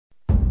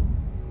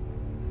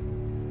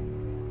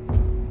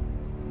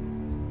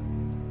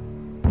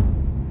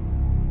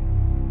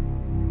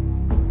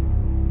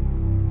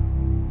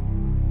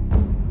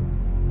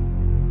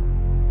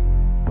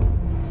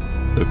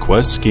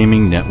Quest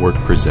Gaming Network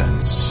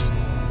presents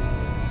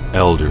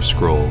Elder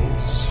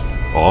Scrolls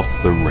Off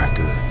the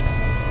Record.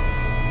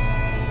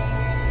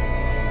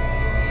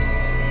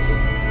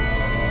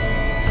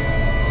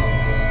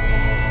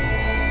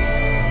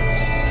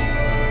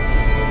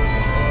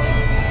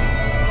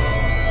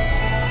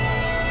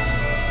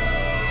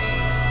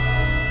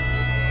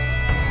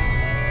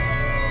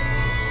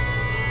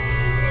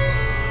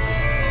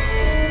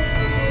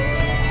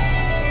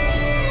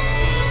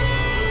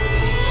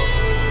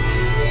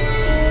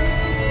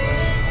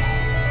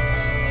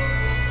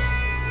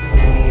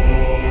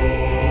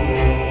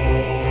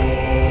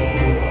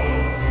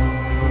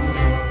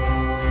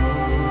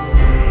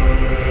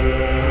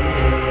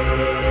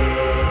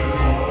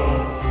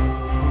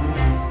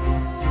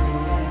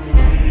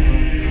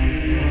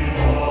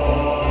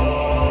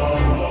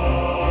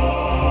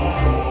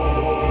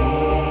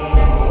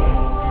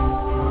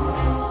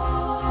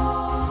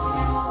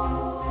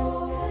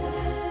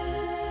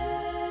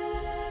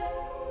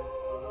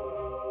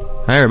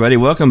 Hi everybody,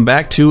 welcome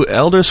back to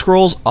Elder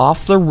Scrolls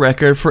Off the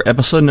Record for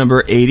episode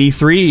number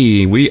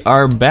 83. We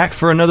are back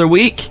for another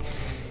week,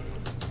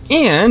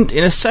 and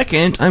in a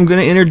second I'm going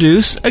to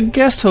introduce a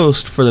guest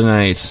host for the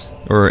night.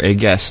 Or a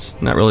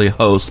guest, not really a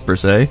host per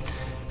se,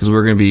 because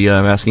we're going to be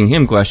asking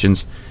him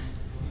questions.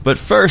 But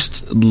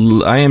first,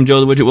 I am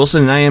Joe the Widget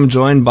Wilson, and I am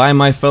joined by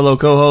my fellow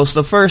co-host.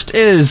 The first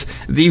is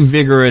the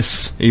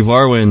vigorous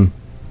Evarwyn.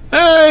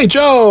 Hey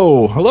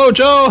Joe!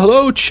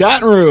 Hello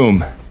chat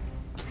room!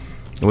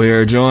 We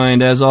are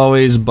joined, as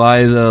always,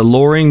 by the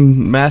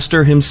loring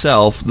master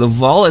himself, the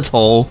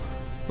volatile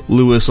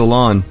Louis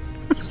Alon.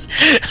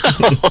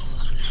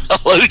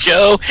 Hello,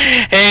 Joe.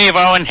 Hey,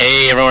 everyone.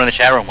 Hey, everyone in the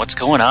chat room. What's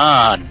going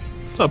on?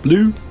 What's up,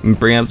 Lou?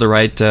 Bring up the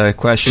right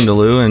question to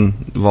Lou, and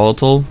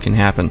volatile can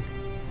happen.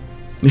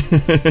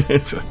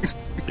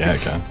 Yeah,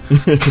 it can.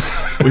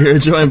 We are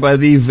joined by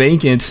the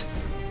vacant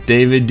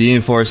David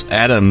D-Enforce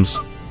Adams.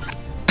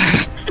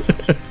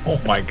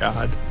 Oh my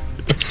god.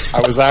 I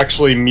was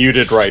actually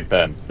muted right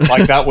then.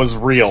 Like, that was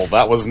real.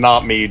 That was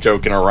not me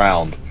joking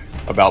around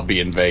about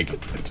being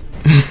vacant.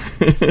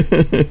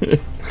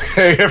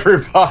 Hey,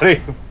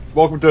 everybody.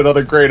 Welcome to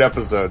another great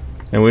episode.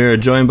 And we are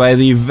joined by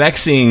the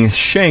vexing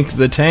Shank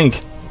the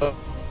Tank.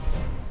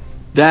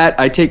 That,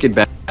 I take it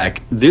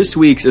back. This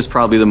week's is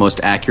probably the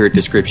most accurate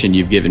description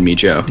you've given me,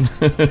 Joe.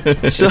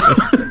 So,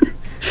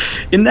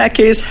 in that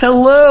case,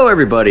 hello,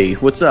 everybody.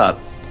 What's up?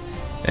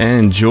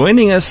 And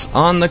joining us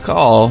on the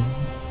call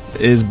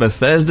is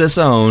Bethesda's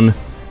own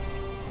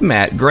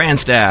Matt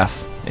Grandstaff,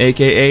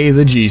 a.k.a.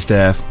 the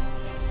G-Staff.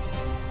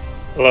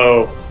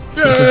 Hello.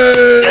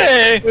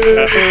 Hey!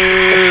 Let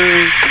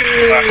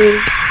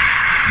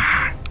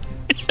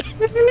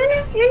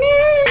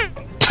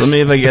me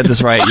see if I get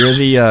this right. You're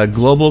the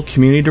Global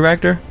Community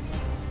Director?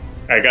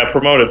 I got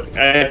promoted.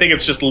 I think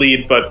it's just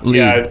lead, but lead.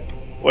 Yeah,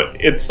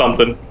 it's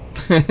something.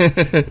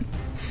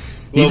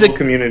 Global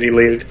community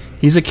lead.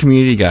 He's a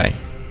community guy.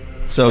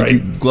 So,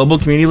 right. Global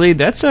Community Lead,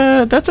 that's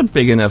a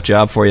big enough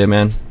job for you,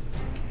 man.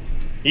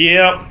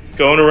 Yep,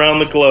 going around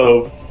the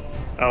globe.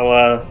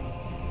 I'll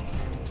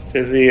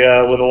busy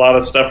with a lot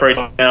of stuff right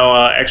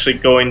now. Actually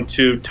going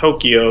to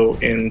Tokyo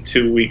in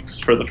 2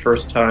 weeks for the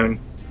first time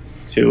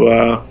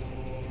to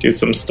do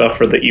some stuff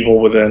for the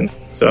Evil Within.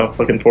 So,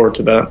 looking forward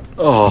to that.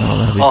 Oh,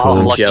 that'd be Oh,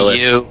 cool. lucky jealous.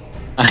 you.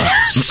 I'm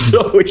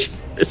so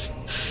jealous.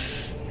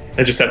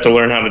 I just have to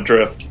learn how to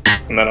drift,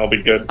 and then I'll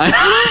be good.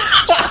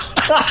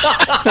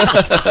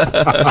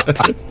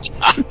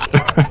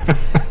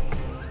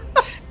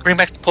 Bring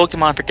back the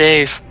Pokemon for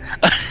Dave.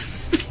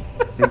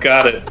 You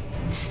got it.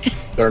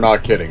 They're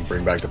not kidding.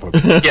 Bring back the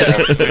Pokemon. Yeah,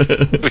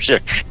 for sure.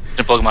 It's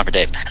a Pokemon for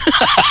Dave.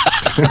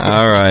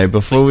 All right,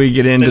 before we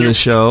get into the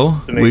show,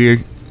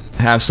 we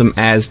have some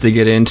ads to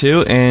get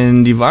into,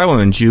 and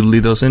Evarwyn, would you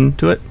lead us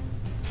into it?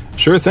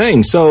 Sure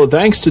thing. So,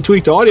 thanks to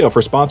Tweaked Audio for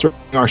sponsoring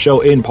our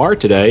show in part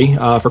today.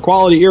 For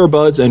quality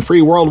earbuds and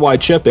free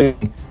worldwide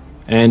shipping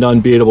and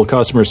unbeatable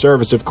customer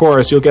service, of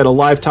course, you'll get a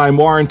lifetime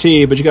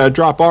warranty, but you got to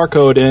drop our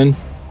code in,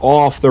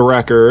 off the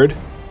record.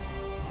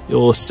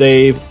 You'll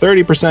save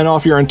 30%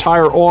 off your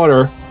entire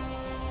order.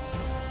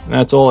 And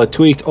that's all at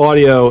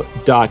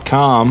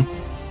tweakedaudio.com.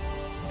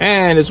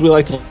 And as we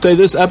like to say,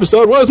 this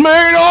episode was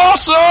made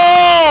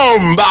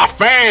awesome by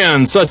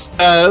fans such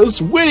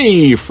as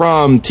Winnie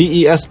from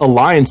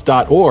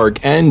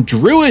TESAlliance.org and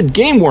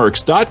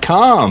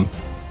DruidGameworks.com.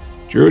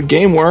 Druid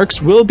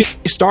Gameworks will be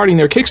starting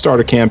their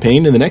Kickstarter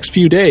campaign in the next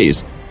few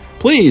days.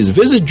 Please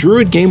visit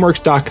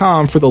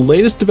DruidGameworks.com for the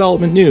latest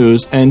development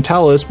news and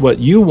tell us what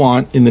you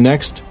want in the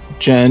next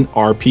gen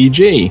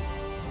RPG.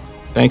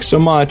 Thanks so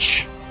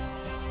much.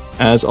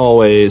 As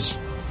always,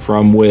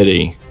 from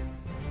Witty.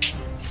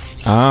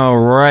 All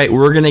right,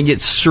 we're going to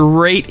get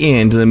straight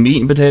into the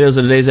meat and potatoes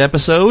of today's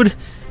episode,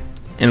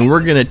 and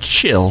we're going to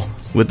chill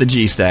with the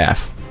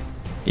G-Staff.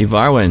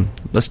 Evarwyn,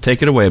 let's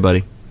take it away,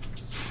 buddy.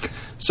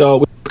 So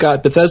we've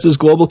got Bethesda's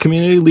Global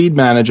Community Lead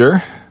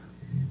Manager,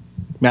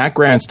 Matt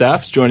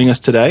Grandstaff, joining us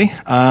today,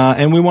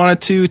 and we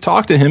wanted to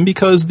talk to him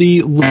because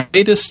the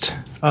latest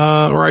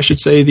or I should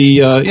say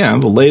the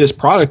latest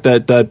product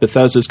that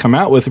Bethesda's come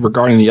out with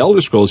regarding the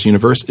Elder Scrolls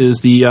universe is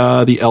the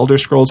Elder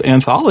Scrolls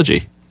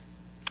Anthology.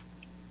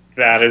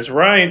 That is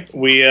right.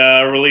 We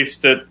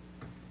released it.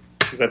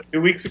 Was that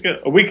 2 weeks ago?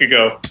 A week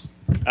ago,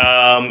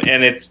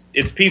 and it's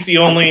PC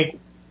only.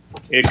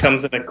 It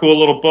comes in a cool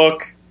little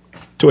book.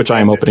 To which I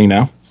am opening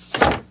now.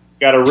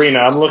 Got Arena.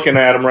 I'm looking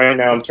at them right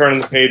now. I'm turning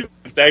the page.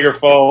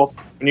 Daggerfall.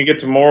 When you get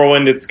to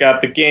Morrowind, it's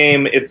got the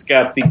game. It's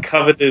got the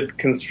coveted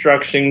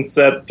construction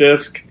set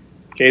disc,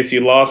 in case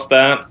you lost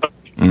that.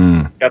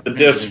 It's got the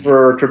disc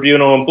for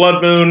Tribunal and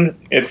Blood Moon.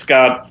 It's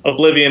got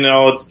Oblivion and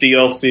all its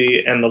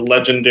DLC, and the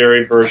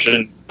legendary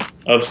version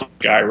of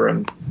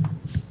Skyrim.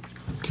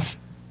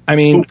 I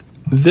mean,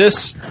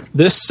 this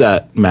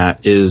set,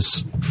 Matt,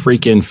 is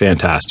freaking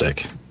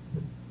fantastic.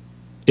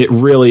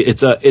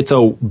 It's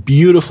a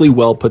beautifully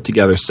well put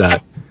together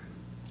set.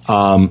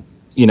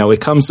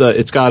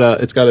 It's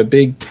got a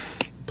big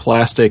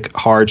plastic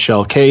hard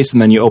shell case,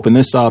 and then you open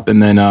this up,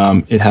 and then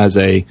it has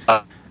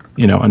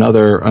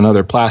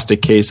another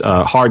plastic case,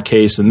 hard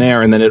case in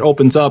there, and then it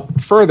opens up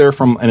further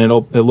and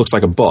it looks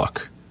like a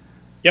book.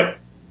 Yep.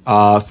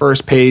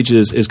 First page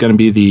is going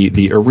to be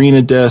the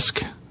Arena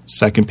disc.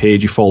 Second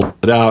page, you fold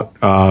it out.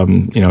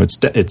 It's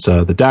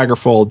the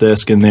Daggerfall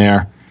disc in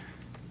there,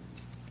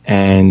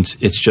 and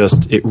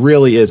it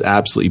really is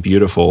absolutely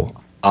beautiful.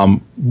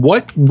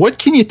 What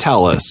can you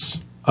tell us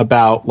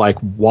about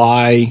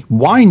why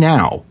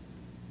now?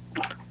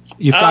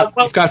 You've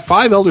got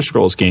 5 Elder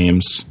Scrolls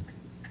games.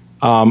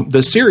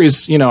 The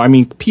series,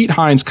 Pete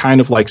Hines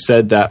kind of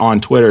said that on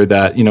Twitter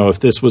that if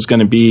this was going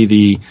to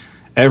be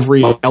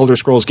every Elder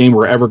Scrolls game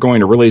we're ever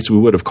going to release, we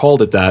would have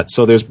called it that.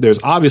 So there's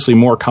obviously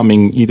more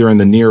coming either in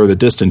the near or the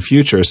distant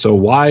future. So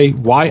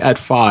why at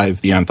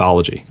 5 the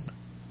anthology?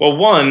 Well,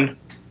 one,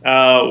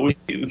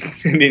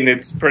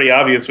 it's pretty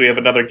obvious we have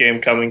another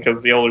game coming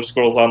because the Elder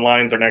Scrolls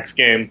Online's our next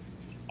game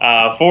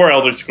for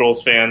Elder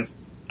Scrolls fans.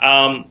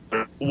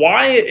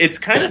 Why? It's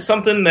kind of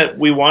something that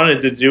we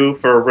wanted to do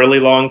for a really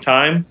long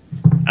time,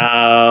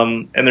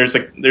 and there's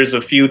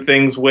a few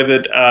things with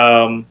it.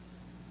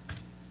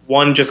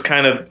 One, just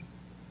kind of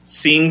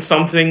seeing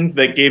something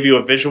that gave you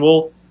a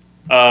visual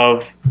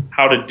of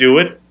how to do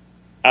it.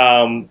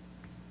 One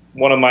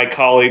of my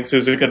colleagues,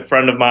 who's a good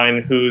friend of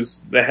mine, who's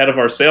the head of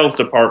our sales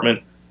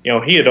department,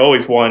 he had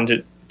always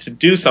wanted to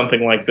do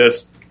something like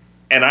this,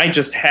 and I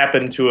just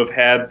happened to have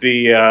had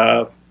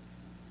the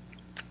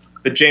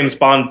James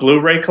Bond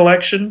Blu-ray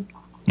collection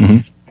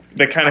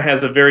that kind of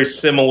has a very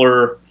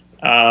similar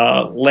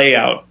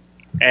layout,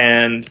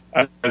 and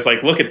I was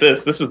like, look at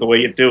this. This is the way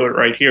you do it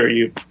right here.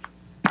 You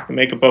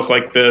make a book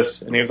like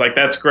this. And he was like,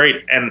 that's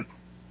great. And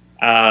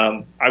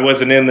I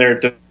wasn't in their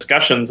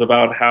discussions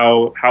about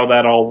how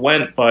that all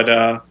went, but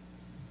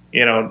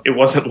it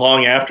wasn't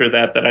long after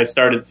that I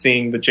started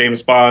seeing the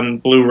James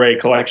Bond Blu-ray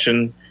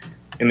collection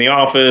in the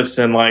office,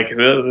 and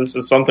this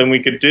is something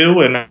we could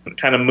do, and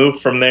kind of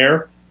moved from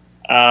there.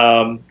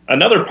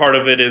 Another part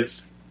of it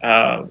is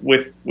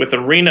with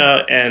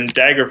Arena and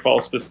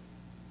Daggerfall specifically,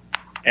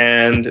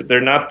 and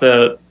they're not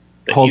the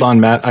Hold on,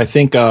 Matt. I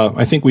think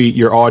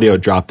your audio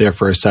dropped there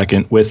for a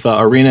second. With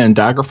Arena and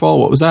Daggerfall,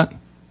 what was that?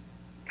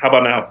 How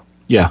about now?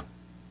 Yeah.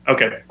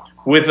 Okay.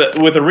 With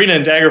Arena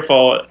and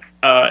Daggerfall,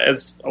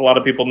 as a lot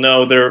of people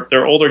know,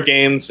 they're older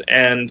games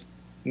and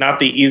not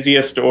the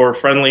easiest or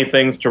friendly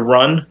things to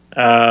run.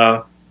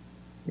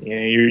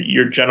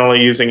 You're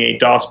generally using a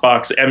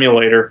DOSBox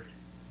emulator.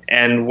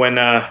 And when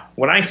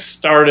I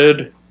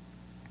started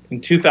in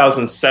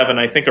 2007,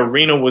 I think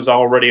Arena was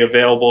already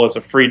available as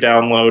a free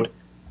download.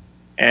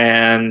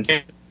 And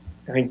I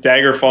think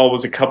Daggerfall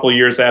was a couple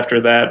years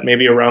after that,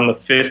 maybe around the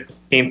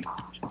 15th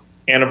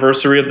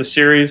anniversary of the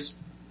series.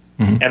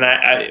 Mm-hmm.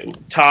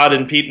 And Todd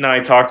and Pete and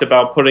I talked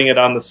about putting it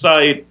on the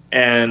site,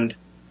 and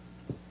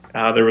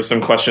there were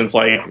some questions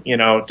like,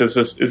 is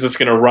this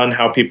going to run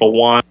how people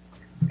want?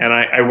 And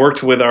I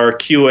worked with our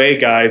QA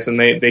guys, and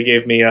they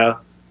gave me a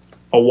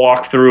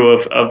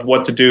walkthrough of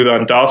what to do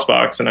on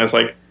DOSBox, and I was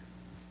like,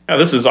 oh,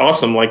 this is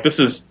awesome. This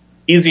is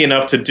easy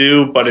enough to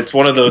do, but it's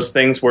one of those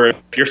things where if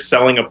you're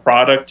selling a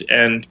product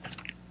and,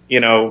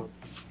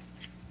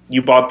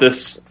 you bought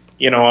this,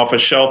 off a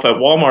shelf at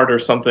Walmart or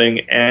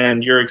something,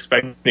 and you're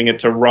expecting it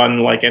to run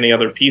like any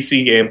other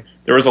PC game,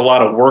 there was a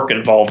lot of work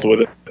involved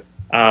with it.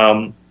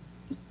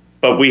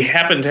 But we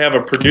happen to have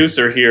a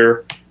producer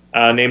here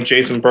named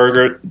Jason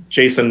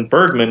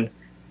Bergman.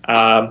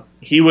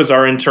 He was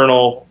our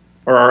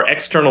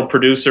external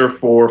producer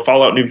for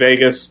Fallout New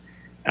Vegas.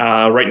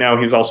 Right now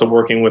he's also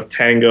working with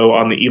Tango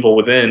on The Evil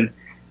Within.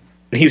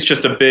 And he's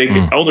just a big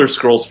Elder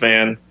Scrolls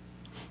fan.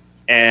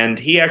 And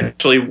he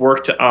actually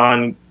working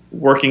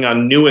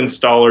on new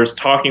installers,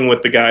 talking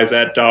with the guys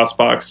at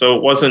DOSBox. So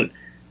it wasn't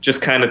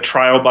just kind of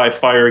trial by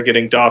fire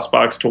getting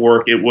DOSBox to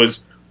work. It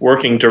was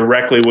working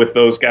directly with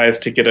those guys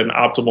to get an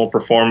optimal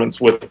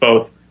performance with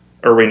both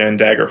Arena and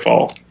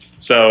Daggerfall.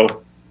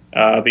 So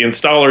the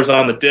installer's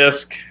on the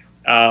disk,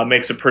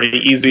 makes it pretty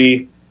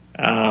easy.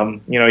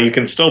 You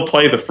can still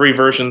play the free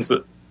versions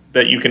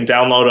that you can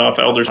download off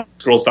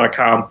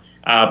ElderScrolls.com.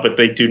 but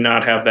they do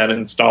not have that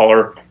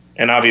installer.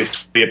 And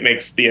obviously, it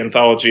makes the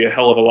anthology a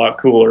hell of a lot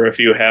cooler if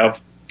you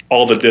have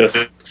all the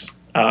discs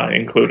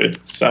included.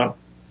 So,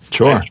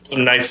 sure,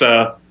 some nice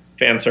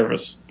fan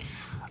service.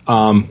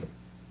 I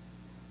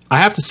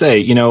have to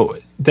say,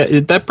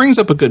 that brings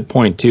up a good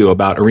point too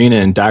about Arena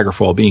and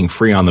Daggerfall being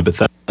free on the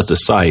Bethesda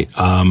site.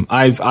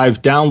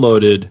 I've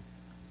downloaded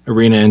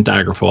Arena and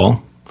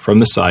Daggerfall from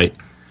the site,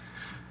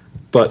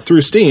 but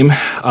through Steam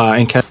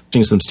and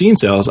catching some Steam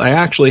sales, I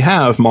actually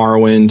have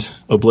Morrowind,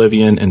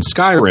 Oblivion, and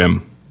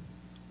Skyrim.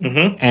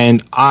 Mm-hmm.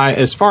 And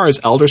as far as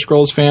Elder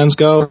Scrolls fans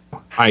go,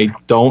 I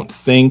don't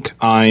think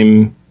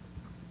I'm,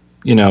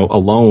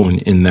 alone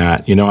in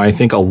that. I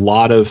think a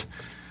lot of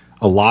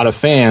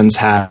fans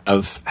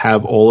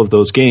have all of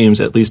those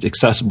games at least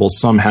accessible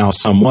somehow,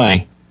 some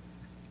way.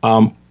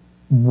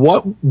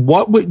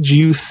 What would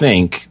you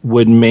think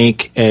would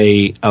make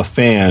a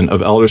fan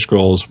of Elder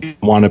Scrolls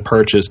want to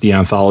purchase the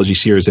anthology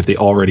series if they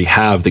already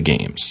have the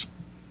games?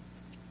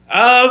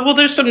 Well,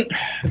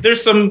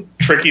 there's some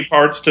tricky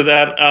parts to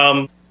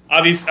that.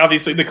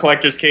 Obviously, the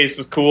collector's case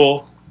is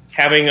cool.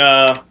 Having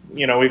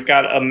we've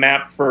got a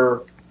map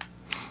for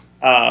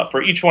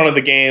each one of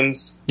the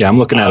games. Yeah, I'm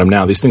looking at them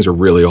now. These things are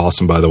really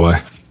awesome, by the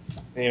way.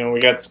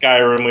 We got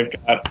Skyrim. We've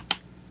got a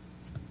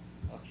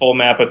full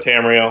map of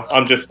Tamriel.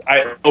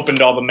 I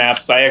opened all the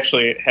maps. I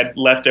actually had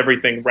left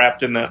everything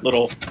wrapped in that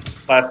little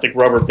plastic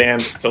rubber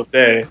band until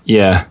day.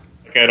 Yeah,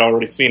 like I'd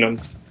already seen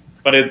them.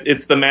 But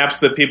it's the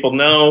maps that people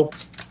know.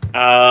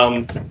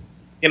 I'm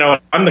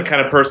the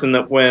kind of person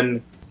that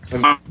when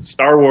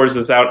Star Wars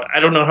is out, I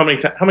don't know how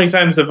many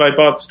times have I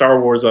bought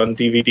Star Wars on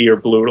DVD or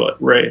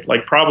Blu-ray?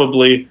 Like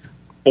probably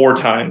 4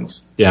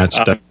 times. Yeah, it's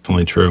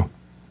definitely true.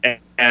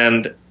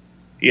 And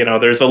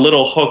there's a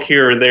little hook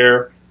here or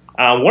there.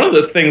 One of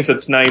the things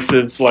that's nice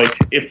is like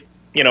if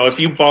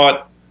you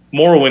bought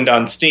Morrowind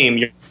on Steam,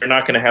 you're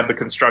not going to have the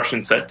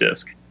construction set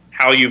disc.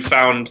 How you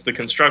found the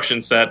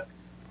construction set,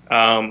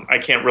 I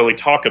can't really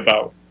talk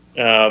about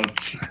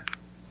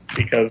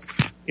because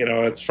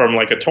it's from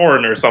like a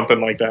torrent or something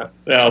like that.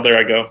 Oh, there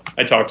I go.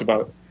 I talked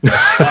about it.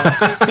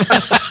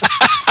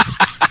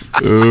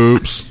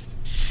 Oops.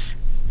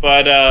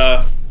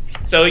 But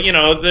so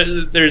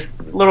there's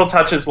little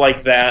touches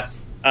like that.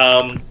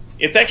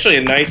 It's actually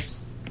a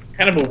nice,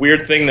 kind of a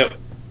weird thing that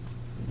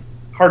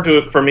hard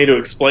for me to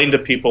explain to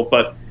people.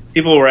 But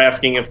people were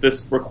asking if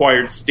this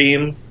required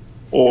Steam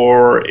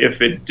or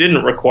if it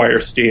didn't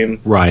require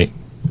Steam. Right.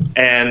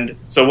 And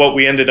so what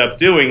we ended up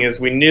doing is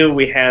we knew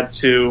we had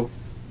to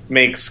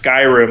make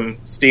Skyrim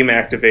Steam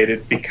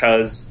activated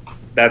because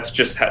that's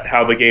just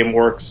how the game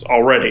works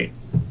already.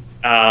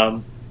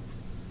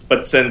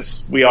 But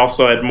since we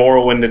also had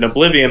Morrowind and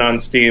Oblivion on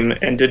Steam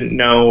and didn't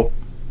know,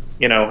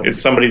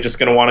 is somebody just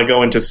going to want to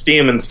go into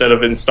Steam instead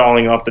of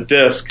installing off the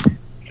disc,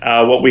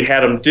 what we had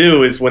them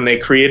do is when they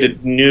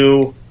created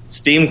new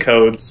Steam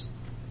codes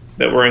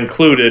that were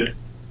included,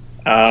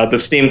 the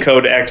Steam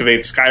code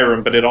activates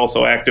Skyrim, but it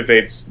also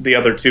activates the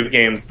other 2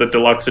 games, the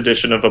deluxe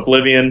edition of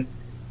Oblivion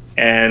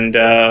and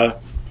the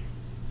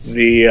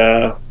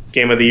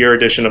Game of the Year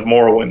edition of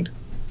Morrowind.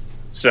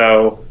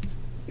 So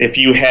if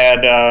you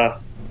had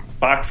a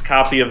box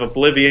copy of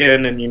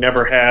Oblivion and you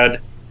never had,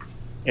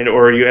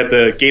 or you had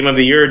the Game of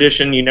the Year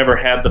edition, you never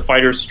had the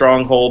Fighter's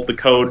Stronghold, the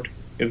code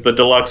is the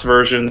deluxe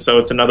version, so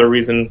it's another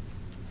reason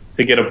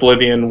to get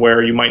Oblivion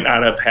where you might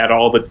not have had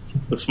all the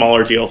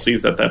smaller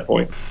DLCs at that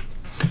point.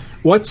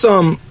 What's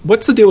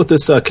the deal with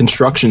this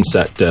construction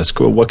set disc?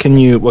 What can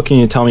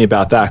you tell me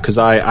about that? Because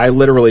I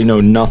literally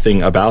know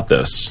nothing about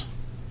this.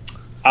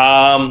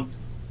 I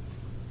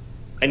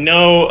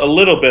know a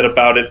little bit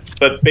about it,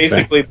 but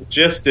basically the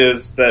gist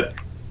is that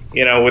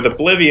with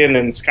Oblivion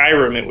and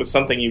Skyrim, it was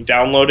something you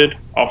downloaded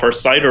off our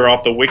site or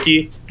off the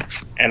wiki,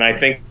 and I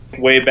think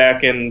way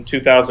back in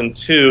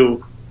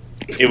 2002,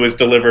 it was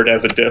delivered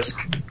as a disc,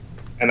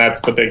 and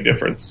that's the big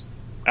difference.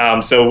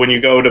 So when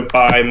you go to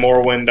buy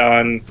Morrowind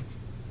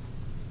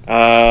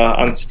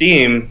on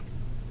Steam,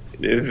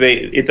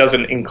 it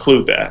doesn't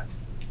include that.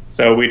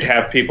 So we'd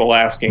have people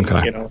asking,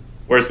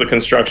 where's the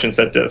construction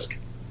set disc?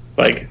 It's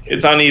like,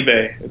 it's on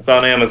eBay, it's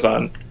on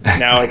Amazon.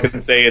 Now I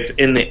can say it's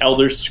in the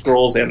Elder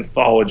Scrolls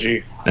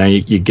Anthology. Now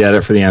you get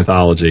it for the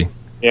anthology.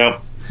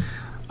 Yep.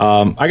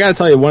 I got to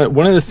tell you,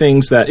 one of the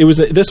things that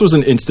this was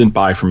an instant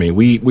buy for me.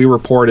 We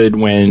reported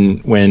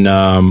when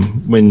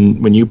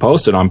you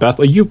posted on Beth.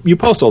 You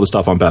post all the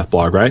stuff on Beth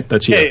Blog, right?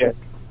 That's you. Yeah.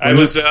 I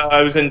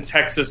was in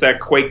Texas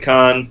at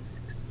QuakeCon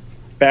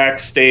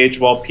backstage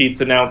while Pete's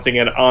announcing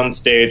it on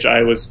stage.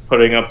 I was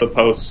putting up the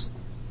posts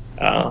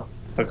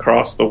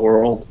across the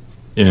world.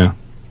 Yeah.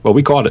 Well,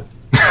 we caught it.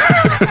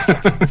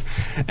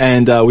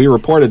 And we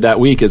reported that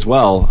week as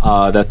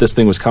well that this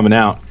thing was coming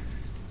out.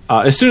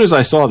 As soon as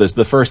I saw this,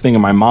 the first thing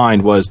in my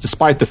mind was,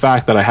 despite the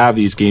fact that I have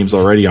these games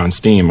already on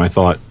Steam, I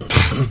thought,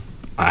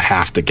 I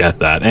have to get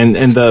that.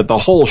 And the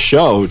whole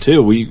show,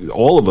 too,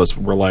 all of us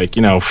were like,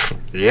 yeah.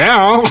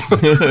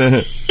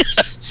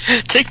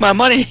 Take my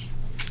money.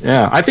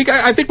 Yeah, I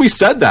think we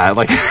said that.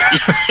 Like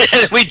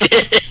we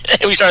did.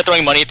 We started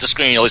throwing money at the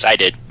screen. At least I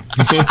did.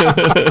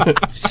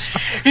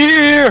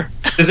 Here!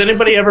 Does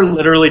anybody ever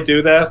literally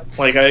do that?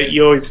 Like,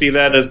 you always see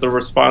that as the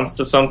response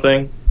to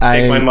something.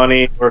 Take my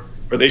money, or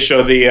they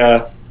show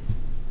the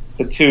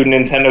two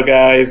Nintendo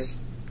guys,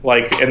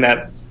 like, in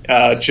that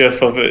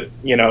GIF of it,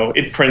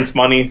 it prints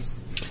money.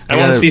 I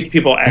want to see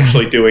people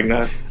actually doing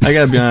that. I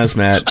gotta be honest,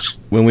 Matt.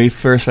 When we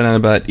first found out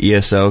about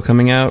ESO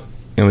coming out,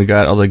 and we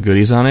got all the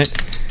goodies on it,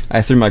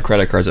 I threw my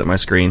credit cards at my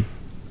screen.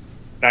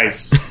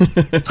 Nice.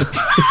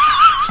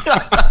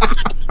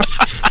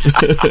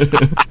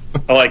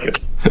 I like it.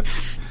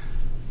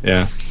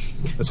 Yeah.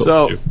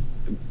 So,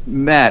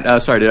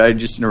 Matt, sorry, did I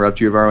just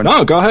interrupt you, Varun?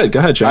 No, go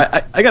ahead, Jay.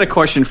 I got a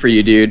question for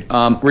you, dude.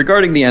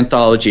 Regarding the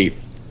anthology,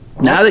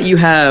 now that you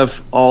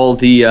have all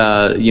the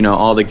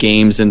all the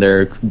games and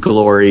their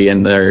glory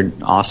and their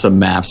awesome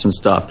maps and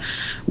stuff,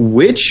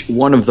 which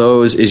one of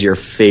those is your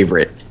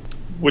favorite?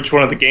 Which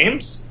one of the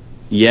games?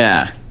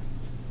 Yeah.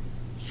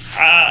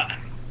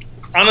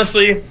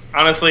 Honestly,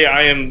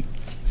 I am.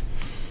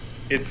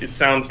 It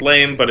sounds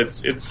lame, but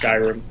it's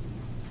Skyrim.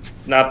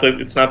 It's not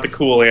the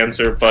cool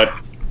answer, but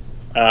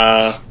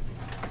a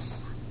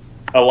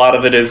lot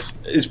of it is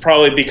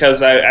probably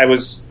because I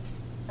was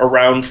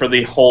around for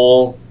the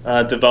whole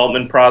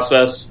development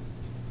process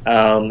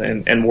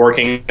and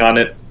working on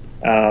it.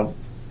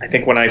 I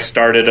think when I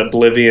started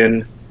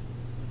Oblivion,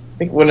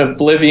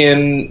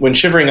 when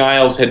Shivering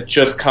Isles had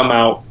just come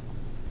out,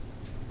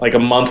 like a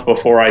month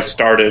before I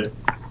started,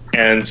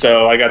 and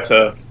so I got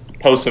to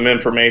post some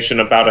information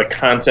about a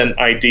content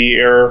ID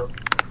error,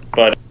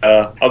 but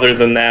other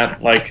than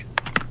that, like,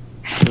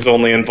 I was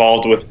only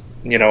involved with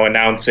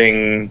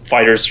announcing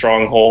Fighter's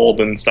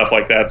Stronghold and stuff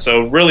like that.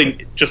 So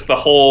really, just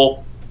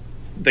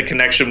the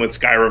connection with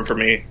Skyrim for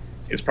me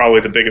is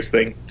probably the biggest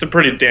thing. It's a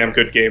pretty damn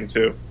good game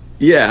too.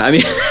 Yeah, I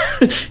mean,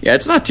 yeah,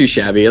 it's not too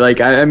shabby. Like,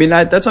 I mean,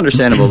 that's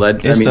understandable.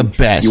 That it's the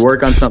best. You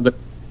work on something.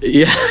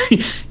 Yeah,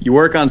 you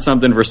work on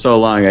something for so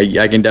long.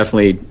 I can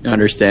definitely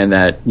understand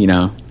that.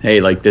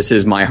 Hey, like, this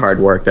is my hard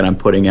work that I'm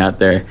putting out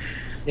there.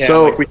 Yeah,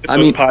 so like we did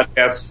those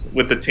podcasts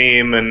with the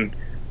team and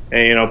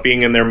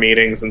being in their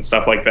meetings and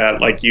stuff like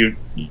that. Like, you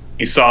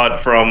saw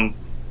it from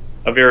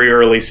a very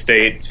early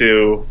state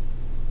to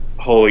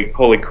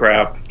holy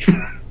crap.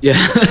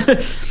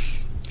 Yeah.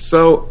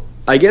 So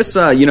I guess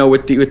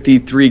with the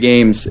three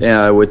games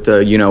with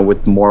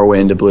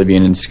Morrowind,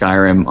 Oblivion, and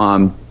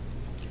Skyrim.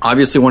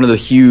 Obviously, one of the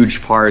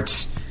huge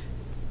parts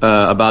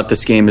about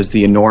this game is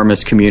the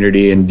enormous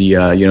community and the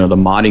the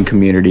modding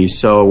community.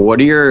 So, what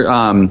are your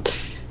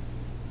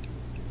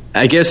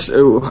I guess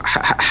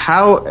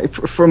how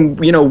from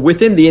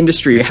within the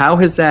industry, how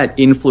has that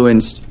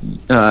influenced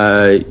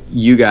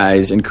you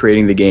guys in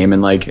creating the game,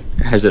 and like,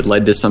 has it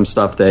led to some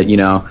stuff that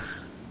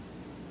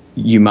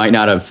you might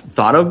not have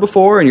thought of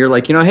before, and you're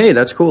like, hey,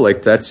 that's cool,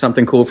 like, that's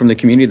something cool from the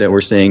community that we're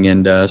seeing,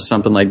 and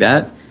something like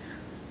that?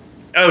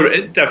 Oh,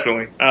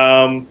 definitely.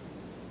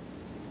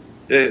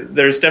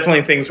 There's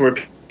definitely things where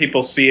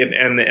people see it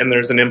and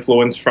there's an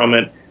influence from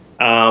it.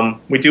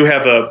 We do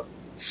have a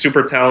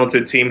super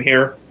talented team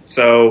here,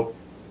 so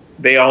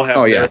they all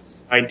have their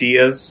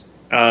ideas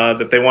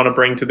that they want to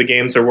bring to the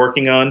games they're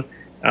working on.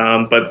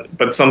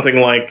 But something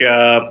like,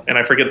 and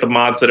I forget the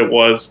mods that it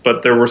was,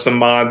 but there were some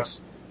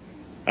mods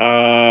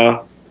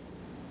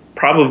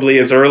probably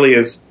as early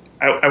as,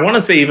 I want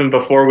to say even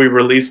before we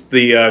released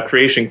the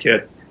creation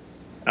kit,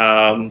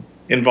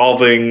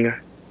 involving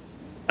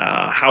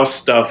house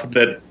stuff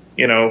that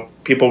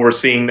people were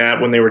seeing that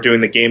when they were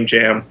doing the game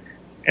jam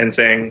and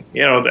saying,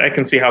 I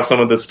can see how some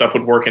of this stuff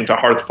would work into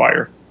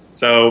Hearthfire.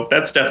 So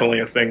that's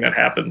definitely a thing that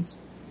happens.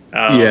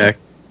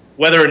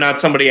 Whether or not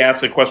somebody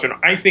asks a question,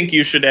 I think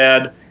you should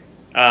add,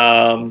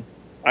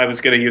 I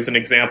was going to use an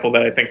example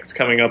that I think is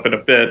coming up in a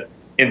bit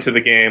into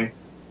the game.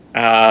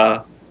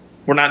 We're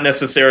not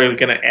necessarily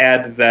going to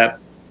add that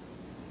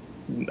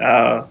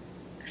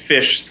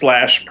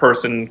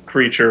fish/person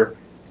creature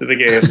to the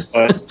game,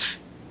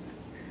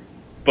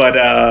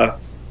 but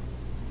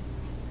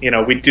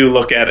we do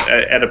look at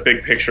a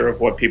big picture of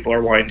what people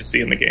are wanting to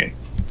see in the game.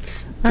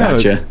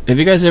 Gotcha. Did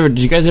you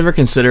guys ever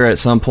consider at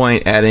some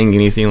point adding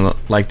anything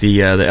like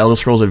the Elder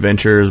Scrolls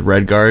Adventures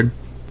Redguard?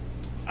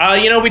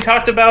 We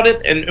talked about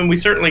it, and we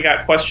certainly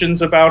got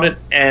questions about it,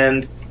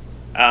 and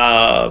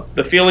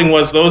the feeling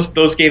was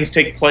those games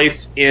take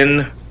place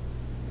in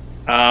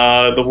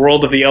the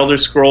world of the Elder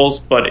Scrolls,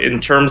 but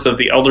in terms of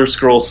the Elder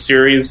Scrolls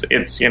series,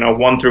 it's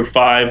 1 through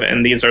 5,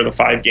 and these are the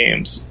 5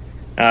 games.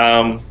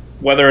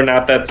 Whether or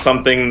not that's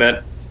something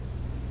that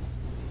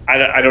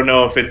I don't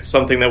know if it's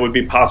something that would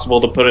be possible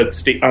to put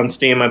it on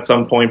Steam at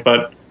some point,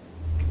 but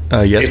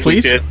yes, if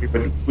please. we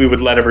did, we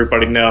would let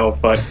everybody know.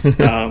 But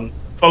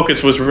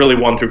focus was really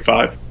 1 through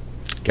 5.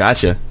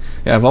 Gotcha.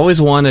 Yeah, I've always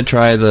wanted to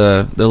try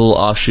the little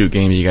offshoot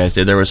games you guys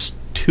did. There was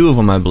 2 of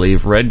them, I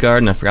believe, Redguard,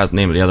 and I forgot the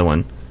name of the other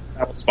one.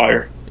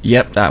 Spire.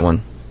 Yep, that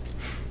one.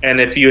 And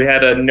if you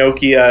had a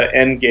Nokia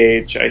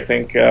N-Gage, I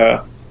think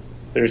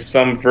there's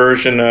some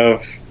variation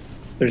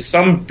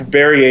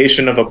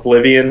of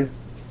Oblivion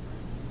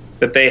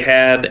that they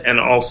had, and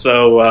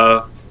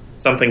also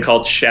something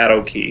called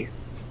Shadow Key.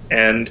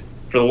 And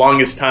for the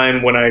longest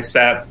time, when I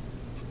sat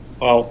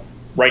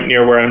right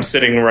near where I'm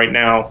sitting right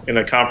now in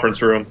a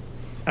conference room,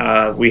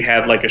 we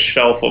had like a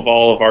shelf of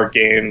all of our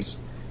games,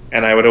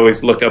 and I would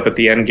always look up at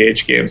the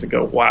N-Gage games and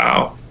go,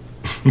 wow.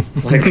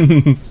 Like,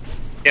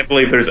 can't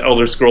believe there's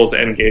Elder Scrolls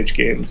N-Gage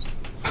games.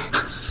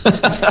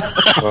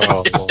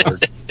 Oh,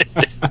 Lord.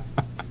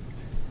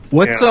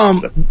 What's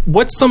some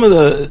of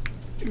the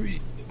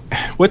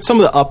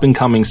up and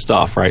coming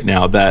stuff right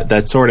now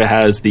that sort of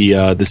has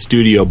the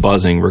studio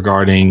buzzing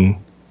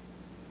regarding,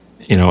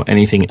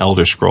 anything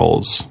Elder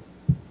Scrolls?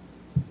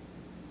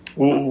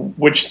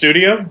 Which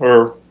studio?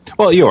 Or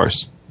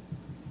yours.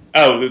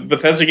 Oh,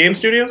 Bethesda Game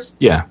Studios?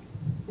 Yeah.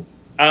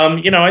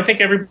 I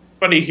think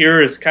everybody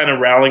here is kind of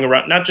rallying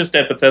around, not just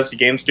at Bethesda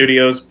Game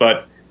Studios,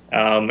 but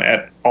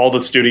at all the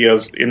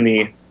studios in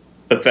the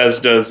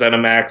Bethesda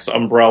ZeniMax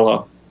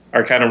umbrella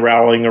are kind of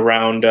rallying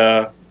around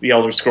the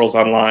Elder Scrolls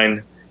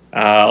Online.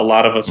 A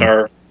lot of us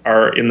are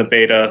in the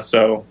beta,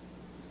 so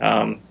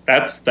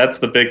that's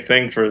the big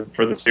thing for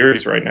the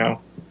series right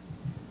now.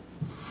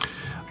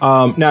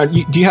 Now,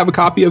 do you have a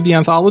copy of the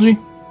anthology?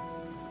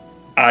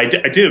 I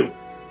do.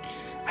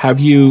 Have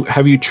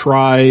you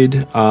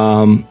tried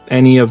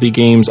any of the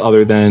games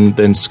other than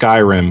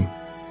Skyrim?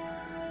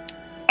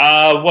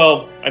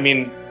 Well, I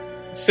mean,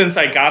 since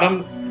I got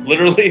them,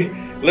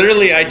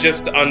 literally, I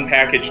just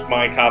unpackaged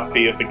my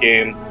copy of the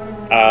game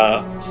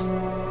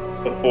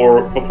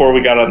before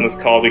we got on this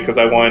call because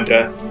I wanted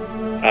to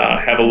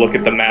have a look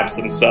at the maps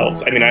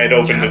themselves. I mean, I had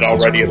opened it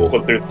already and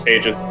flipped through the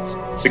pages.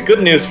 The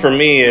good news for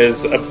me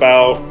is I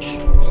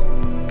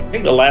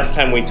think the last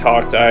time we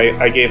talked,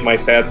 I gave my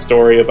sad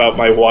story about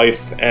my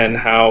wife and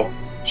how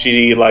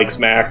she likes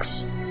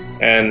Macs,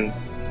 and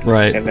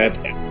at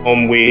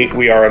home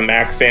we are a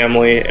Mac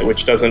family,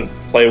 which doesn't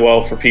play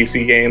well for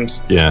PC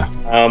games. Yeah.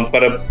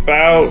 But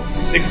about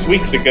 6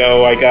 weeks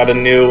ago, I got a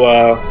new,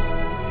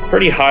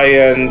 pretty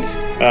high-end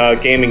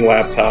gaming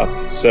laptop.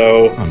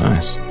 So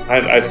nice.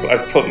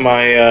 I've put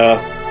my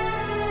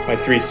my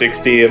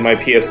 360 and my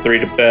PS3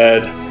 to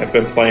bed. I've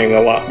been playing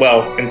a lot.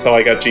 Well, until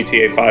I got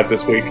GTA 5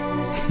 this week. You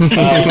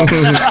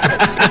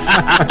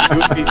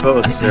and me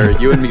both, sir.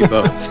 You and me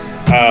both.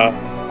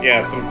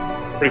 Yeah, some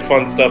pretty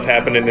fun stuff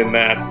happening in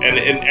that. And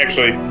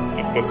actually,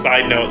 just a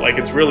side note, like,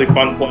 it's really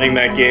fun playing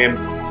that game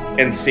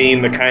and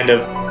seeing the kind of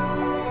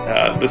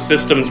the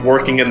systems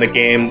working in the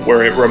game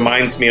where it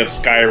reminds me of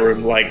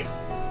Skyrim, like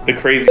the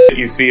crazy that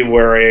you see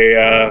where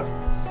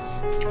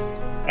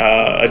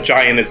a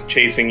giant is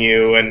chasing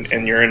you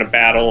and you're in a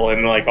battle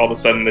and like all of a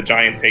sudden the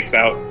giant takes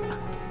out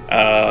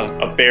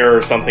a bear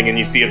or something and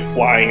you see it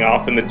flying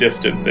off in the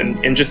distance,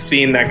 and just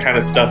seeing that kind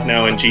of stuff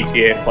now in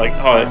GTA, it's like,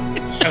 oh, it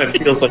kind of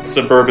feels like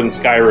suburban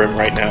Skyrim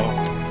right now.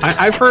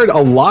 I've heard a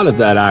lot of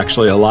that,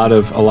 actually. A lot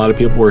of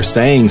people were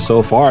saying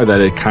so far that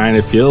it kind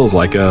of feels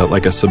like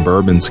a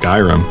suburban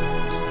Skyrim.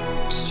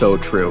 So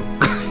true.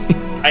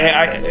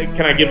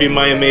 Can I give you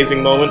my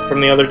amazing moment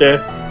from the other day?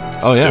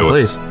 Oh yeah,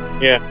 please.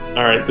 Yeah.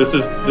 All right. This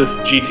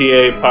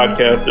GTA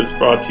podcast is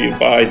brought to you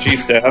by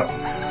G-Staff.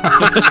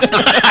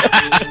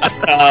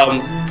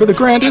 For the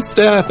grandest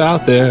staff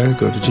out there,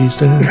 go to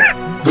G-Staff.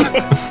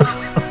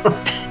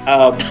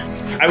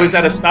 I was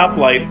at a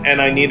stoplight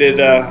and I needed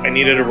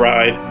a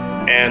ride,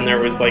 and there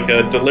was like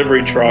a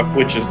delivery truck,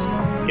 which is,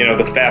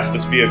 the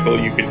fastest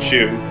vehicle you could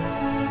choose.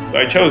 So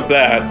I chose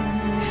that,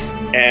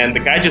 and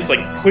the guy just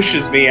like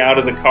pushes me out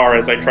of the car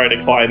as I try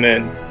to climb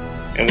in,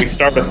 and we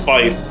start a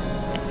fight.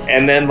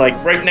 And then like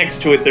right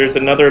next to it, there's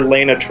another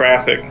lane of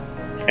traffic,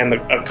 and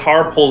a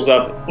car pulls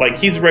up, like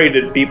he's ready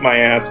to beat my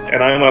ass,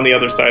 and I'm on the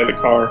other side of the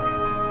car.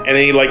 And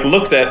then he like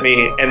looks at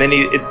me, and then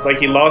it's like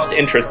he lost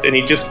interest, and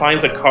he just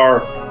finds a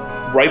car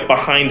right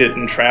behind it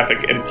in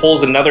traffic and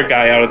pulls another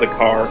guy out of the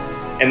car,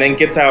 and then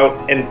gets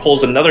out and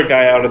pulls another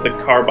guy out of the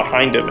car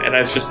behind him. And I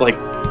was just like,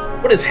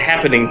 what is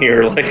happening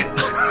here? Like,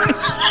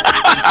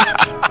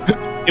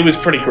 it was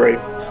pretty great.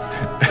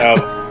 So,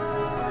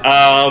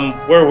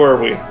 where were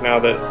we now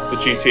that the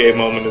GTA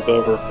moment is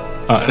over?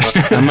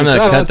 I'm gonna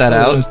cut that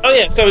out. Oh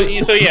yeah, so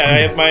yeah,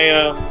 I have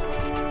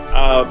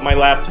my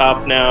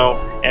laptop now,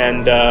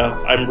 and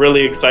I'm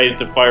really excited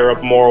to fire up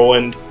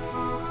Morrowind.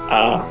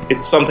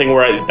 It's something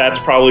where that's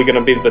probably going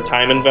to be the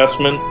time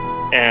investment,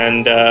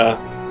 and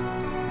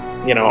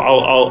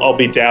I'll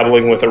be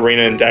dabbling with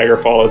Arena and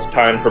Daggerfall as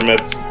time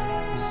permits.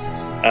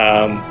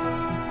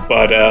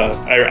 But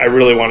I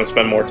really want to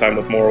spend more time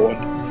with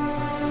Morrowind.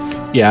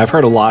 Yeah, I've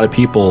heard a lot of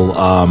people,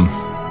 on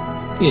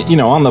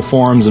the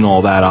forums and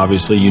all that.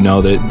 Obviously,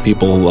 that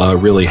people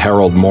really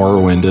herald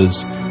Morrowind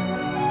as,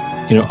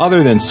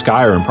 other than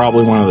Skyrim,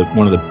 probably one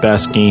of the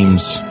best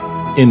games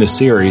in the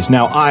series.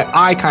 Now,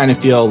 I kind of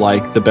feel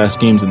like the best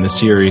games in the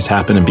series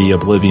happen to be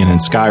Oblivion and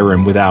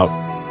Skyrim, without,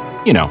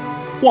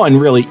 one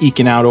really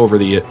eking out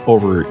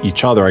over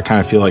each other. I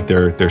kind of feel like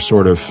they're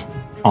sort of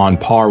on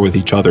par with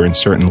each other in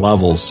certain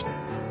levels.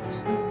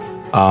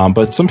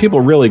 But some people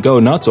really go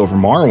nuts over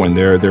Morrowind.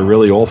 They're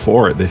really all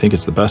for it. They think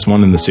it's the best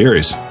one in the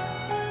series.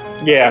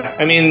 Yeah,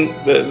 I mean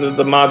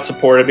the mod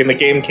support. I mean the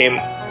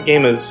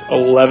game is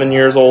 11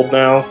 years old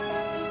now,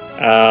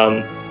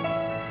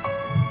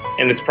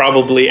 and it's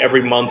probably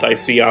every month I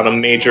see on a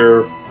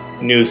major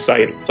news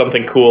site,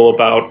 something cool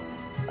about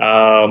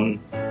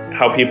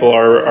how people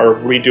are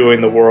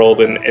redoing the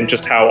world and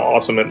just how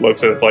awesome it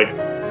looks. And it's like,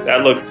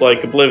 that looks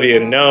like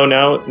Oblivion. No,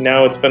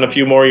 now it's been a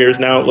few more years.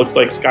 Now it looks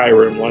like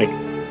Skyrim. Like,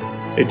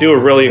 they do a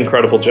really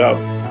incredible job.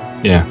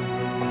 Yeah.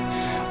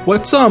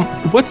 What's some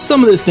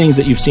of the things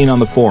that you've seen on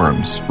the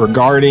forums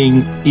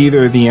regarding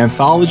either the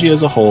anthology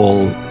as a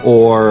whole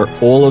or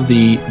all of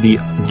the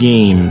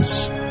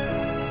games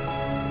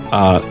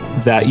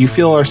that you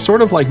feel are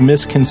sort of like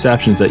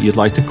misconceptions that you'd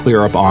like to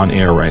clear up on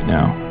air right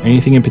now?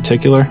 Anything in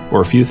particular,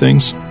 or a few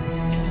things?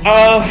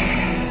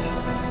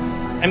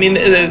 I mean,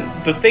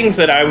 the things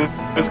that I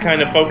was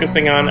kind of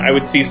focusing on, I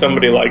would see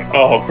somebody like,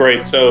 oh,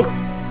 great, so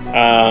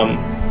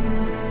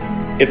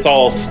it's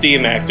all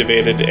Steam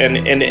activated, and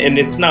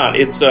it's not.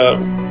 It's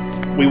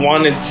we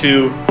wanted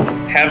to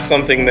have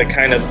something that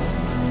kind of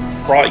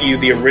brought you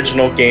the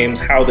original games,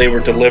 how they were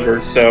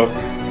delivered. So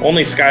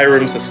only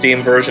Skyrim's a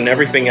Steam version.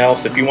 Everything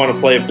else, if you want to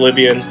play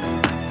Oblivion,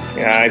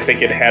 yeah, I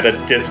think it had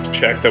a disc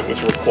check that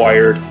was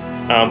required.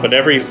 But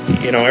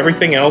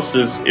everything else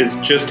is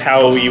just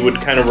how you would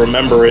kind of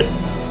remember it.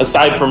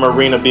 Aside from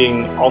Arena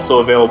being also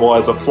available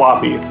as a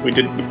floppy, we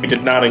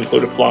did not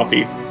include a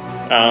floppy.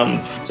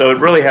 So it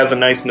really has a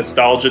nice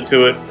nostalgia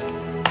to it.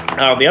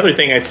 The other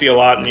thing I see a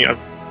lot, and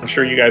I'm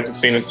sure you guys have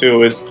seen it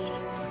too, is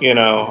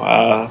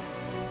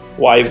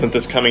why isn't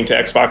this coming to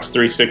Xbox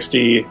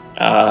 360?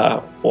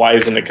 Why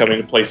isn't it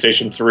coming to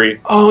PlayStation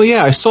 3? Oh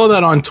yeah, I saw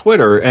that on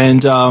Twitter,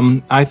 and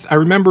I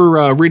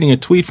remember reading a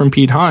tweet from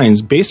Pete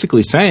Hines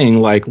basically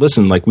saying, like,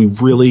 listen, like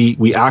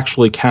we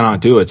actually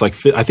cannot do it. It's like,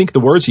 I think the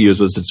words he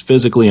used was, it's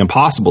physically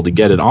impossible to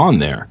get it on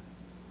there.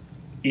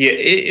 Yeah,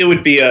 it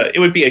would be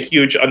a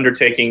huge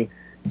undertaking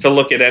to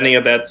look at any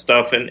of that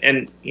stuff,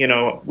 and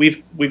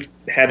we've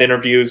had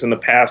interviews in the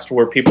past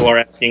where people are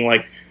asking,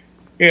 like,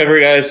 you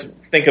ever guys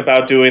think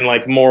about doing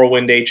like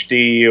Morrowind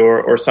HD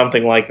or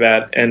something like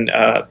that? And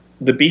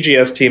the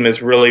BGS team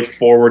is really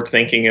forward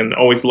thinking and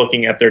always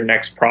looking at their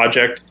next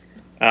project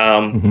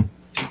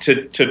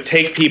to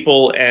take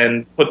people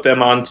and put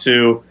them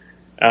onto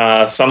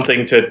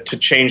something to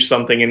change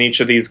something in each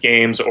of these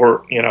games,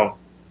 or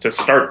to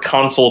start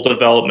console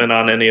development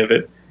on any of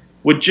it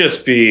would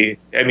just be,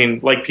 I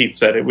mean, like Pete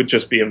said, it would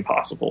just be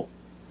impossible.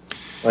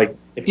 Like,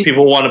 if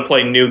people want to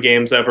play new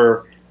games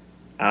ever,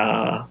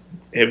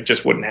 it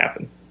just wouldn't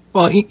happen.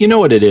 Well, you know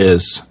what it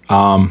is.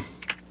 And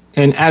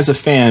as a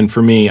fan,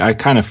 for me, I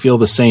kind of feel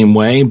the same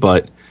way,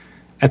 but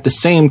at the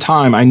same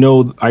time,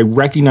 I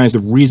recognize the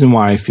reason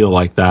why I feel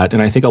like that,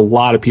 and I think a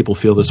lot of people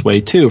feel this way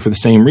too for the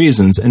same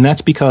reasons, and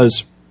that's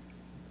because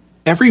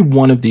every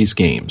one of these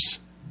games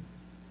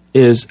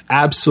is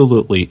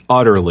absolutely,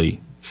 utterly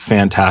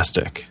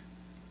fantastic.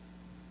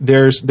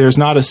 There's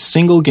not a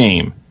single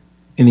game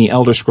in the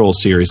Elder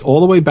Scrolls series, all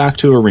the way back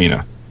to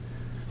Arena,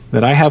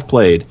 that I have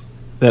played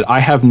that I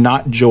have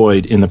not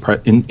enjoyed in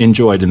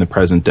the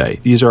present day.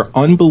 These are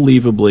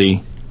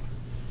unbelievably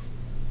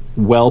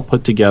well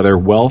put together,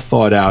 well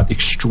thought out,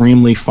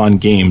 extremely fun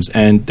games,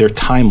 and they're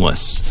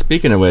timeless.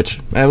 Speaking of which,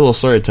 I have a little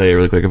story to tell you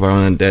really quick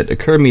that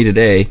occurred to me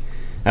today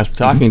after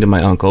talking to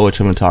my uncle,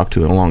 which I haven't talked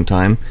to in a long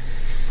time.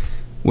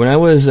 When I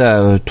was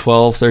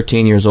 12,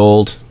 13 years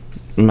old,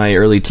 in my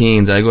early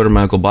teens, I'd go to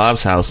my Uncle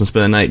Bob's house and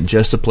spend the night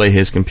just to play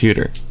his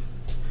computer.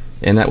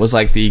 And that was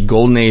like the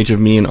golden age of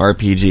me in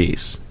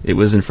RPGs. It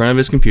was in front of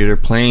his computer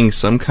playing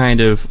some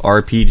kind of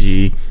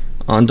RPG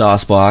on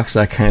DOSBox,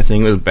 that kind of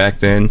thing. It was back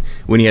then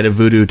when he had a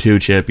Voodoo 2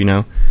 chip,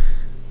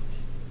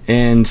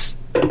 And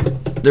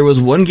there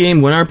was one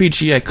game, one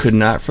RPG I could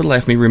not for the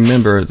life of me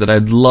remember that I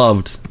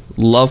loved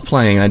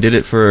playing. I did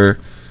it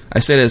I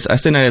stayed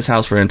at his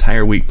house for an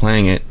entire week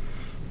playing it.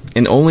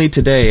 And only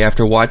today,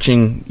 after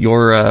watching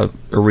your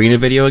Arena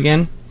video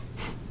again...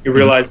 You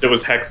realized it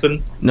was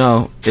Hexen?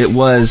 No, it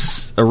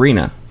was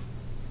Arena.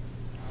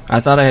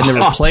 I thought I had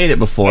never played it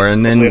before,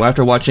 and then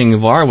after watching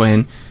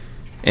Varwin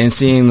and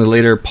seeing the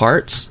later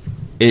parts,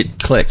 it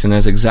clicked, and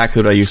that's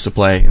exactly what I used to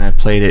play, and I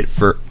played it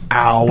for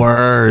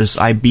hours.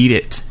 I beat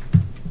it.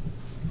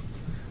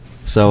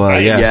 So,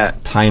 yeah,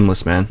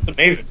 timeless, man. It's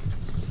amazing.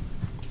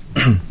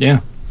 Yeah.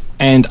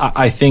 And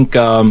I think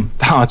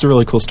that's a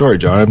really cool story,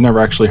 John. I've never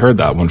actually heard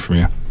that one from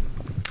you.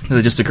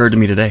 It just occurred to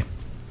me today.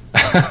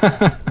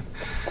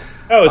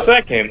 Oh, it's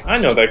that game. I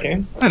know that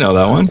game. I know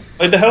that one.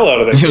 Played the hell out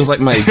of that. It was like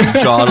my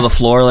jaw to the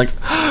floor, like,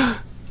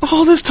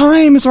 all this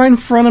time it's right in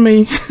front of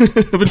me.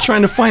 I've been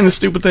trying to find this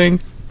stupid thing.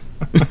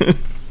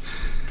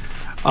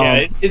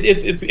 Yeah,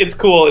 it's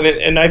cool,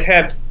 and I've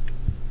had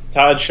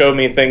Todd show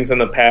me things in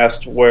the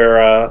past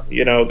where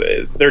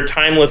they're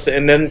timeless,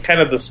 and then kind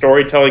of the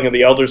storytelling of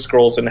the Elder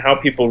Scrolls and how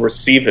people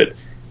receive it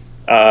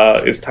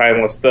is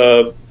timeless.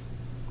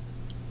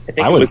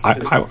 I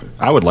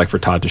would like for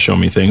Todd to show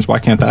me things. Why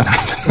can't that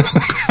happen?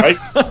 Right?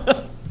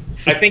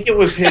 I think it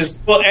was his.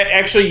 Well,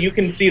 actually, you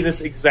can see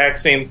this exact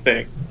same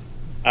thing.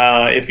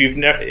 If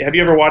have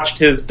you ever watched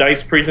his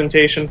DICE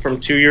presentation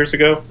from 2 years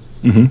ago?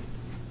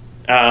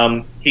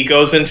 Mm-hmm. He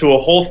goes into a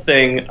whole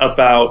thing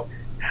about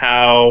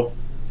how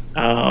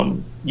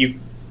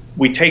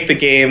we take the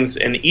games,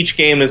 and each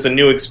game is a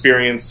new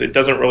experience. It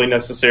doesn't really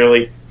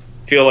necessarily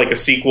feel like a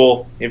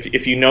sequel.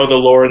 If you know the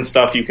lore and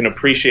stuff, you can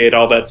appreciate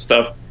all that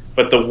stuff.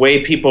 But the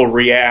way people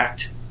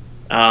react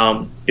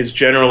is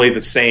generally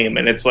the same.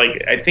 And it's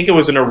like, I think it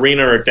was an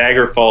Arena or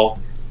Daggerfall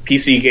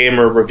PC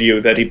Gamer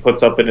review that he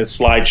puts up in his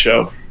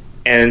slideshow.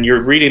 And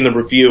you're reading the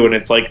review, and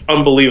it's like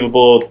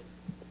unbelievable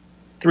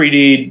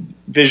 3D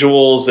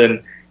visuals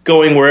and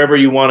going wherever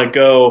you want to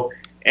go.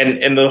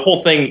 And the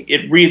whole thing,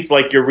 it reads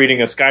like you're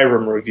reading a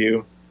Skyrim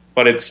review,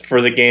 but it's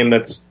for the game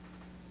that's,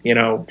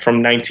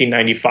 from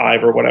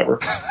 1995 or whatever.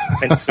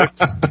 And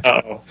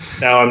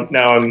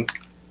now I'm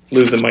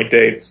losing my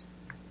dates.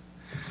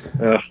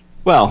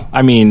 Well,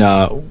 I mean,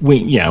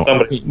 we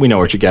know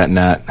what you're getting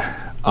at.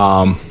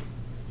 But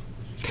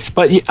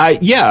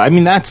I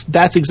mean,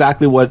 that's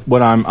exactly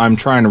what I'm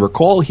trying to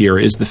recall here,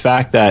 is the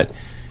fact that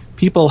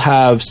people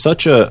have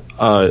such a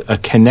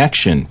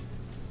connection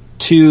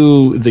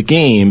to the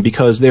game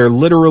because they're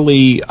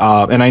literally,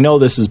 and I know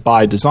this is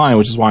by design,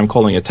 which is why I'm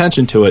calling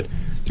attention to it.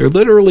 They're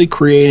literally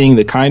creating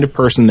the kind of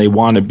person they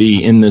want to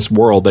be in this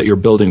world that you're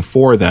building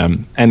for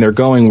them, and they're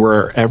going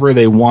wherever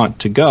they want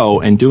to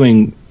go and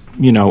doing,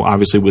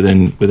 obviously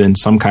within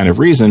some kind of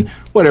reason,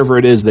 whatever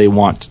it is they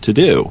want to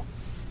do.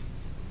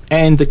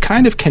 And the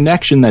kind of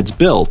connection that's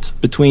built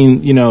between,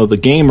 the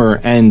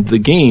gamer and the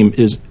game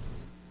is,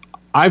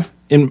 I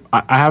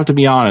have to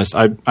be honest,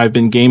 I've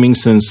been gaming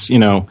since,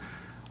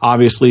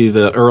 obviously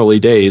the early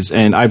days,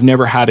 and I've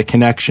never had a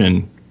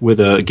connection with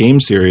a game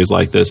series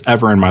like this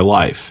ever in my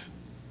life.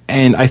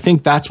 And I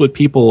think that's what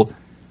people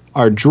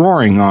are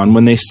drawing on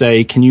when they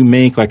say, can you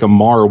make like a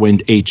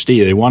Morrowind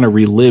HD? They want to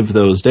relive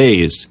those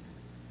days.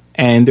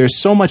 And there's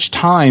so much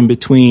time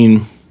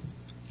between,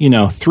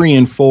 3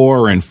 and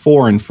 4 and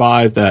 4 and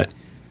 5 that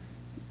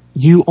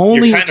you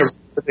only... You're kind of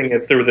living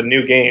it through the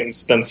new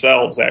games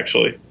themselves,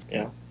 actually.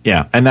 Yeah.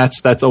 Yeah, and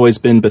that's always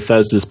been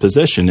Bethesda's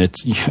position.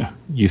 It's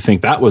you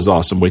think that was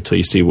awesome, wait till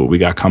you see what we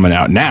got coming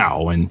out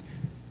now, and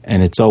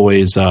it's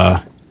always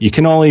you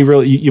can only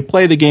really you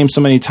play the game so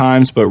many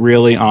times, but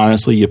really,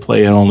 honestly, you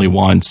play it only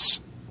once.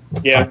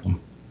 Yeah,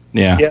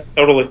 yeah,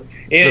 totally.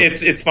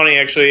 It's funny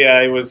actually.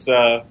 I was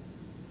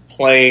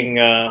playing.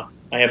 I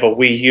have a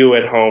Wii U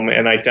at home,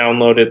 and I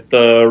downloaded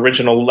the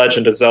original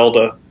Legend of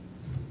Zelda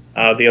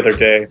the other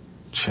day,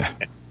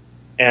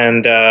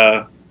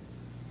 and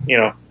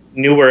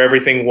knew where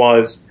everything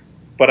was,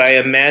 but I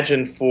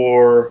imagine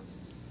for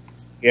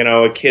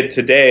a kid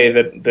today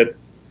that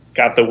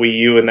got the Wii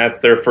U and that's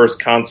their first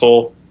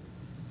console,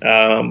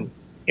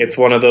 it's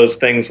one of those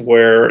things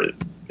where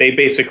they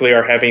basically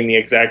are having the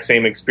exact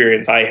same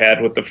experience I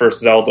had with the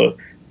first Zelda,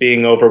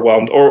 being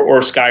overwhelmed, or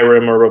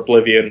Skyrim or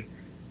Oblivion,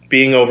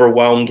 being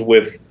overwhelmed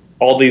with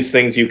all these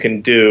things you can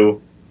do,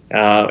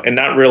 and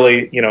not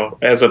really,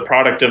 as a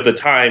product of the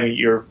time,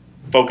 you're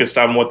focused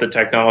on what the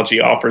technology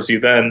offers you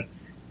then.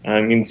 I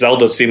mean,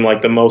 Zelda seemed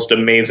like the most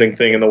amazing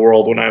thing in the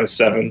world when I was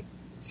 7.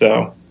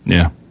 So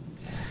yeah,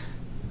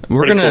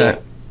 we're gonna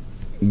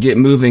get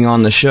moving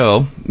on the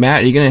show.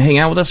 Matt, are you gonna hang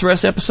out with us the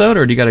rest of the episode,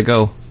 or do you got to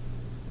go?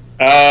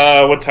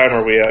 What time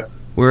are we at?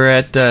 We're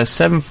at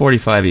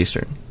 7:45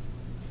 Eastern.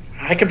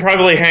 I could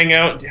probably hang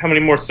out. How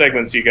many more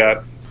segments you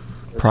got?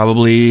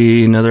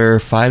 Probably another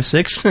 5,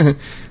 6. Okay,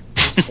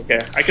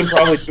 I can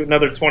probably do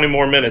another 20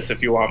 more minutes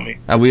if you want me.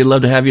 We'd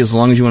love to have you as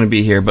long as you want to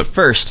be here. But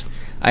first,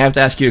 I have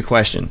to ask you a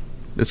question.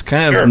 It's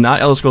kind of not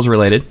Elder Scrolls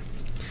related,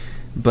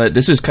 but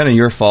this is kind of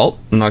your fault,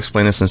 and I'll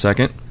explain this in a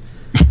second.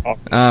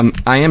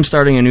 I am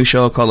starting a new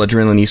show called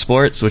Adrenaline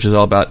Esports, which is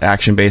all about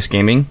action-based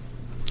gaming.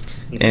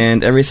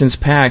 And ever since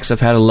PAX, I've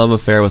had a love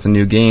affair with a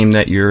new game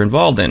that you're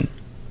involved in.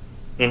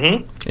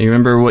 Mm-hmm. You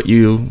remember what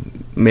you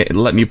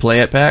let me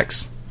play at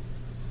PAX?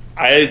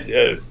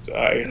 I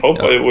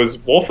hope it was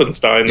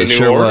Wolfenstein, the it new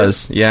sure order.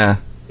 Was, yeah.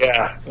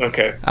 Yeah,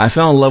 okay. I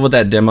fell in love with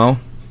that demo.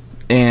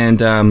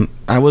 And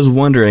I was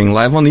wondering,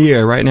 live on the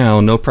air right now,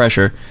 no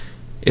pressure,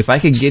 if I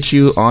could get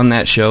you on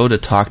that show to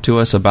talk to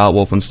us about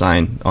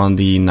Wolfenstein on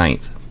the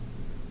 9th.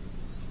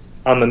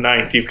 On the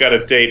 9th. You've got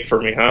a date for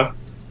me, huh?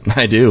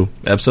 I do.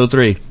 Episode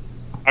 3.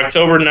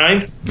 October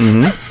 9th?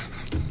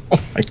 Mm-hmm.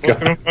 Oh, my God.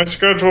 Looking at my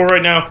schedule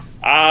right now.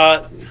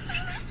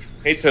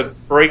 Hate to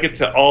break it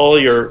to all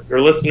your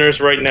listeners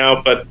right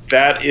now, but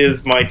that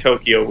is my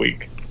Tokyo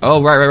week.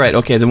 Oh, right.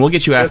 Okay, then we'll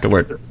get you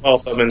afterward.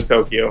 Well, I'm in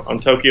Tokyo. I'm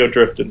Tokyo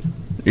drifting.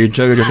 You're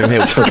Tokyo drifting.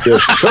 Hey, Tokyo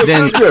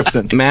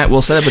drifting. Matt,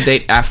 we'll set up a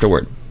date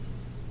afterward.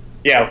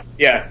 Yeah.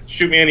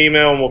 Shoot me an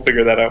email and we'll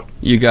figure that out.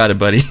 You got it,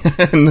 buddy.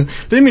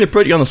 Didn't mean to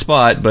put you on the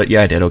spot, but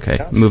yeah, I did. Okay,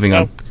 moving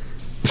on.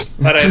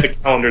 Glad I had the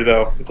calendar,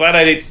 though. I'm glad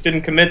I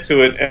didn't commit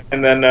to it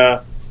and then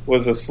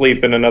was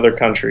asleep in another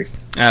country.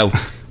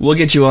 We'll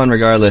get you on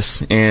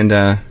regardless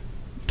and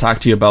talk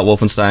to you about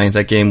Wolfenstein.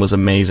 That game was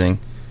amazing.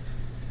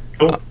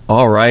 Cool.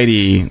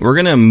 Alrighty, we're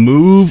gonna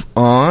move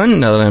on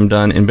now that I'm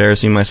done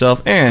embarrassing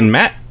myself. And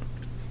Matt,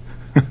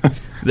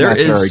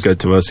 That's very good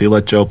to us. He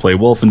let Joe play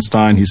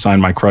Wolfenstein. He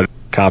signed my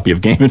copy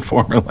of Game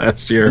Informer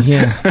last year.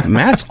 Yeah,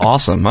 Matt's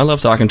awesome. I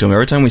love talking to him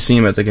every time we see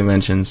him at the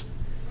conventions.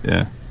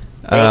 Yeah.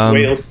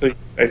 Wait till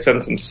I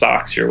send some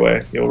socks your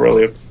way. You'll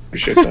really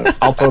appreciate that.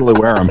 I'll totally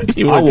wear them.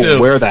 You I would will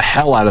too. wear the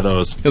hell out of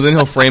those. And then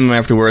he'll frame them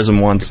after he wears them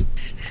once.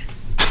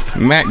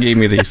 Matt gave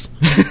me these.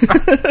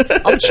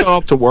 I'll show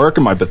up to work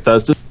in my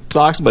Bethesda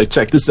socks and be like,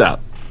 check this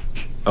out.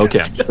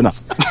 Okay,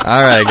 enough.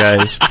 All right,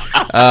 guys.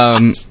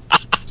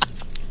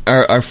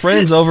 Our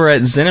friends over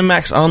at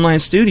ZeniMax Online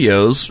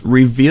Studios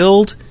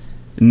revealed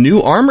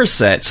new armor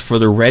sets for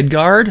the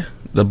Redguard,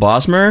 the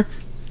Bosmer,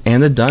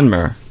 and the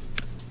Dunmer.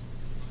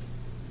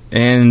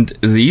 And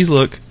these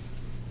look,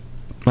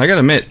 I gotta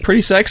admit,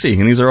 pretty sexy.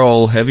 And these are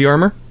all heavy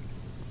armor.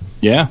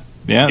 Yeah,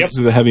 Yep. these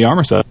are the heavy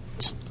armor sets.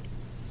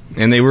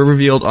 And they were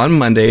revealed on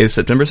Monday,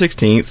 September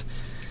 16th.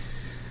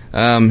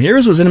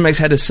 Here's what ZeniMax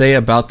had to say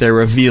about their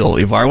reveal.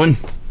 Ivarwin?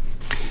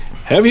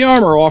 Heavy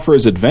armor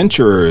offers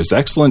adventurers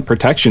excellent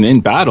protection in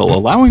battle,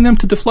 allowing them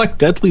to deflect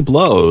deadly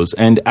blows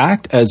and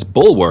act as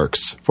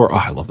bulwarks for,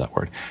 I love that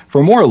word,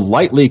 for more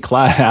lightly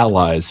clad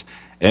allies.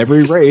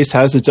 Every race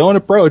has its own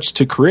approach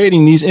to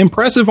creating these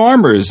impressive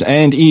armors,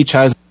 and each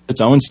has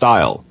its own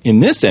style. In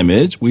this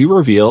image, we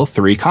reveal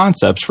 3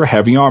 concepts for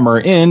heavy armor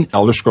in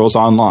Elder Scrolls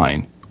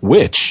Online.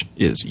 Which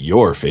is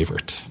your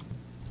favorite?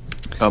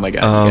 Oh my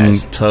god, you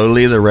guys.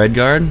 Totally the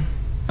Redguard.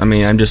 I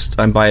mean,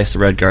 I'm biased to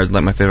Redguard,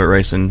 like my favorite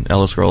race in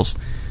Elder Scrolls.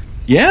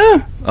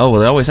 Yeah? Oh,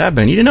 well, they always have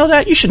been. You didn't know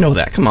that? You should know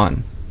that. Come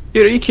on.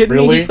 Dude, are you kidding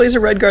me? Really? He plays a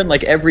Redguard in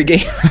like every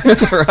game.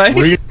 Right?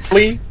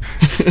 Really?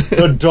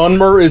 The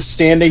Dunmer is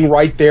standing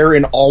right there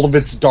in all of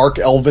its dark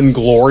elven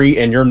glory,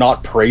 and you're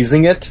not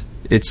praising it?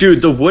 It's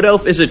Dude, the Wood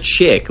Elf is a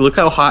chick. Look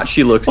how hot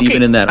she looks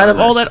even in that out armor.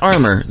 of all that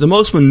armor, the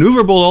most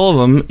maneuverable of all of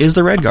them is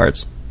the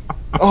Redguards.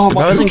 Oh If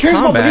I was who in cares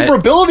combat- about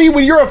maneuverability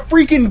when you're a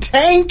freaking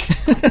tank?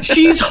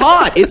 She's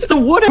hot. It's the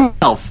Wood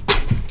Elf.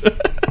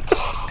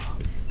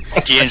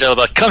 D'Angelo,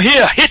 like, come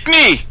here, hit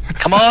me!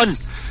 Come on!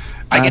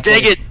 I can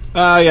take it!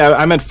 Yeah,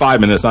 I meant 5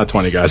 minutes, not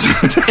 20, guys.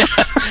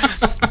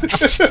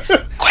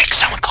 Quick,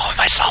 someone call me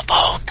my cell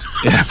phone!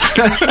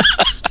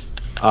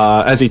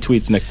 As he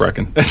tweets Nick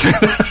Brecken.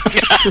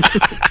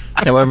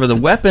 However, the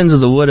weapons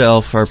of the Wood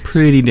Elf are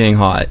pretty dang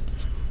hot.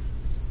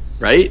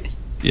 Right?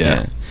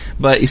 Yeah.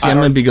 But you see, I'm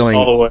going to be going.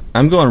 all the way.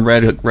 I'm going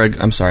red.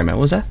 I'm sorry, Matt.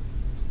 What was that?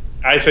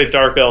 I say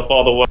Dark Elf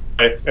all the way.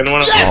 And when I'm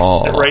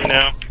looking at it right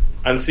now,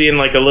 I'm seeing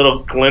like a little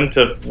glint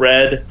of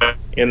red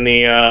in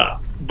the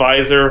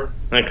visor.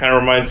 And it kind of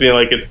reminds me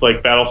like it's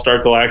like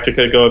Battlestar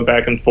Galactica going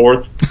back and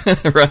forth.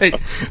 Right?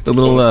 The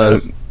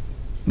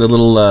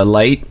little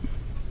light.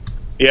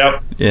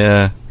 Yep.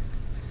 Yeah.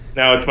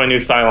 Now it's my new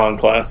Cylon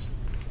class.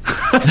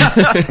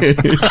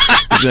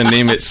 He's going to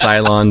name it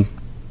Cylon.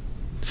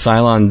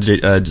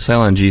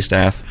 Cylon G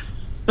Staff.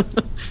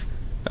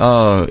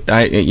 Oh,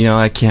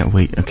 I can't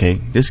wait. Okay,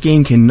 this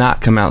game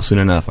cannot come out soon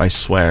enough. I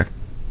swear,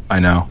 I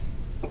know.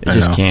 it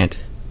just can't.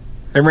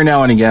 Every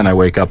now and again, I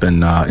wake up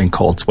in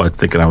cold sweat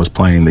thinking I was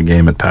playing the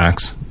game at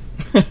PAX.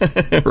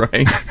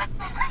 Right?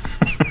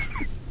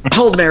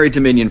 Old Mary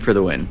Dominion for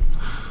the win.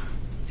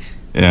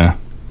 Yeah.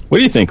 What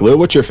do you think, Lou?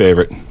 What's your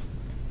favorite?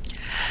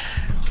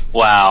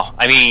 Wow.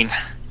 I mean,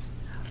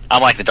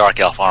 I'm like the Dark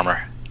Elf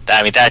armor.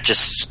 I mean, that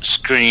just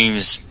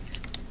screams,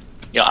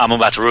 I'm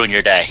about to ruin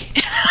your day.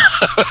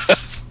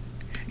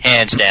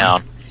 Hands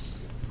down.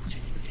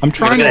 I'm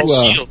trying Look at to...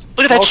 that shield.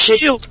 Look at that I'll put-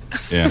 shield.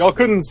 Yeah. Y'all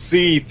couldn't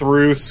see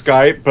through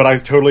Skype, but I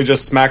totally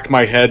just smacked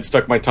my head,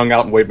 stuck my tongue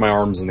out, and waved my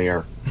arms in the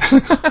air.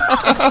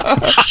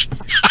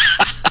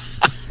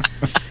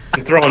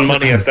 I'm throwing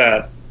money at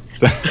that.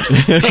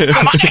 Take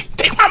my money.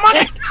 Take my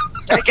money.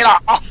 Take it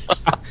all.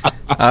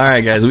 All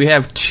right, guys. We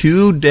have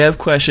 2 dev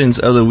questions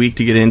of the week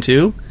to get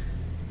into.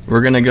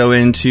 We're going to go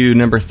into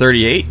number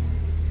 38,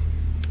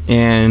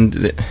 and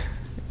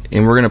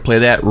we're going to play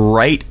that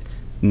right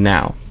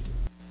now.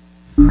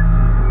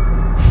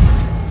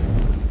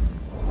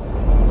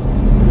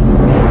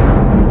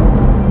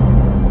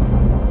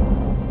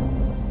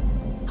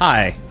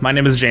 Hi, my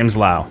name is James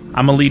Lau.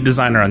 I'm a lead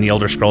designer on the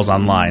Elder Scrolls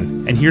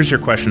Online, and here's your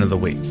question of the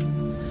week.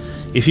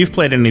 If you've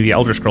played any of the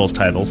Elder Scrolls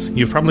titles,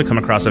 you've probably come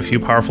across a few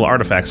powerful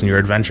artifacts in your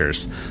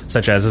adventures,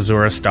 such as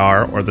Azura's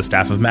Star or the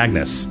Staff of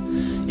Magnus.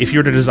 If you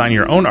were to design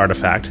your own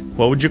artifact,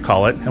 what would you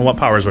call it, and what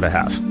powers would it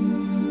have?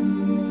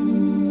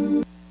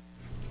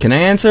 Can I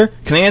answer?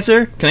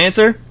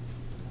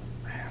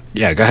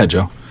 Yeah, go ahead,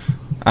 Joe.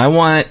 I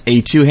want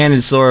a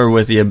 2-handed sword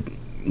with the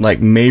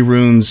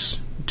Mehrunes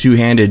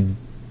 2-handed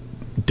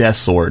death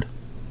sword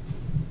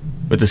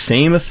with the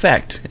same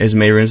effect as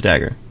Mehrunes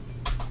dagger.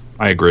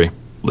 I agree.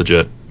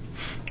 Legit.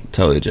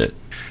 Totally legit.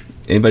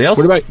 Anybody else?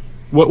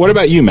 What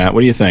about you, Matt?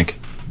 What do you think?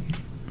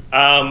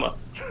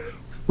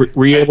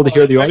 Were you able to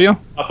hear the audio?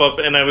 Up,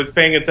 and I was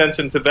paying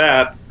attention to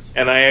that,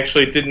 and I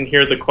actually didn't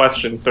hear the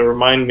question, so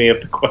remind me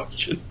of the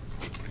question.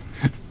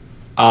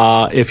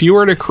 If you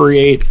were to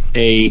create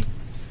a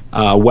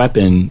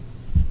weapon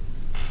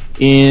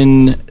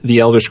in the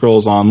Elder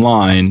Scrolls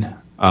Online,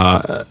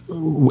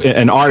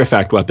 an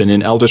artifact weapon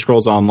in Elder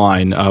Scrolls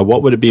Online,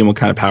 what would it be and what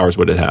kind of powers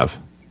would it have?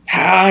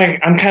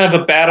 I'm kind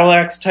of a battle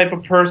axe type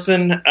of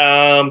person,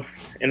 and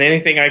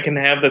anything I can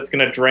have that's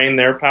going to drain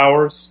their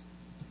powers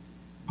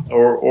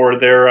or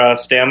their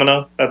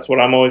stamina, that's what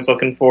I'm always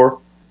looking for.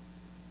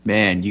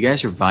 Man, you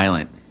guys are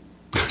violent.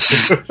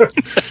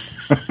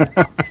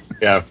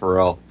 Yeah, for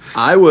real.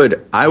 I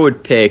would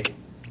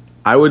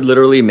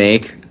literally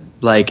make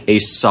like a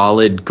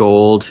solid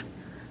gold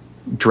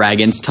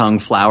dragon's tongue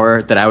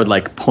flower that I would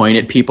like point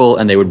at people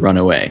and they would run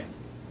away.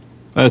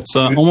 That's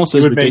almost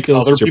as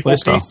ridiculous as your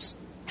playstyle.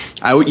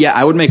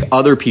 I would make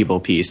other people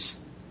peace.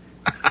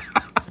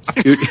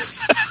 Dude.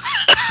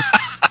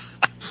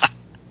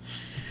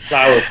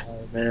 Flower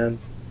power, man.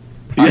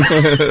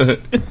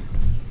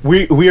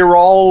 We are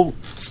all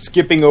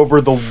skipping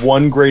over the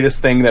one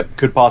greatest thing that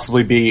could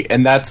possibly be,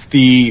 and that's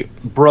the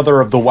brother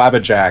of the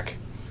Wabbajack.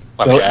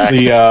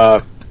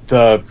 The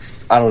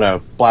I don't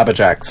know,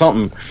 Blabbajack,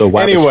 something.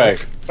 Anyway.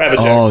 Wabbajack.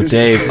 Oh,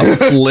 Dave, a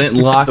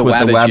flintlock with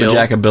the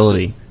Wabbajack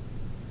ability.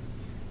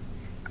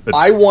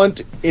 I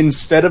want,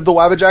 instead of the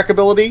Wabbajack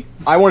ability,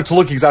 I want it to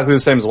look exactly the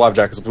same as the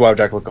Wabbajack, because the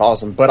Wabbajack look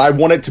awesome, but I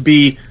want it to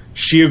be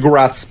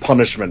Sheogorath's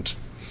punishment.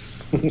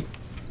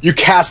 You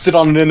cast it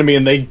on an enemy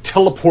and they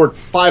teleport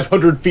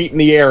 500 feet in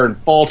the air and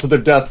fall to their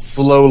death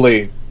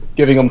slowly,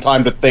 giving them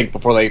time to think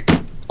before they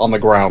on the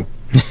ground.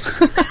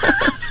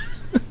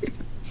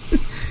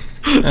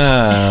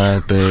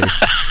 Dave.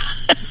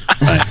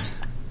 Nice.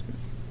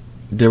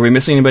 Did we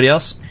miss anybody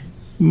else?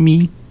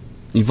 Me.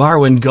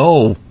 Varwin,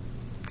 go.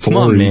 Come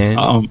on,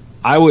 man.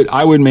 I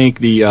would make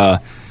the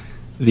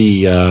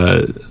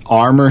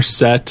armor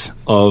set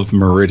of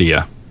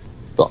Meridia.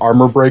 The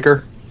armor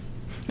breaker?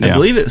 I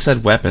believe it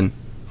said weapon.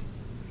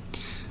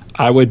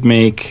 I would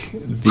make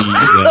the.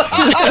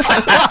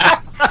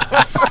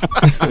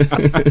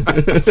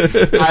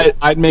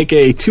 I'd make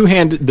a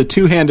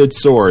two-handed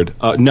sword.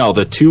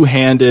 The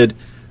two-handed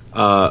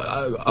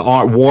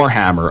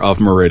warhammer of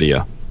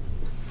Meridia.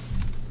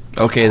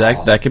 Okay,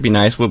 that could be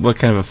nice. What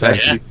kind of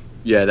effect?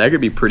 Yeah, that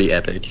could be pretty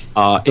epic.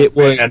 It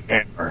would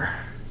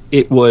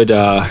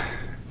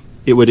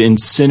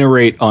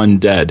incinerate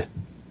undead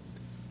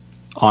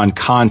on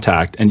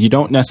contact, and you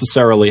don't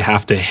necessarily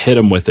have to hit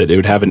them with it. It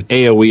would have an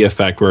AoE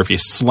effect where if you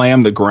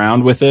slam the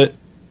ground with it,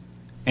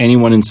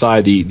 anyone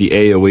inside the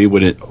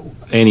AoE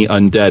any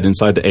undead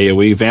inside the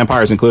AoE,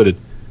 vampires included,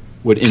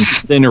 would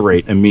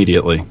incinerate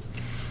immediately.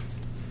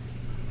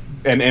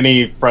 And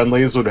any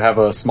friendlies would have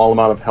a small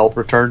amount of health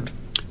returned?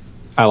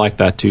 I like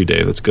that too,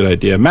 Dave. That's a good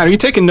idea. Matt, are you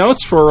taking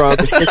notes for...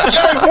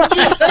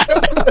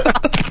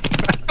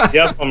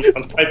 Yep, I'm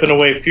typing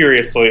away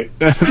furiously.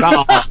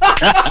 So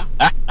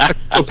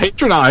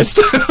patronized.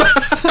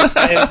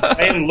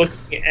 I am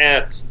looking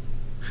at.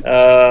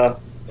 I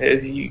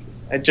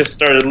just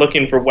started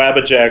looking for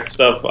Wabbajack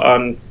stuff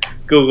on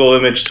Google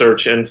image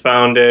search and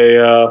found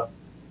a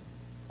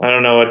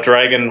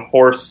dragon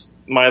horse,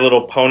 My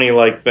Little Pony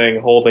like thing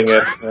holding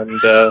it,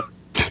 and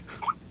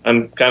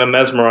I'm kind of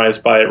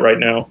mesmerized by it right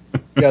now.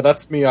 Yeah,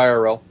 that's me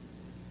IRL.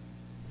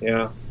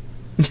 Yeah,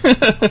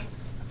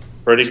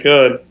 pretty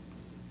good.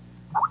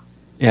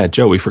 Yeah,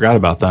 Joe, we forgot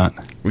about that.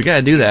 We got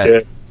to do that.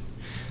 Yeah.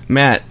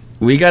 Matt,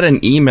 we got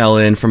an email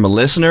in from a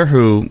listener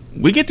who,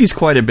 we get these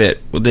quite a bit.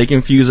 They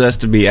confuse us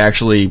to be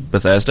actually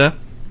Bethesda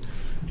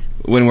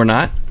when we're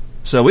not.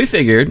 So we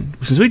figured,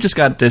 since we just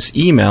got this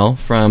email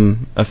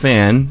from a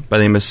fan by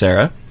the name of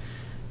Sarah,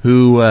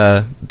 who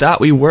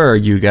thought we were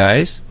you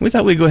guys, we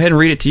thought we'd go ahead and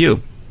read it to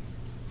you.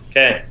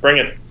 Okay, bring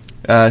it.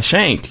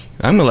 Shank,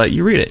 I'm going to let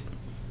you read it.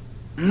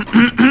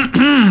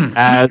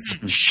 As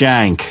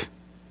Shank.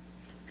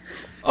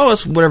 Oh,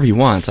 it's whatever he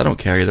wants. I don't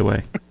care either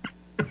way.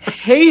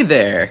 Hey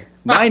there.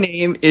 My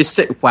name is...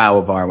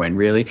 Wow, Varwin,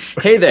 really?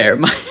 Hey there.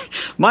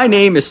 My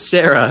name is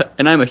Sarah,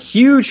 and I'm a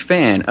huge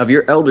fan of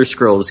your Elder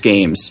Scrolls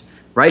games.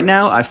 Right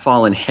now, I've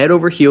fallen head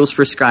over heels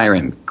for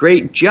Skyrim.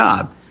 Great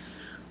job.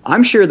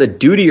 I'm sure that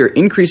due to your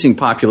increasing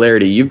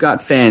popularity, you've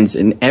got fans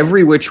in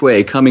every which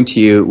way coming to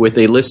you with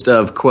a list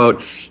of,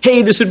 quote,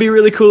 hey, this would be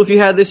really cool if you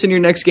had this in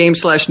your next game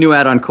 / new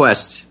add-on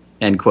quests,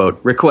 end quote,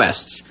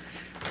 requests.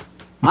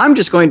 I'm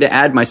just going to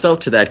add myself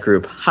to that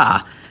group,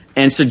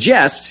 and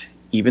suggest,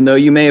 even though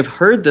you may have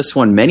heard this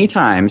one many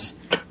times,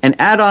 an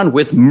add-on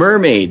with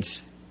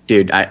mermaids.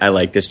 Dude, I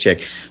like this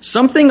chick.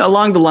 Something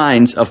along the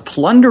lines of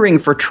plundering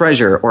for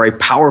treasure or a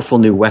powerful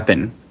new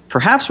weapon.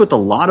 Perhaps with a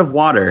lot of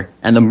water,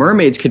 and the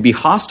mermaids could be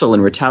hostile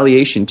in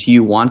retaliation to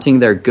you wanting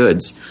their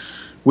goods.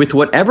 With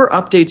whatever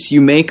updates you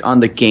make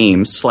on the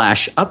game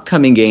 /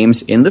 upcoming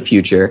games in the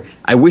future,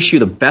 I wish you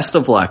the best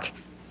of luck.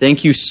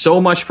 Thank you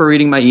so much for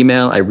reading my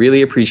email. I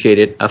really appreciate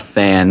it. A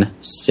fan,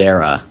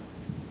 Sarah.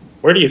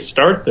 Where do you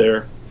start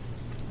there?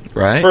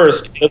 Right?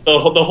 First, the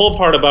whole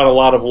part about a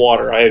lot of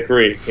water, I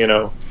agree. You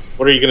know,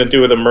 what are you going to do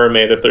with a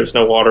mermaid if there's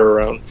no water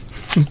around?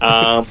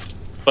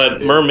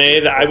 But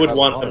mermaid, I would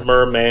want the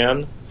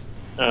merman.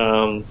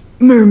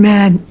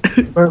 Merman.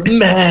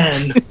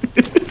 Merman.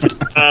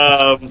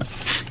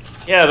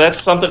 Yeah,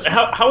 that's something.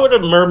 How would a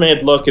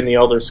mermaid look in the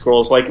Elder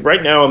Scrolls? Like,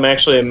 right now I'm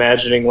actually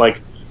imagining, like,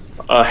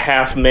 a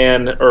half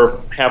man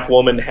or half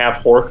woman,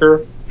 half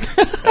horker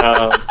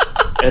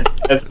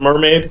as a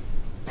mermaid.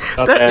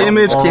 That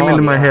image came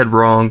into my head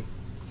wrong.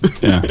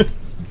 Yeah.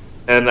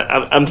 And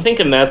I'm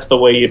thinking that's the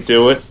way you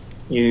do it.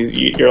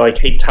 You're like,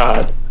 hey,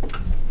 Todd,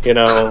 you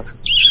know.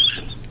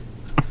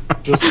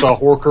 Just a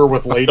horker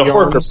with lady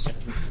arms.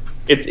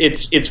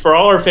 it's for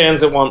all our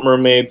fans that want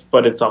mermaids,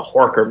 but it's a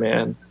Horker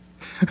man.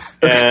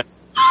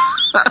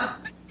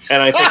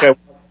 And I think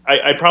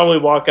I probably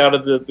walk out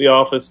of the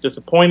office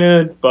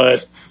disappointed,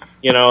 but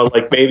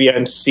like maybe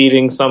I'm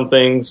seeding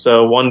something,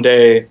 so one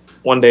day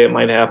it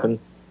might happen.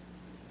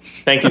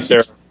 Thank you,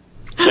 Sarah.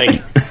 Thank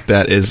you.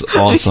 That is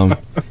awesome.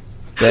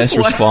 Best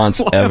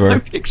response ever.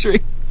 I'm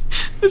picturing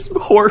this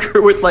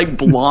Horker with like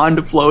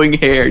blonde flowing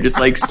hair, just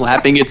like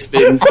slapping its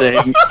fins,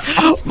 saying,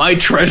 "My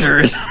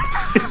treasures,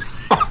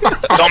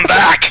 Come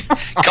back!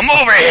 Come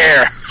over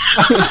here!"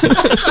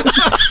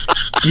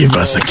 Give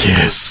us a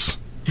kiss.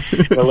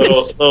 A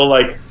little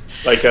like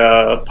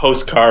a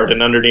postcard,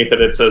 and underneath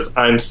it says,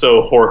 "I'm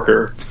so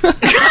Horker."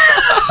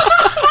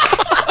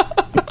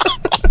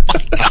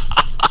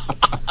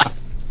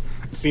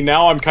 See,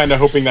 now I'm kind of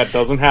hoping that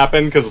doesn't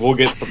happen because we'll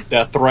get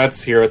death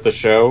threats here at the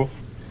show.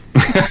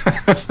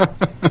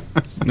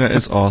 That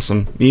is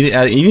awesome. You need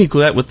to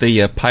include that with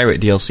the pirate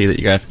DLC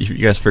that you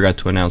guys forgot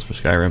to announce for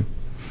Skyrim.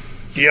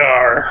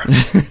 Yar.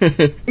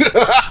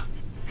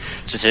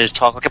 Since it is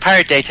Talk Like a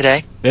Pirate Day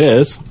today. It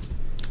is.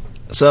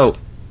 So,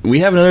 we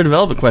have another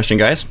development question,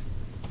 guys.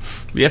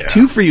 We have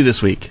 2 for you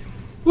this week.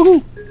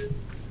 Woohoo!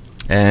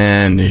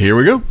 And here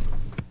we go.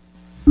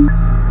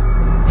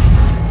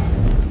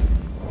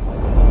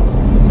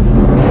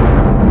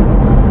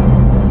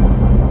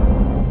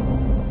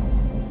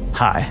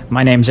 Hi,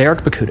 my name's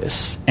Eric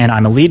Bakutis, and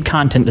I'm a lead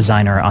content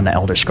designer on the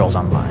Elder Scrolls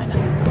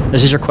Online.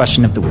 This is your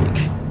question of the week.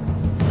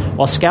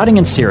 While scouting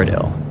in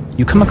Cyrodiil,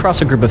 you come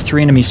across a group of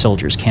 3 enemy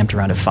soldiers camped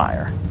around a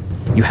fire.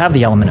 You have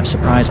the element of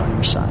surprise on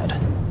your side.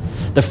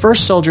 The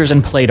first soldier is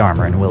in plate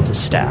armor and wields a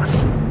staff.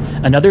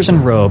 Another's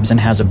in robes and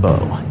has a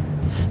bow.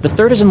 The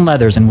third is in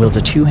leathers and wields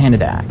a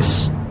 2-handed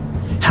axe.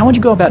 How would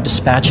you go about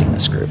dispatching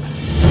this group?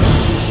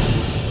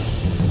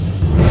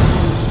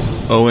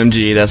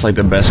 OMG, that's like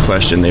the best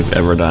question they've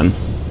ever done.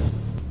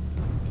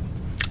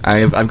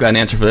 I've got an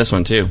answer for this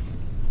one, too.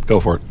 Go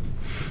for it.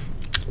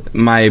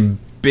 My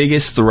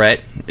biggest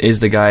threat is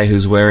the guy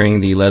who's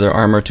wearing the leather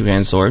armor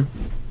 2-hand sword.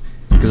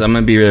 Because I'm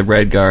going to be a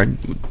red guard,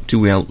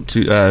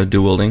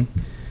 dual-wielding,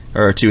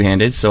 or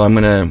 2-handed. So I'm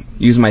going to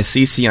use my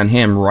CC on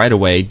him right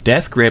away,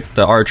 death grip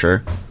the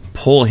archer,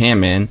 pull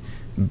him in,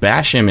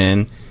 bash him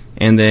in,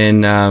 and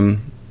then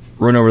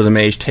run over the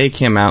mage, take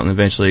him out, and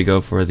eventually go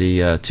for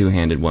the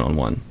 2-handed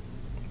 1-on-1.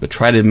 But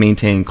try to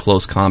maintain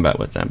close combat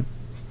with them.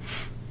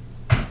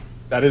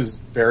 That is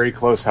very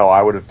close how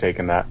I would have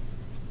taken that.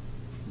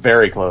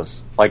 Very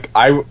close. Like,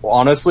 I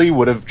honestly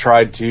would have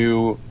tried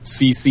to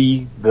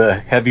CC the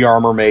heavy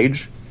armor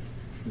mage.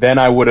 Then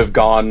I would have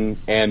gone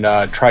and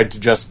tried to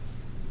just,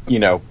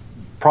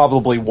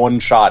 probably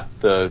one-shot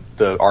the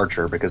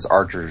archer, because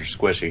archers are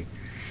squishy.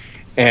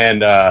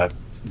 And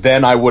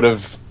then I would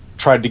have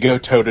tried to go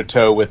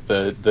toe-to-toe with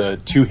the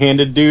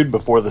 2-handed dude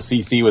before the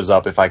CC was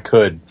up, if I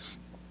could,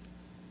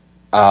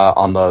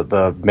 on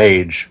the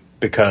mage.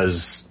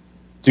 Because,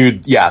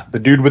 dude, yeah, the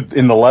dude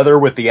in the leather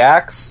with the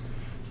axe,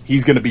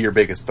 he's going to be your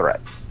biggest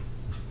threat.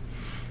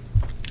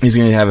 He's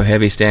going to have a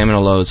heavy stamina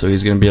load, so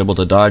he's going to be able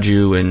to dodge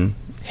you and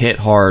hit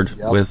hard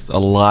with a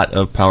lot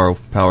of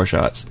power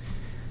shots.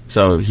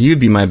 So he would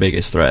be my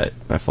biggest threat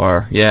by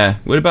far. Yeah.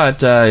 What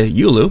about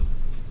you, Lou?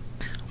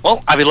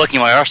 Well, I'll be looking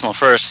at my arsenal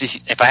first.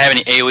 See if I have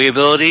any AoE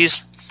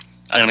abilities,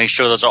 I'm going to make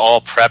sure those are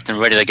all prepped and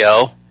ready to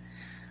go.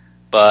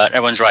 But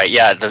everyone's right.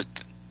 Yeah, the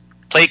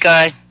plate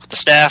guy with the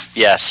staff,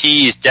 yes,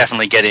 he's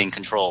definitely getting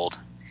controlled.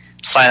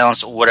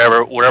 Silence,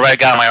 whatever I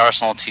got in my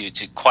arsenal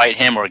to quiet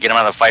him or get him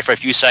out of the fight for a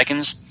few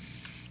seconds,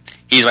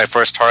 he's my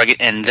first target.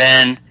 And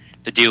then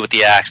the dude with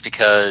the axe,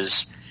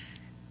 because,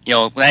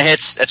 when that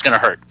hits, that's going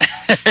to hurt.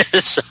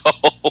 So,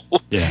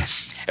 yeah.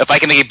 If I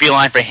can make a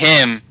beeline for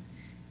him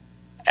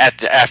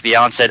after the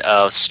onset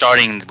of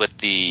starting with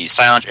the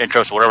silence,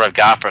 interrupts, whatever I've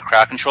got for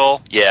crowd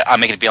control, yeah, I'm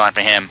making a beeline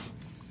for him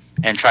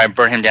and try and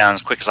burn him down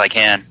as quick as I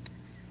can,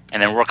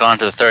 and then work on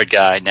to the third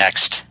guy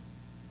next.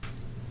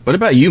 What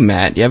about you,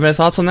 Matt? Do you have any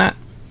thoughts on that?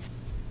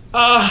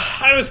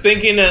 I was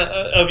thinking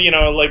of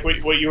like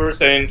what you were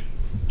saying,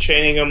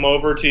 chaining them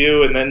over to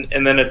you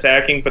and then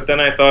attacking. But then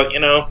I thought,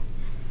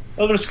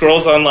 Elder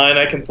Scrolls Online,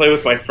 I can play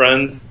with my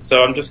friends,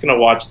 so I'm just going to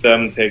watch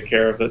them take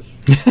care of it.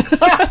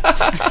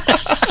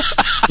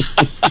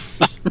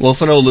 We'll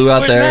throw Lou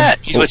out Where's there. Matt?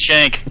 He's with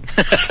Shank.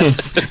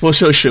 We'll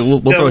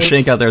throw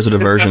Shank out there as a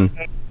diversion.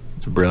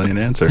 It's a brilliant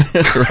answer.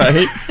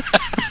 Right?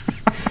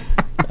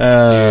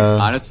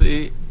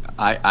 honestly,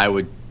 I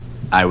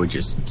would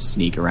just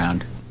sneak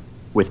around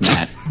with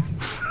Matt.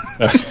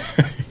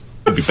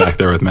 I'll be back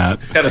there with Matt.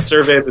 Just kind of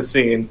survey the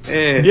scene.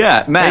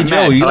 Yeah, Matt. Hey,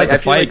 Joe, you like to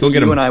feel fight? Go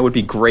get him. You and I would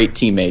be great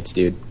teammates,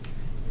 dude.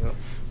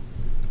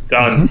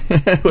 Done.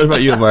 What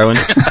about you, Marlon?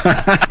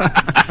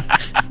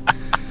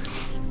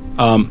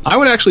 I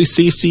would actually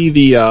CC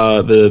the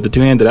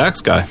 2-handed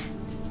axe guy.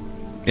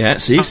 Yeah,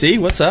 CC,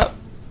 what's up?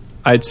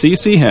 I'd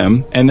CC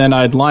him, and then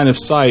I'd line of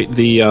sight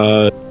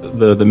the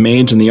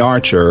mage and the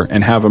archer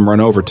and have them run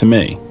over to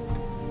me.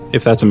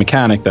 If that's a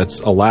mechanic that's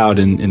allowed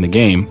in the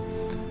game.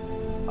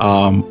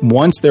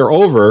 Once they're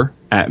over,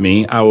 at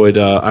me, I would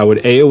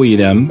AoE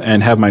them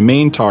and have my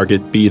main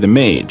target be the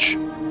mage.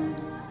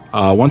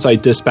 Once I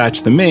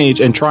dispatch the mage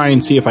and try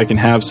and see if I can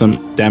have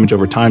some damage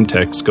over time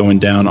ticks going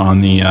down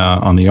on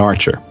the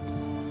archer.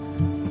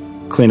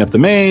 Clean up the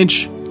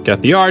mage,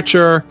 get the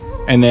archer,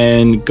 and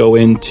then go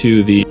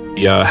into the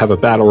have a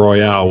battle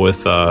royale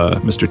with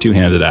Mr.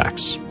 Two-Handed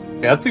Axe.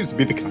 Yeah, that seems to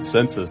be the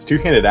consensus.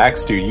 Two-Handed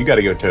Axe, dude, you got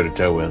to go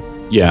toe-to-toe with.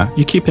 Yeah,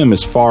 you keep him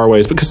as far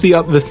away because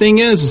the thing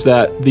is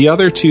that the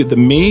other two, the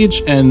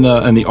mage and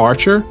the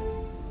archer,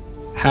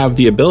 have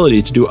the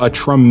ability to do a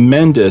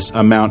tremendous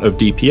amount of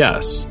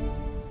DPS.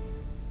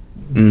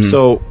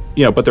 So,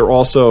 but they're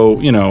also,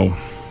 Well,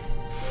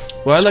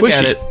 I look squishy.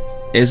 at it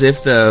as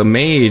if the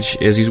mage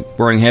he's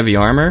wearing heavy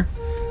armor.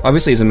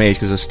 Obviously, he's a mage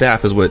because the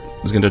staff is what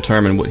is going to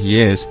determine what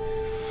he is.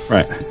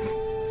 Right.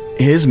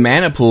 His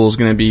mana pool is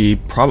going to be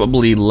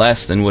probably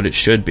less than what it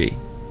should be.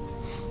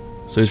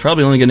 So he's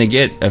probably only going to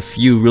get a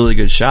few really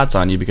good shots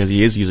on you because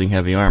he is using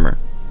heavy armor.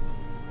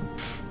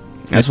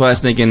 That's why I was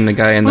thinking the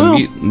guy in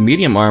the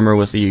medium armor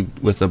with the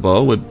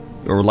bow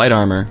or light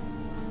armor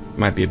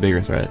might be a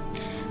bigger threat.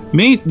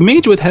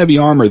 Mage with heavy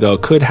armor, though,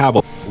 could have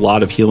a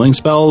lot of healing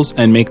spells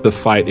and make the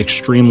fight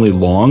extremely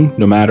long,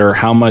 no matter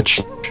how much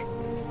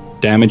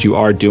damage you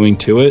are doing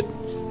to it.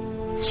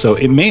 So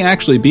it may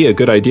actually be a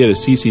good idea to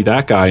CC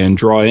that guy and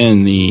draw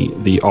in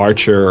the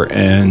archer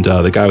and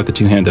the guy with the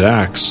two-handed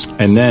axe,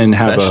 and then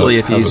have especially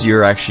if he's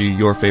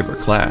your favorite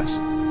class.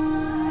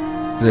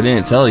 They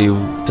didn't tell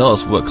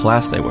us what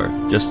class they were,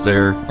 just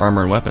their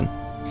armor and weapon.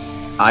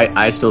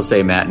 I still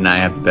say Matt and I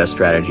have the best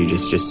strategy.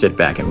 Just sit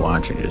back and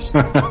watch and just.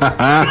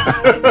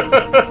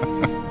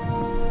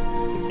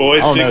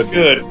 Boys did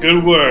good.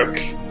 Good work.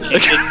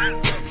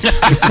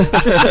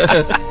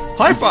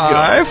 High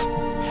five!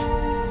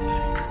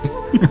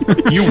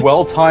 You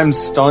well-timed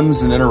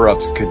stuns and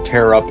interrupts could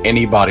tear up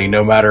anybody,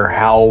 no matter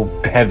how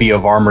heavy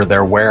of armor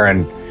they're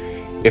wearing.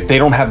 If they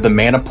don't have the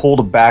mana pool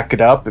to back it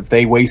up, if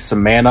they waste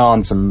some mana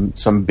on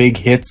some big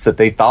hits that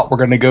they thought were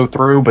going to go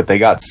through, but they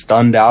got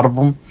stunned out of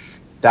them,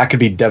 that could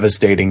be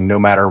devastating no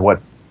matter what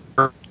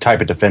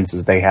type of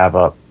defenses they have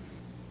up.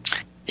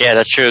 Yeah,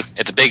 that's true.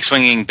 If the big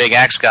swinging big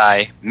axe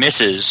guy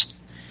misses,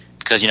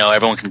 because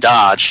everyone can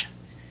dodge,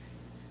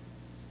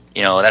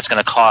 that's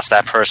going to cost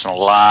that person a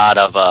lot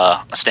of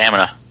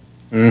stamina.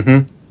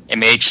 Mm-hmm. It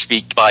may just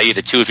be by you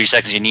the 2 or 3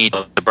 seconds you need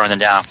to burn them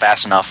down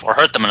fast enough or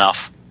hurt them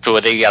enough to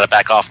where they got to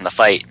back off from the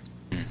fight.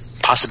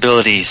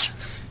 Possibilities.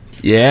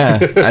 Yeah,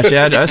 actually,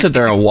 I sit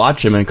there and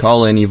watch him and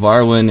call in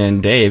Ivarwin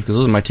and Dave because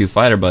those are my 2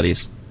 fighter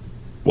buddies.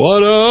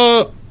 What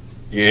up?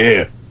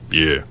 Yeah.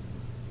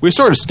 We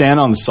sort of stand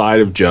on the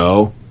side of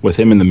Joe with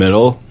him in the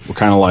middle. We're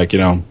kind of like,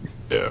 yeah,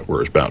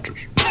 we're his bouncers.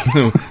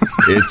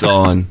 It's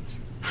on.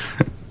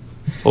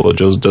 Although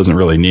Joe doesn't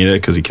really need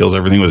it because he kills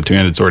everything with a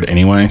two-handed sword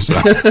anyway. So.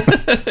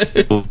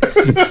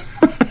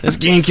 This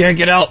game can't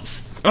get out.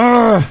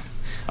 I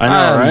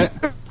know, right?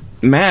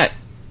 Matt,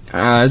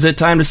 is it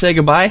time to say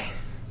goodbye?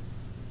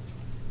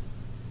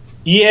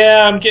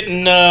 Yeah, I'm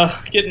getting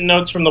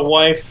notes from the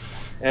wife,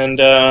 and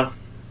a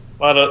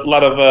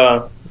lot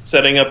of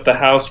setting up the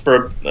house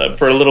for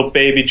a little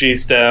baby G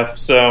staff.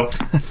 So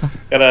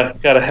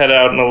gotta head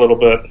out in a little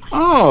bit.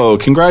 Oh,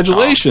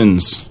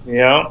 congratulations!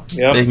 Yeah,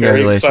 very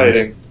congratulations.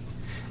 exciting.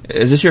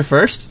 Is this your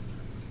first?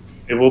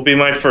 It will be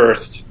my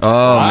first.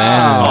 Oh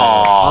man!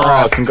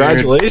 Oh,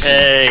 congratulations!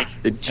 Hey.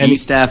 The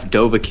G-Staff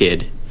Dova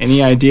kid.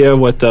 Any idea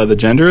what the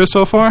gender is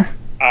so far?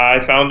 I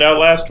found out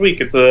last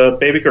week. It's a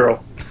baby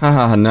girl.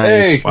 Haha, nice.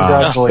 Hey,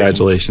 Wow,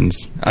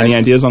 congratulations! Any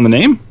ideas on the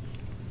name?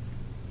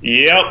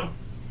 Yep.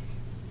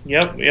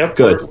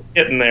 Good. We're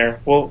getting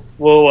there. We'll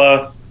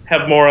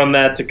have more on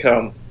that to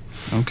come.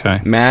 Okay.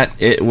 Matt,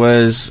 it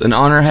was an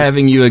honor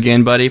having you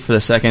again, buddy, for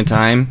the second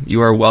time.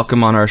 You are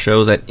welcome on our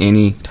shows at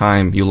any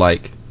time you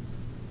like.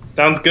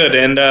 Sounds good.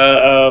 And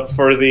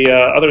for the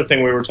other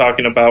thing we were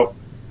talking about,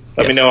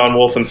 let me know on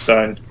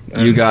Wolfenstein.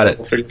 You got it.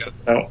 We'll figure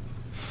that out.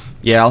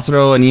 Yeah, I'll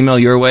throw an email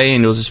your way,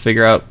 and we'll just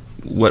figure out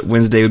what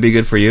Wednesday would be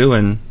good for you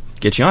and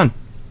get you on.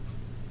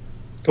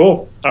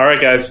 Cool. All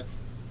right, guys.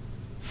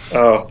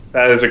 Oh,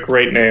 that is a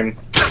great name.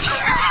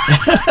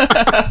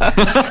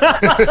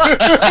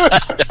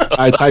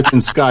 I typed in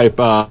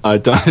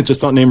Skype.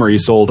 Just don't name her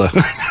Isolde.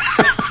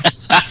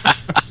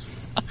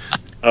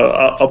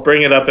 I'll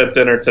bring it up at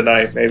dinner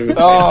tonight. Maybe.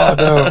 Oh,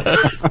 no.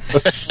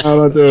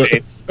 Don't do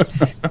it.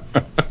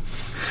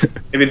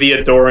 Maybe the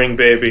adoring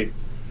baby.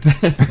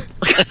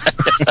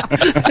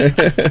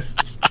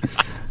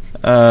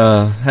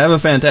 Have a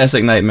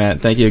fantastic night,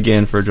 Matt. Thank you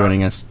again for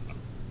joining us.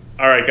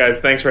 All right, guys.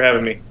 Thanks for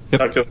having me.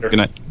 Talk to you later. Good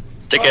night.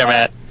 Take care,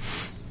 Matt.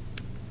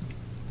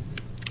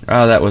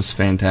 Oh, that was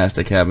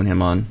fantastic having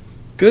him on.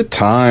 Good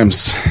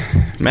times.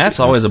 Matt's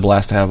always a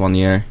blast to have on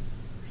the air.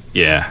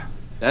 Yeah.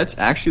 That's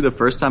actually the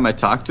first time I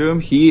talked to him.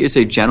 He is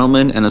a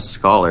gentleman and a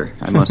scholar,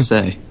 I must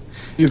say.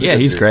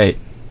 He's great.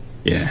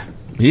 Yeah.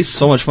 He's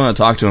so much fun to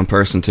talk to in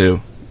person,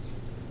 too.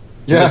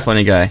 He's Yeah. a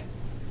funny guy.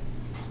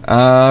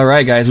 All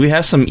right, guys, we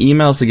have some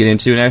emails to get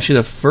into, and actually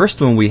the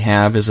first one we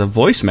have is a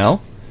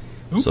voicemail.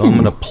 So I'm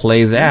going to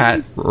play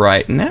that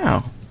right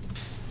now.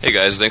 Hey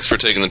guys, thanks for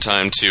taking the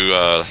time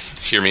to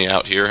hear me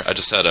out here. I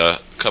just had a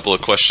couple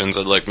of questions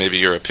I'd like maybe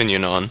your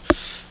opinion on.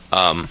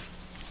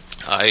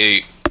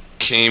 I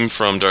came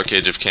from Dark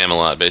Age of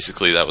Camelot.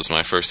 Basically, that was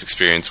my first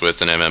experience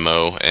with an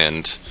MMO,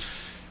 and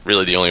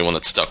really the only one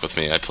that stuck with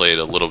me. I played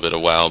a little bit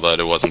of WoW,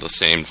 but it wasn't the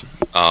same.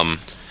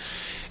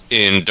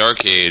 In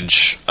Dark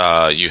Age,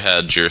 you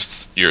had your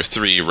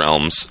 3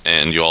 realms,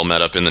 and you all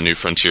met up in the New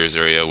Frontiers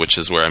area, which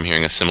is where I'm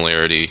hearing a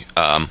similarity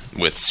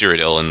with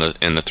Cyrodiil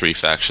in the 3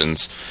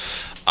 factions.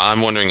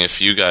 I'm wondering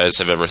if you guys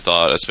have ever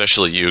thought,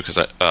 especially you, because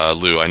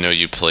Lou, I know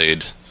you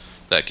played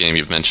that game,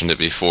 you've mentioned it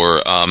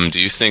before.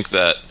 Do you think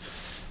that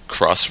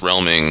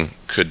cross-realming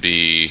could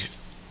be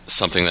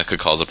something that could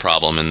cause a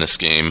problem in this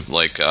game,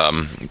 like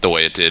the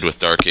way it did with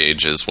Dark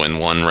Age? Is when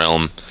one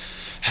realm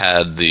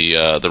had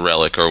the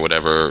relic or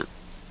whatever,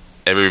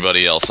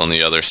 everybody else on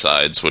the other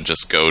sides would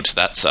just go to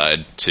that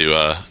side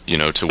to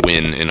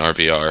win in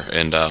RVR,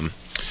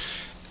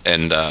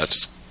 and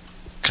just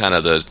kind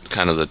of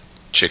the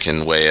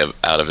chicken way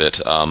out of it.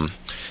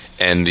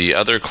 And the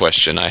other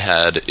question I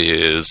had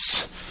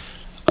is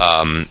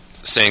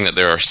saying that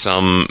there are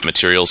some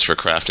materials for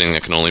crafting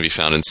that can only be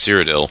found in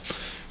Cyrodiil.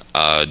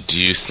 Do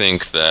you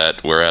think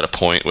that we're at a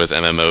point with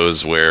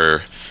MMOs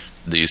where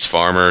these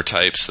farmer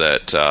types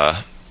that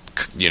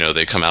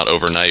they come out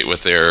overnight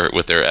with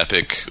their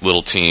epic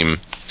little team,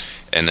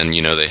 and then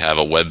they have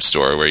a web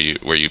store where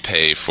you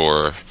pay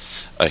for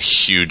a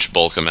huge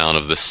bulk amount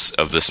of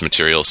this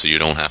material, so you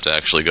don't have to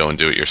actually go and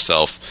do it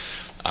yourself?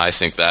 I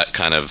think that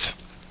kind of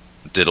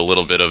did a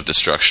little bit of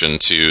destruction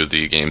to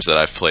the games that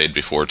I've played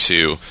before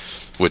too,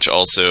 which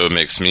also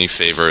makes me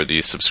favor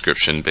the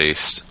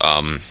subscription-based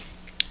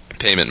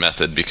payment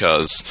method,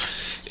 because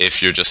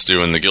if you're just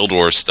doing the Guild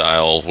Wars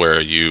style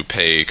where you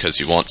pay because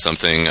you want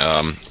something,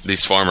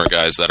 these farmer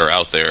guys that are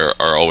out there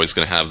are always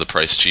going to have the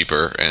price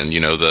cheaper, and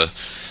the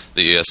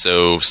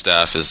ESO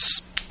staff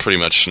is pretty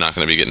much not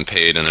going to be getting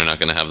paid, and they're not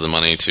going to have the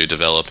money to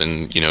develop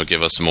and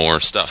give us more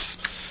stuff.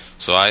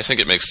 So I think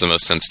it makes the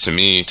most sense to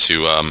me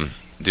to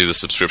do the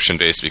subscription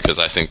base, because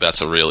I think that's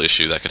a real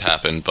issue that could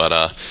happen. But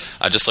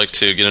I'd just like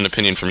to get an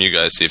opinion from you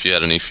guys, see if you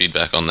had any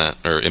feedback on that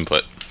or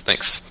input.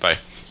 Thanks. Bye.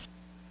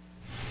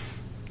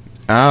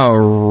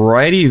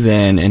 Alrighty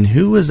then. And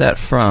who was that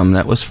from?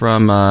 That was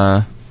from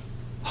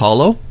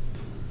Hollow?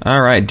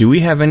 Alright, do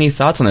we have any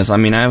thoughts on this? I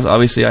mean,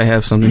 obviously I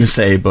have something to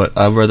say, but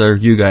I'd rather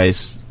you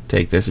guys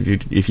take this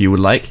if you would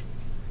like.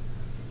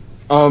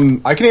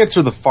 I can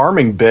answer the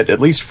farming bit, at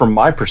least from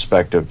my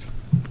perspective.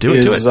 Do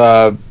it.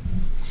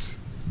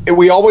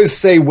 We always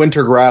say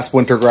wintergrass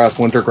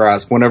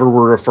whenever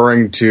we're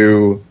referring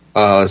to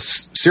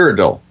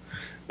Cyrodiil,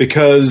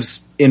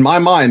 because in my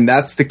mind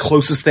that's the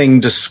closest thing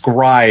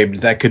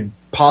described that could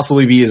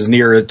possibly be as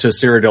near to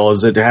Cyrodiil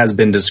as it has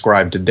been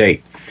described to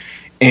date.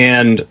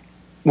 And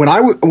when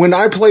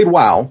I played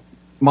WoW,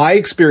 my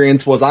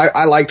experience was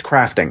I liked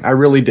crafting. I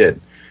really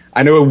did.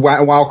 I know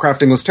WoW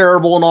crafting was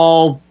terrible and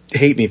all.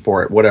 Hate me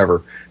for it,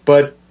 whatever.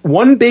 But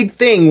one big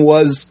thing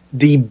was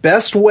the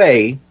best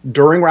way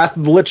during Wrath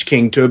of the Lich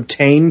King to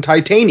obtain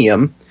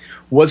titanium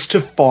was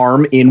to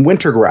farm in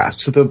Wintergrass,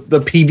 so the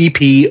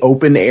PvP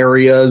open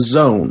area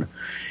zone.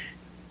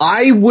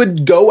 I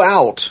would go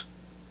out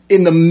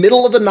in the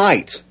middle of the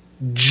night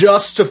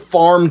just to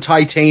farm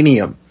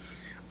titanium.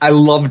 I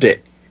loved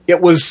it.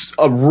 It was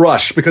a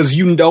rush because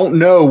you don't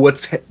know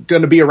what's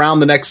going to be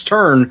around the next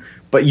turn,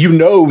 but you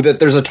know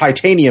that there's a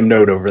titanium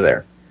node over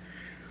there.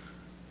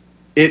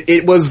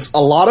 It was a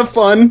lot of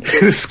fun,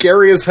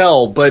 scary as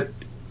hell, but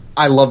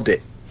I loved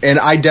it. And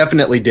I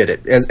definitely did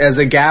it. As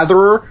a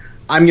gatherer,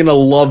 I'm going to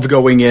love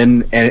going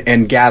in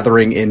and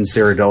gathering in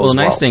Cyrodiil as well. Well, the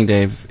nice thing,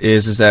 Dave,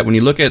 is that when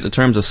you look at the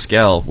terms of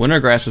scale,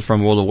 Wintergrass is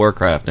from World of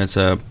Warcraft. And it's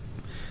a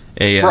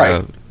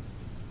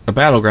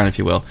battleground, if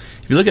you will.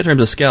 If you look at terms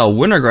of scale,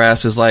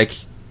 Wintergrass is like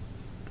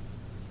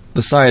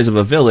the size of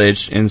a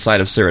village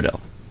inside of Cyrodiil.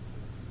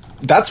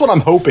 That's what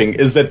I'm hoping,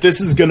 is that this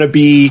is going to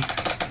be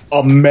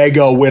a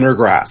mega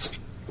Wintergrass,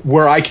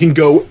 where I can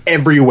go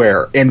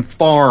everywhere and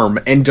farm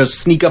and just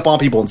sneak up on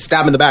people and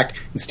stab in the back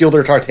and steal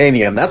their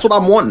titanium. That's what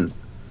I'm wanting.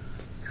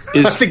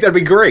 I think that'd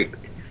be great.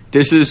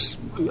 This is,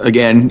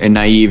 again, a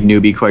naive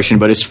newbie question,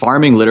 but is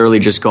farming literally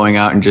just going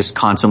out and just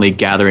constantly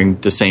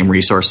gathering the same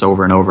resource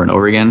over and over and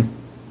over again?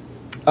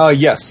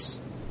 Yes.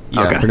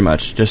 Yeah, okay. Pretty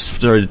much. Just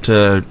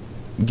to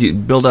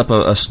build up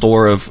a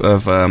store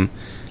of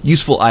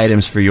useful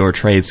items for your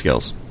trade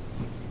skills.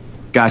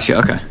 Gotcha,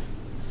 okay.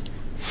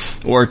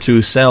 Or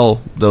to sell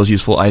those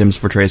useful items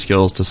for trade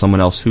skills to someone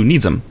else who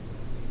needs them.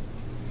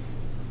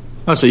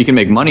 Oh, so you can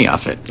make money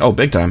off it. Oh,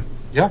 big time.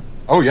 Yeah.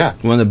 Oh, yeah.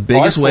 One of the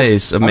biggest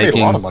ways of making... I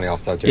made a lot of money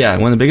off that. Yeah,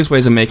 one of the biggest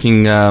ways of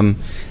making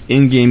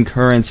in-game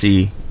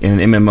currency in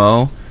an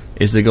MMO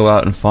is to go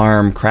out and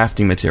farm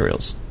crafting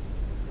materials.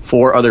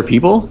 For other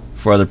people?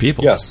 For other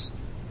people. Yes.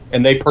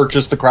 And they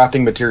purchase the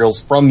crafting materials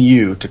from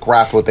you to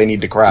craft what they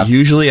need to craft.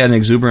 Usually at an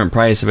exuberant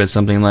price if it's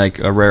something like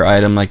a rare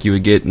item like you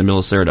would get in the middle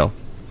of Cyrodiil.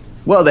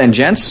 Well then,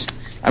 gents,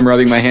 I'm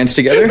rubbing my hands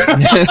together.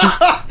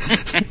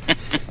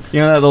 You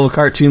know that little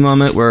cartoon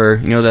moment where,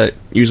 that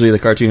usually the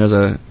cartoon has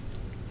a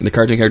the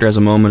cartoon character has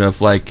a moment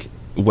of like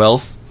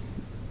wealth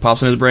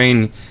pops in his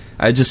brain,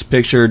 I just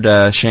pictured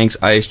Shank's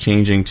eyes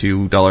changing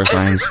to dollar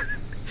signs.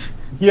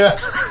 Yeah.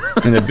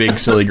 And a big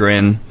silly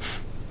grin.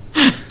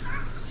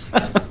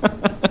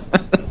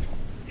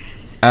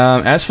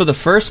 As for the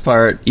first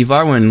part,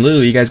 Ivarwin and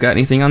Lou, you guys got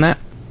anything on that?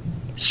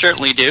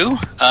 Certainly do.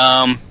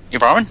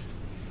 Ivarwin?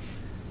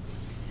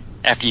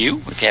 After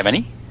you, if you have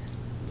any.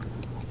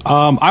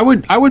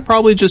 I would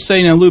probably just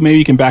say, now, Lou, maybe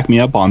you can back me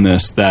up on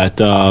this, that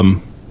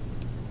Cyrodiil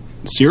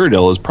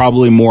is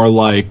probably more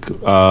like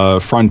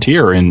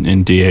Frontier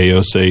in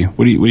DAOC.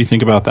 What do you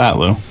think about that,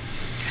 Lou?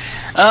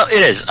 It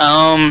is.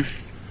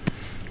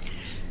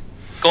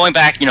 Going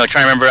back, trying to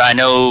remember, I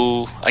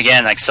know,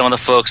 again, like some of the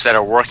folks that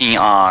are working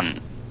on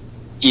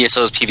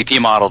ESO's PvP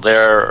model,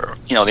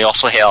 they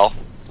also hail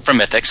from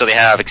Mythic, so they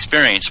have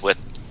experience with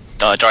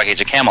Dark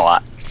Age of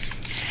Camelot.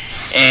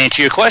 And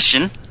to your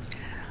question,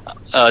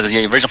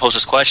 the original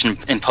poster's question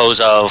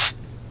imposed of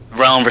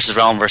realm versus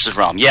realm versus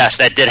realm. Yes,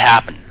 that did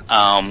happen,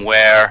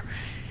 where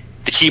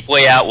the cheap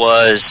way out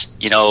was,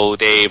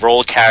 they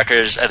rolled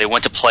characters, they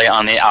went to play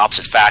on the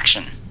opposite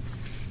faction.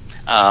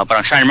 But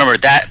I'm trying to remember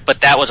that,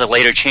 but that was a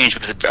later change,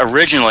 because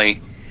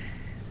originally,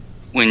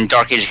 when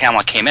Dark Age of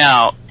Camelot came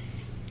out,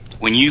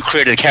 when you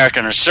created a character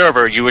on a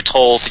server, you were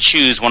told to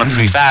choose one of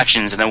three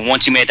factions, and then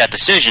once you made that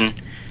decision,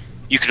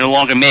 you could no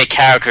longer make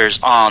characters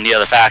on the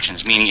other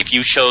factions. Meaning, if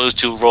you chose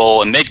to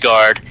roll a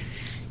Midgard,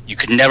 you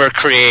could never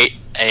create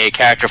a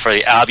character for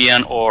the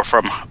Albion or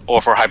for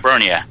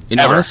Hibernia.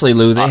 And honestly,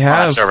 Lou, they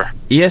have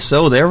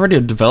ESO. They already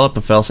developed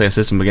a fail-safe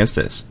system against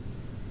this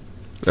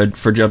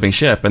for jumping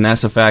ship, and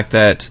that's the fact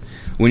that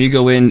when you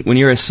go in, when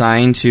you're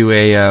assigned to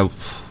a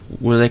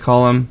what do they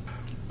call them?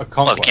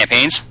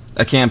 Campaigns.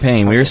 A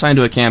campaign. When you're assigned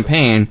to a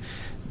campaign,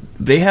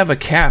 they have a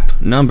cap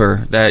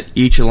number that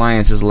each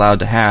alliance is allowed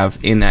to have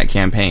in that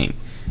campaign.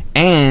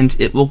 And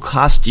it will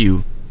cost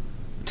you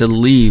to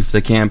leave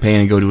the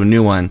campaign and go to a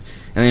new one.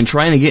 And then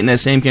trying to get in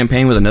that same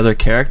campaign with another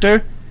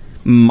character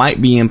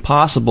might be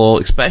impossible,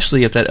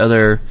 especially if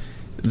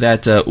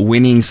that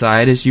winning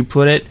side, as you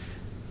put it,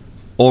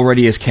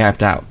 already is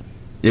capped out.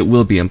 It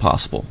will be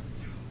impossible.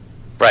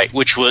 Right,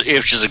 which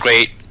is a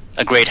great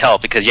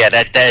help, because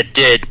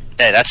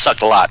that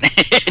sucked a lot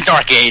in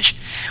Dark Age.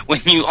 When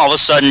you all of a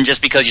sudden,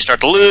 just because you start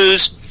to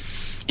lose,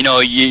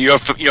 your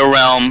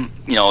realm,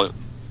 your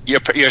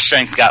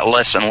strength got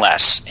less and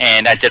less,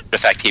 and that did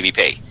affect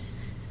PvP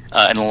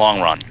in the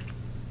long run.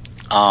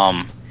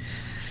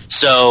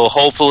 So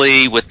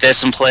hopefully, with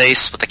this in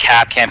place, with the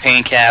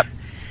campaign cap,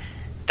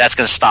 that's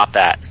going to stop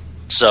that.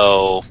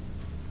 So,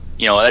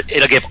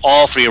 it'll give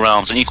all three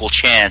realms an equal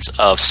chance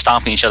of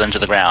stomping each other into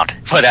the ground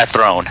for that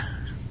throne,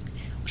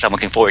 which I'm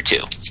looking forward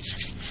to.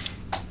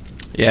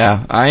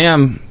 Yeah, I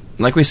am.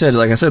 Like I said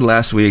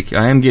last week,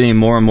 I am getting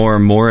more and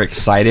more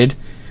excited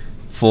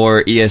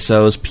for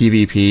ESO's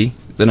PvP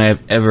than I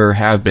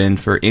have been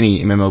for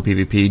any MMO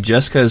PvP.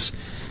 Just because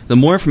the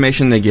more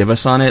information they give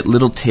us on it,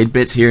 little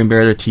tidbits here and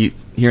there they're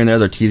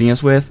teasing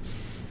us with,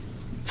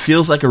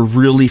 feels like a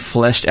really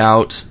fleshed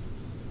out,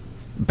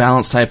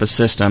 balanced type of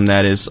system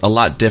that is a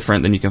lot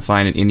different than you can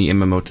find in any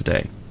MMO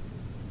today.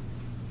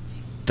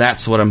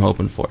 That's what I'm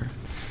hoping for.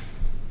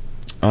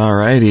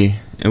 Alrighty.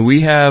 And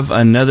we have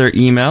another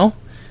email,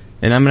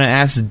 and I'm going to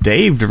ask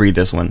Dave to read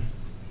this one.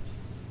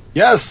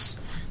 Yes.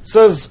 It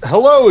says,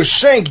 "Hello,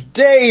 Shank,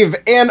 Dave,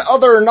 and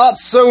other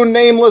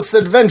not-so-nameless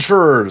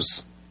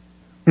adventurers."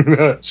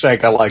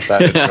 Shank, I like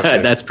that.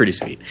 That's pretty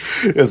sweet.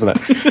 Isn't it?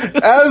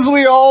 As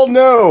we all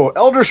know,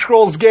 Elder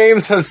Scrolls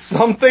games have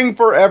something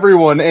for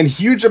everyone, and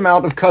huge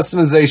amount of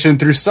customization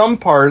through some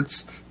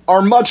parts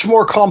are much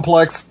more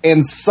complex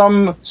and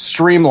some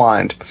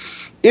streamlined.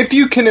 If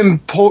you can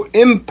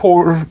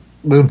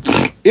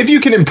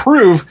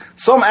improve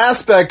some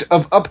aspect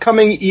of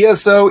upcoming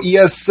ESO,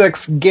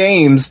 ES6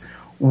 games,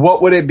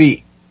 what would it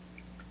be?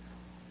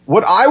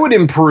 What I would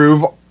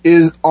improve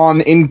is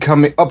on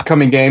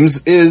upcoming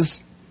games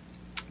is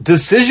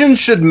decisions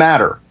should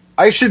matter.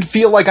 I should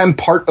feel like I'm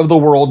part of the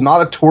world,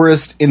 not a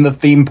tourist in the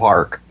theme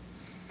park.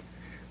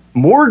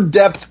 More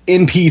depth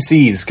in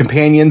NPCs,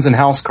 companions, and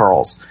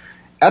housecarls.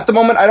 At the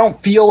moment, I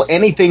don't feel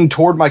anything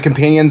toward my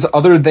companions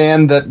other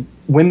than that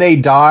when they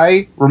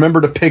die, remember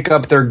to pick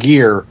up their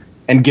gear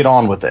and get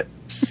on with it.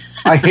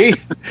 I hate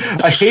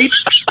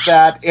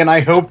that, and I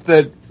hope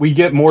that we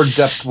get more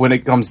depth when it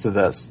comes to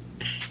this.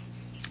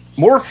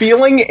 More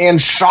feeling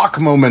and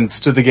shock moments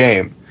to the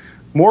game.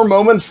 More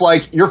moments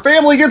like your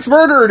family gets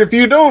murdered if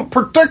you don't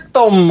protect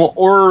them,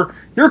 or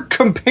your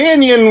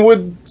companion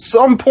would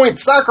some point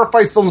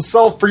sacrifice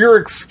themselves for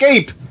your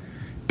escape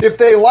if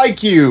they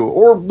like you,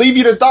 or leave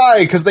you to die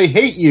because they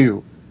hate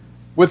you.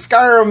 With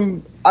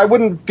Skyrim, I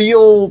wouldn't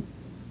feel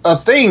a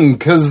thing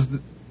because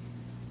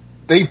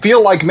they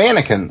feel like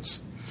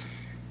mannequins.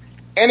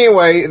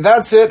 Anyway,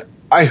 that's it.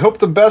 I hope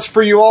the best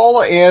for you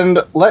all,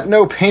 and let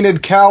no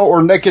painted cow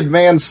or naked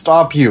man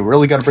stop you.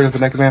 Really got to bring up the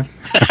naked man.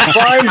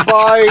 Signed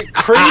by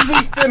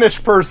Crazy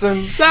Finnish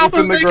Person. South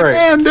within is the naked grave.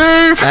 man,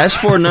 Dave. As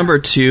for number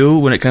 2,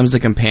 when it comes to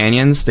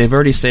companions, they've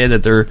already said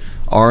that there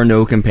are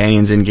no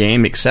companions in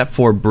game except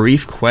for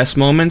brief quest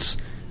moments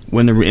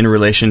when they're in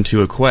relation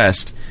to a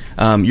quest.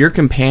 Your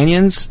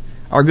companions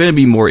are going to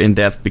be more in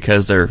depth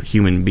because they're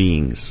human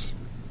beings.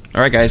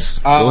 All right, guys,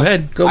 go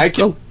ahead.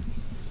 Go.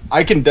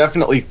 I can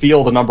definitely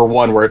feel the number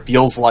 1 where it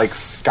feels like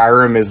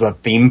Skyrim is a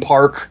theme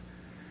park,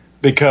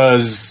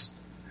 because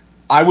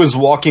I was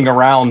walking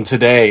around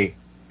today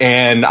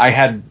and I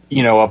had,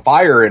 a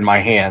fire in my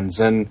hands,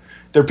 and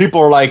there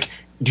people are like,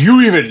 "Do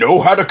you even know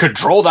how to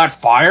control that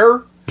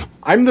fire?"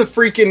 I'm the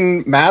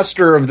freaking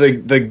master of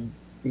the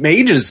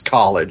Mages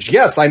College.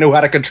 Yes, I know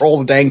how to control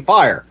the dang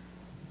fire.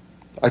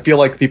 I feel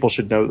like people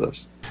should know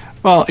this.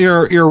 Well,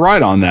 you're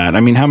right on that. I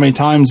mean, how many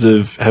times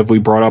have we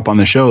brought up on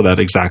the show that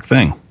exact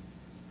thing?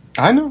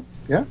 I know,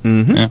 yeah.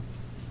 Mm-hmm. Yeah.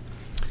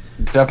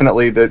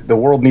 Definitely, the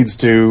world needs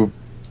to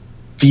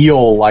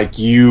feel like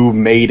you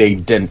made a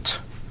dent.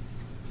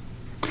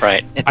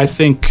 Right. I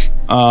think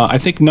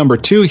number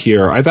 2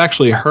 here. I've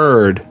actually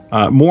heard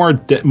more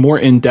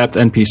in-depth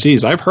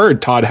NPCs. I've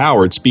heard Todd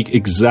Howard speak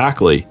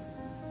exactly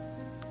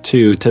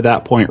to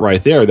that point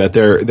right there. That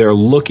they're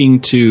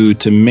looking to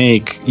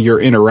make your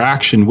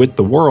interaction with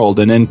the world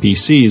and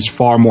NPCs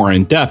far more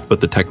in depth, but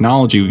the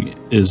technology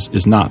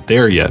is not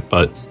there yet.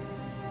 But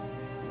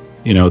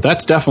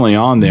that's definitely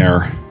on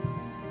there.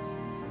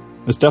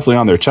 It's definitely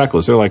on their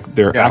checklist.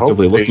 They're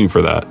actively looking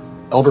for that.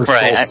 Elder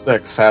Scrolls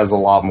 6 has a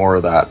lot more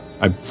of that.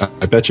 I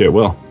bet you it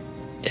will.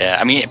 Yeah,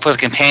 I mean, for the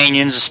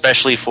companions,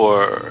 especially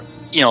for,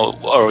 the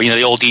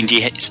old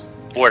D&D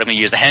board, I'm going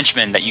to use the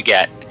henchmen that you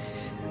get,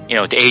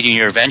 to aid you in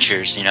your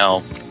adventures,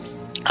 I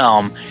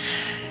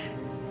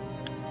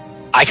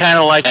kind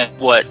of like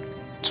what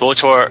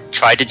SWTOR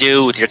tried to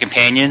do with your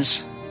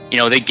companions.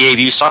 They gave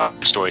you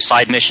side stories,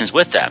 side missions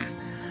with them.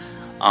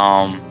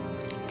 And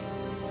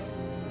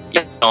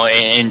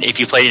if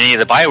you played any of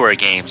the BioWare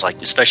games,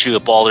 like especially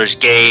with Baldur's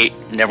Gate,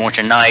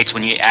 Neverwinter Nights,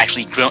 when you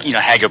actually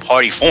had your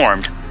party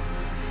formed,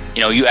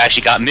 you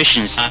actually got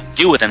missions to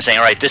do with them, saying,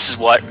 all right, this is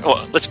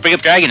let's bring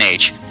up Dragon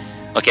Age.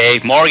 Okay,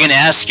 Morgan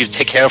asks you to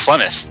take care of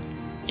Flemeth.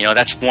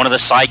 That's one of the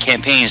side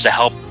campaigns to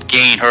help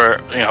gain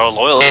her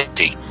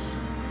loyalty.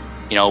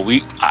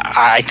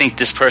 I think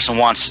this person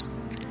wants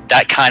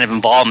that kind of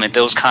involvement,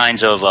 those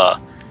kinds of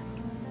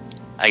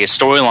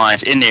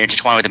storylines in there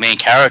intertwined with the main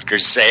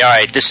characters. Say, all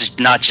right, this is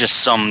not just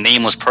some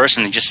nameless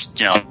person that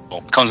just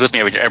comes with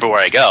me everywhere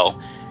I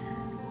go.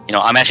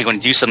 I'm actually going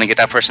to do something to get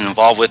that person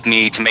involved with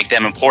me to make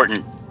them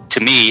important to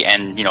me,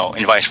 and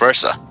vice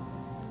versa.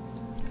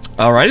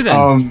 Alrighty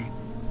then.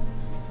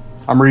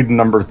 I'm reading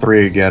number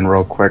 3 again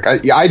real quick.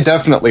 I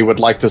definitely would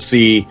like to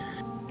see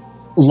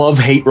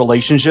love-hate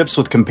relationships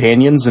with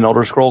companions in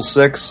Elder Scrolls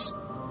 6.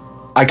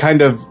 I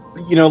kind of,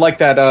 like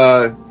that,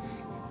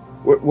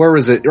 where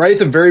was it? Right at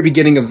the very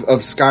beginning of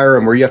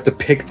Skyrim, where you have to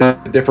pick the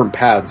different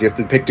paths. You have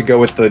to pick to go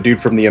with the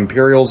dude from the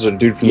Imperials or the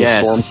dude from the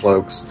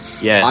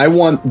Stormcloaks. Yes. I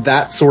want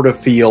that sort of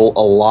feel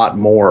a lot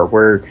more,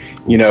 where,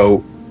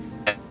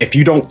 if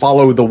you don't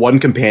follow the one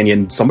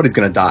companion, somebody's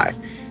going to die.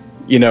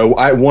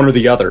 One or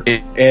the other.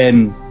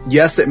 And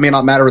yes, it may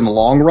not matter in the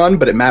long run,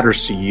 but it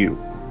matters to you.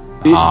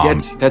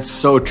 That's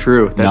so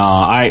true.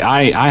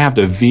 I have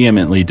to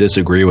vehemently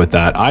disagree with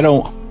that. I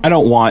don't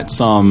want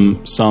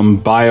some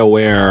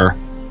BioWare,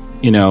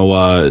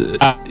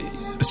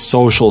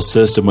 social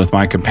system with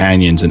my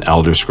companions in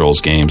Elder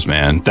Scrolls games,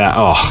 man.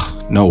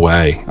 No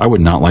way. I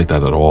would not like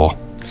that at all.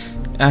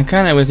 I'm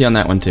kind of with you on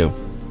that one too.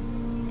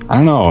 I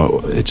don't know.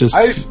 It just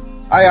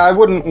I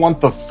wouldn't want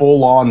the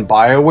full-on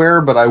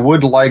BioWare, but I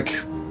would like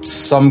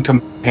some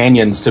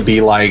companions to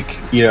be like,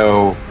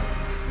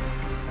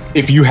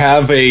 if you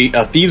have a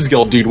Thieves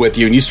Guild dude with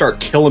you and you start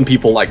killing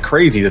people like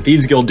crazy, the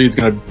Thieves Guild dude's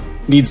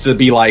needs to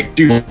be like,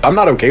 dude, I'm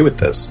not okay with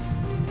this.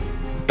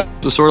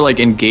 So sort of like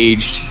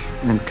engaged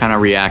and kind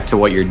of react to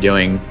what you're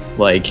doing,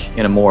 like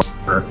in a more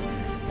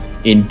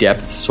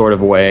in-depth sort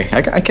of way.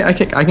 I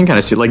can kind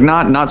of see, like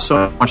not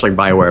so much like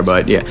BioWare,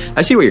 but yeah,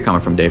 I see where you're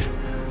coming from, Dave.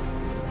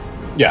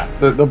 Yeah,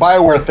 the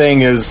BioWare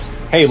thing is,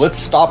 hey, let's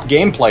stop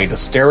gameplay to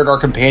stare at our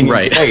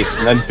companion's face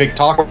and then pick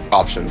talk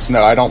options.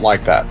 No, I don't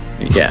like that.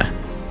 Yeah.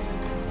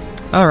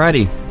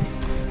 Alrighty.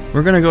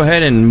 We're going to go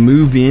ahead and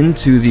move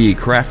into the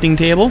crafting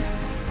table.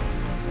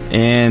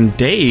 And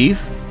Dave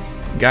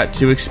got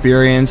to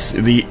experience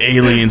the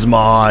Aliens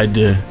mod.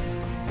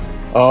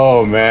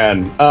 Oh,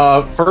 man.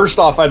 First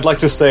off, I'd like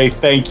to say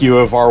thank you,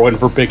 Varwin,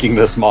 for picking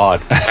this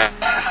mod.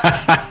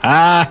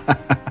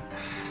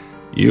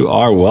 You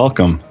are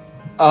welcome.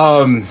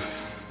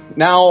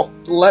 Now,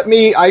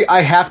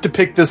 I have to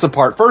pick this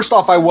apart. First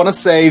off, I want to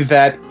say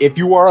that if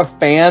you are a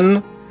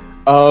fan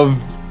of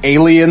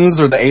Aliens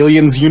or the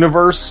Aliens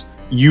universe,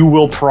 you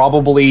will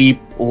probably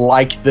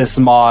like this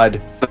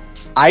mod.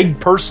 I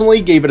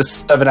personally gave it a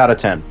 7 out of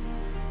 10.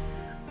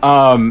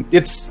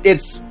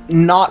 It's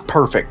not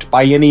perfect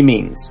by any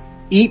means.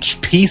 Each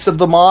piece of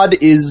the mod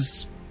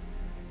it's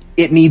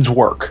it needs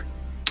work.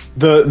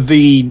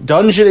 The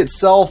dungeon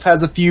itself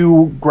has a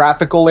few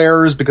graphical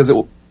errors because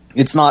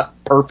it's not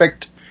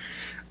perfect.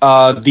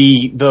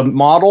 The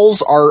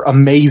models are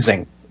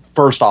amazing.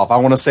 First off, I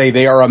want to say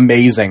they are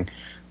amazing,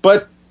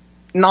 but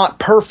not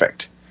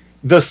perfect.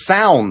 The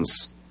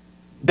sounds,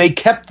 they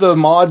kept the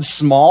mod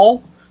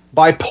small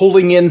by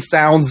pulling in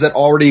sounds that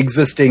already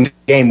exist in the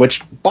game,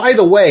 which, by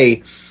the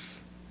way,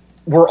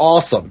 were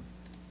awesome.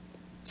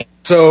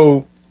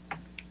 So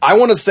I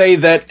want to say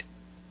that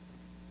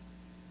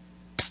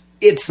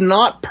it's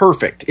not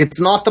perfect.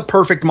 It's not the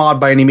perfect mod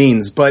by any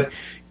means, but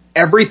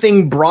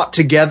everything brought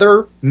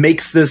together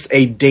makes this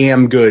a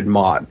damn good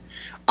mod.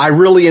 I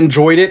really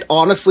enjoyed it.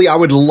 Honestly, I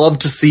would love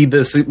to see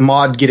this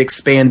mod get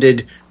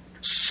expanded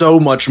so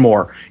much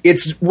more.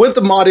 It's what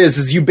the mod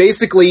is you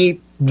basically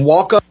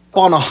walk up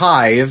on a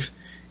hive,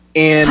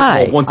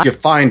 and once you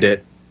find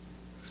it,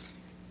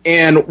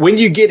 and when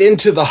you get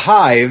into the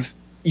hive,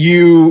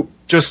 you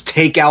just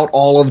take out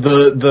all of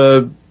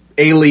the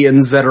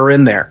aliens that are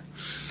in there.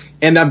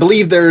 And I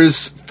believe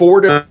there's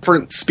 4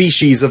 different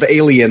species of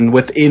alien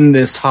within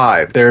this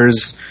hive.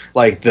 There's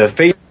like the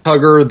face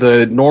hugger,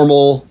 the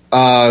normal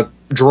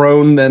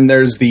drone, then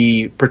there's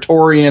the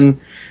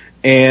Praetorian,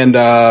 and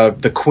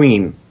the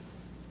Queen,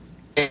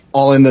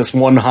 all in this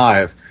one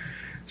hive.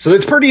 So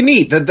it's pretty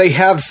neat that they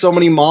have so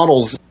many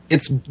models.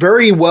 It's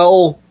very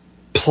well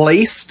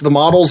placed. The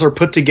models are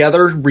put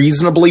together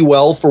reasonably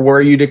well for where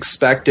you'd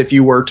expect if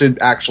you were to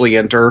actually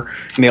enter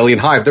an alien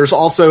hive. There's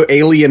also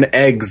alien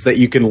eggs that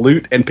you can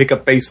loot and pick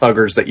up face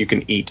huggers that you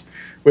can eat,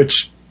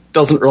 which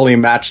doesn't really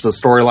match the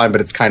storyline, but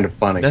it's kind of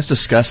funny. That's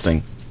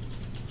disgusting.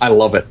 I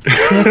love it.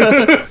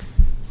 Have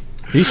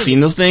you seen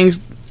those things?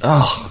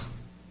 Oh.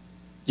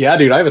 Yeah,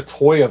 dude, I have a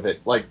toy of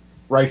it, like,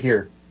 right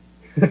here.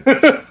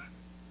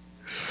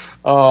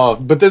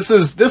 But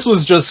this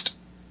was just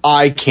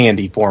eye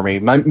candy for me.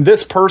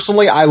 This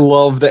personally, I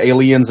love the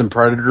Aliens and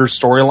Predators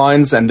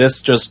storylines, and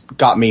this just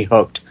got me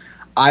hooked.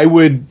 I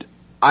would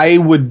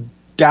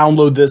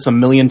download this a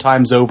million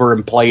times over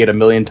and play it a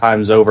million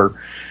times over.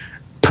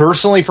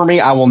 Personally, for me,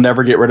 I will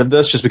never get rid of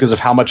this just because of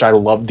how much I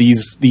love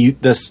this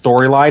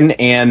storyline.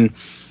 And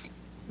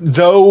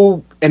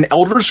though an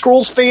Elder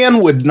Scrolls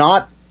fan would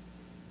not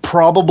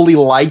probably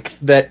like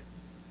that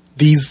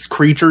these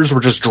creatures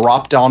were just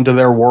dropped onto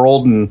their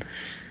world,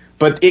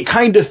 but it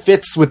kind of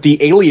fits with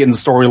the alien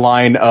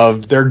storyline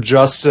of they're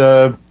just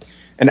an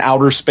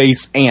outer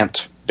space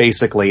ant,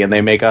 basically, and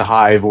they make a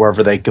hive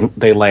wherever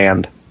they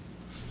land.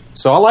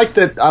 So I like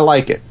that. I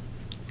like it.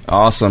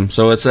 Awesome.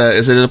 So is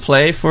it a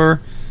play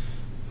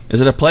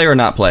or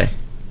not play?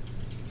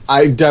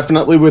 I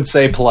definitely would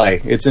say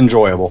play. It's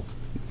enjoyable.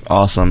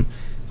 Awesome.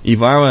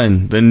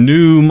 Ivarwin, the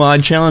new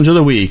mod challenge of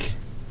the week.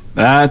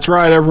 That's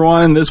right,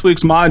 everyone. This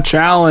week's mod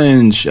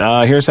challenge.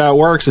 Here's how it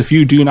works if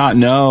you do not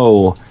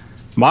know.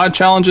 Mod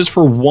challenge is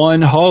for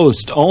one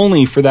host,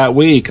 only for that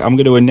week. I'm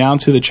going to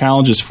announce who the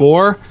challenge is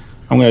for.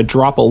 I'm going to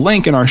drop a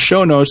link in our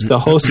show notes. The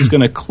host is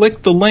going to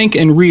click the link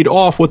and read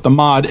off what the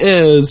mod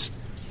is.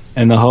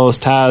 And the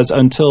host has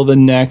until the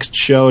next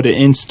show to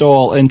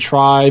install and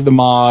try the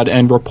mod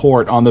and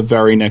report on the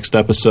very next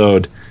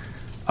episode.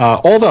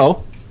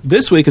 Although,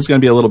 this week is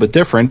going to be a little bit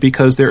different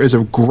because there is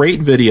a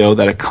great video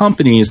that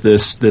accompanies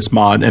this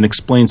mod and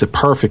explains it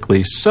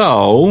perfectly.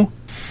 So,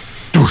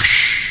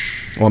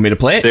 want me to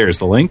play it? There's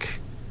the link.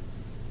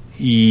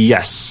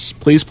 Yes,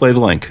 please play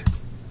the link.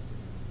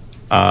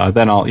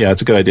 Then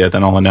it's a good idea.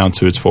 Then I'll announce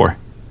who it's for.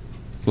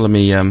 Let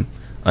me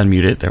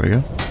unmute it. There we go.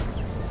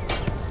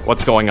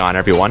 What's going on,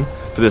 everyone?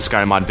 For this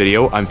Skyrim mod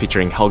video, I'm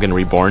featuring Helgen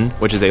Reborn,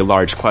 which is a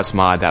large quest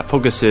mod that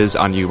focuses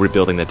on you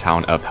rebuilding the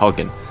town of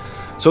Helgen.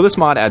 So this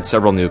mod adds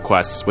several new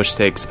quests, which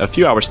takes a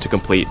few hours to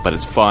complete, but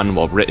it's fun,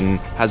 well written,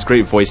 has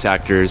great voice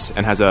actors,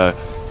 and has a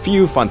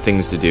few fun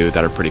things to do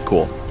that are pretty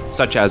cool,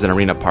 such as an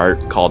arena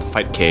part called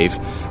Fight Cave,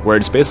 where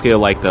it's basically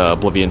like the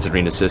Oblivion's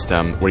arena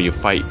system, where you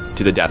fight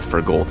to the death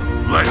for gold.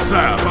 Let's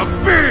have a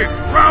big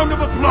round of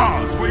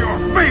applause for your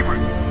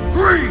favorite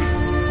Green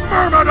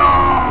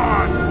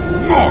Myrmidon,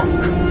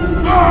 Mork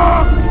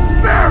the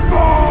Fearful!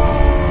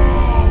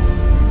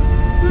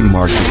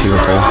 Mark the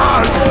Fearful.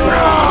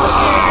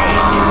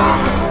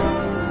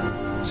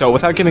 So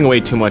without giving away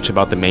too much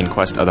about the main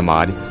quest of the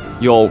mod,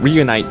 you'll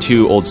reunite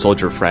 2 old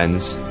soldier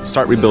friends,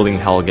 start rebuilding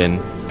Helgen,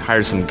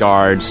 hire some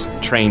guards,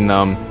 train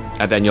them,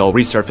 and then you'll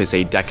resurface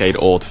a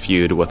decade-old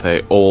feud with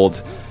an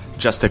old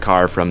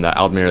Justicar from the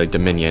Aldmeri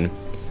Dominion.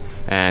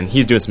 And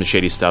he's doing some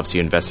shady stuff, so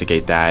you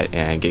investigate that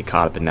and get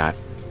caught up in that.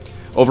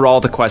 Overall,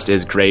 the quest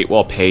is great,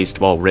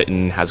 well-paced,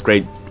 well-written, has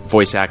great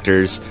voice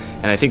actors,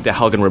 and I think the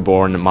Helgen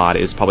Reborn mod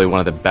is probably one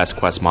of the best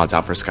quest mods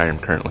out for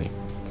Skyrim currently.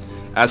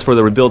 As for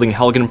the rebuilding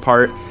Helgen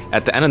part,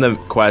 at the end of the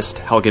quest,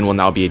 Helgen will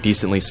now be a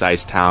decently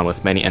sized town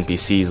with many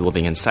NPCs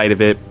living inside of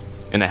it,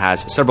 and it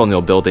has several new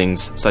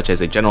buildings, such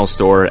as a general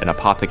store, an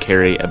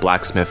apothecary, a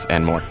blacksmith,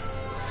 and more.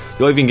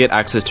 You'll even get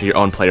access to your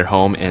own player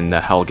home in the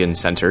Helgen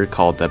Center,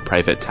 called the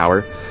Private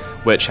Tower,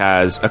 which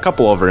has a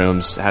couple of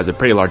rooms, has a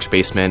pretty large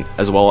basement,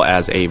 as well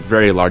as a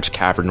very large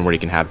cavern where you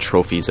can have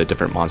trophies of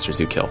different monsters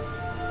you kill.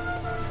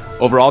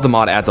 Overall, the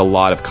mod adds a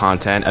lot of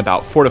content,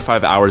 about 4 to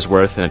 5 hours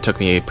worth, and it took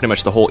me pretty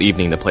much the whole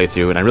evening to play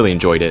through, and I really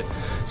enjoyed it.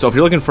 So if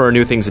you're looking for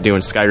new things to do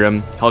in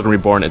Skyrim, Helgen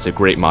Reborn is a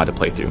great mod to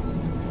play through.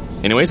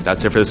 Anyways,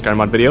 that's it for this Skyrim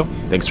mod video.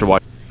 Thanks for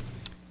watching.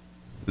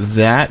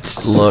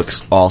 That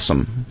looks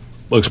awesome.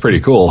 Looks pretty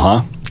cool,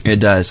 huh?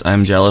 It does.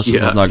 I'm jealous.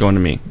 Yeah. It's not going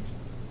to me.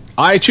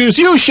 I choose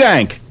you,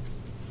 Shank!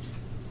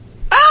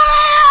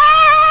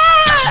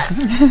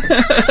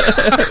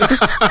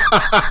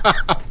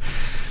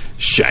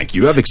 Shank,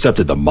 you have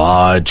accepted the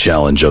mod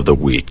challenge of the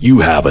week.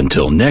 You have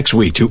until next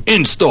week to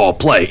install,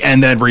 play,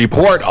 and then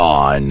report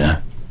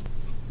on...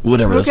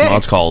 Whatever this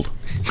mod's called.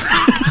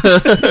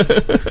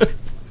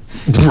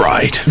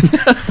 Right.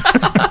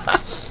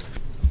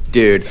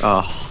 Dude,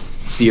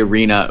 the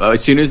arena.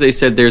 As soon as they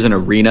said there's an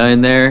arena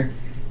in there,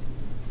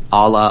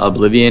 a la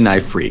Oblivion, I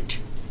freaked.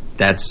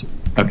 That's...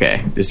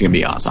 Okay, this is going to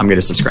be awesome. I'm going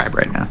to subscribe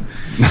right now.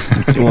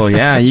 Well,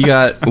 yeah, you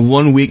got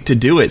 1 week to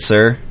do it,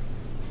 sir.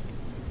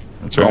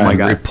 That's right. Oh my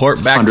God.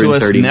 Report back to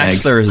us 130 next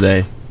megs.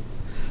 Thursday.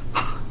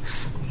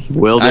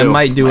 Will do. I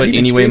might do it even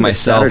anyway stream this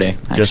myself. Saturday,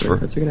 Just actually.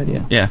 for That's a good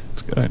idea. Yeah.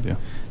 That's a good idea.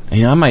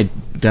 You know, I might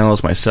download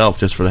this myself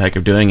just for the heck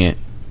of doing it.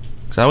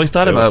 Because I always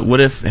thought about what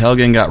if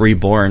Helgen got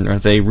reborn, or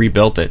if they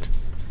rebuilt it?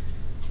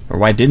 Or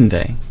why didn't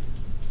they?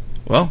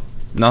 Well,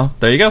 no,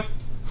 there you go.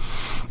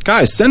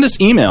 Guys, send us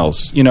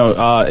emails. You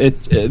know,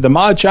 it's the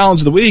mod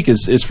challenge of the week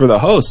is for the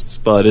hosts,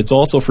 but it's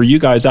also for you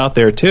guys out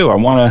there too. I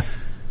want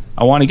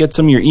to get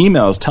some of your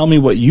emails. Tell me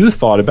what you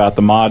thought about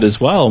the mod as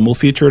well, and we'll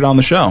feature it on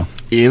the show.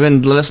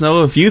 Even let us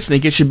know if you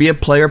think it should be a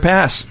player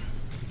pass.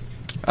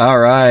 All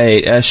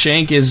right, as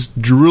Shank is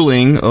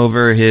drooling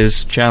over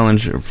his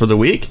challenge for the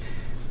week,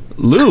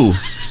 Lou,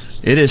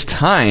 it is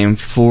time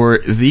for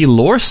the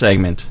lore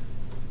segment.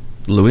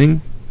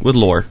 Louing with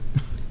lore.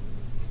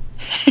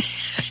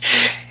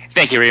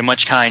 Thank you very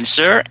much, kind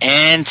sir.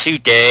 And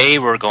today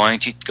we're going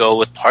to go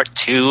with part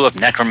 2 of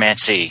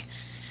Necromancy.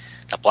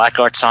 The Black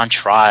Arts on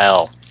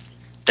Trial.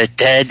 The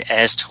Dead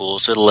as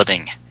Tools of the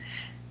Living.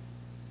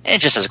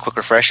 And just as a quick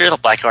refresher, The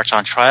Black Arts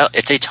on Trial,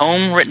 it's a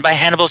tome written by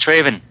Hannibal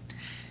Traven,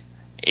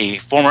 a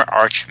former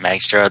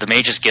Archmagister of the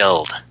Mages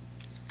Guild.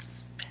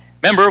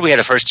 Remember, we had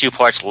the first 2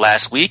 parts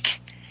last week.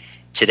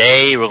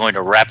 Today we're going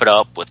to wrap it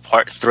up with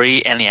part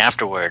 3 and the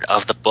afterword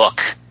of the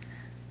book.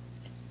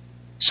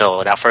 So,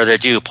 without further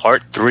ado,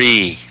 part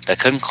 3, the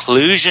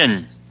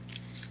conclusion.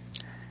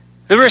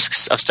 The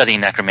risks of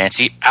studying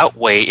necromancy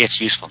outweigh its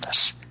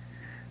usefulness.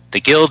 The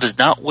Guild does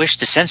not wish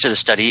to censor the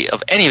study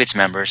of any of its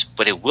members,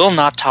 but it will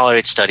not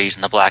tolerate studies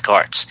in the black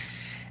arts,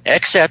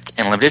 except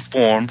in limited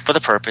form for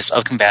the purpose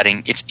of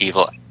combating its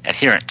evil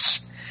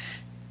adherents.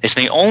 This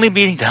may only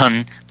be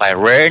done by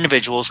rare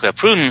individuals who have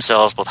proven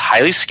themselves both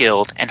highly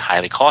skilled and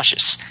highly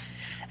cautious,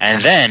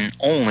 and then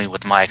only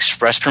with my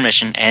express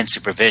permission and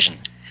supervision.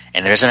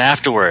 And there's an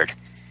afterword,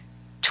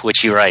 to which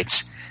he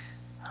writes,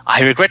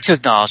 I regret to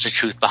acknowledge the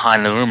truth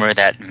behind the rumor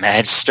that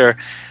Magister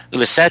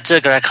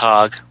Lucetta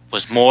Grakog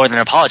was more than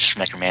an apologist for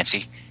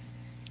necromancy.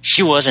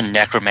 She was a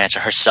necromancer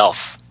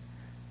herself.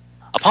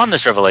 Upon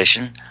this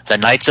revelation, the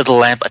Knights of the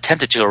Lamp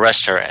attempted to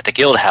arrest her at the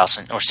Guild House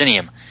in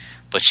Orsinium,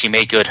 but she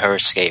made good her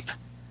escape.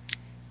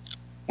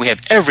 We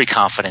have every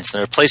confidence in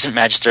the replacement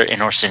Magister in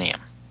Orsinium.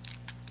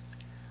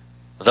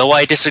 Though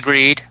I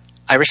disagreed,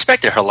 I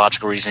respected her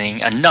logical reasoning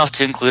enough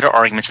to include her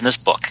arguments in this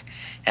book,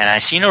 and I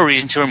see no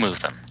reason to remove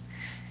them.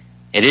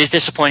 It is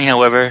disappointing,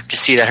 however, to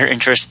see that her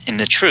interest in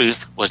the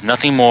truth was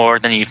nothing more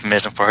than a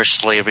euphemism for her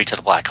slavery to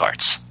the black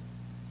arts.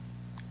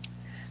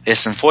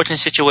 This unfortunate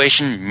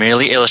situation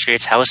merely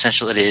illustrates how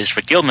essential it is for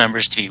guild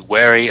members to be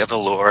wary of the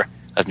lore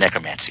of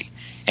necromancy,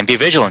 and be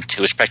vigilant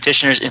to its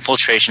practitioners'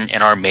 infiltration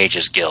in our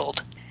mages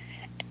guild.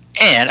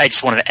 And I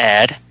just wanted to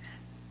add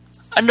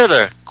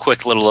another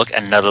quick little look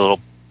at another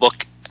little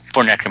book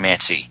for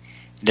necromancy.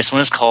 This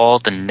one is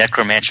called The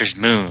Necromancer's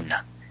Moon.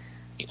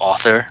 The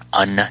author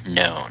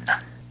unknown.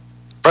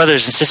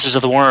 Brothers and sisters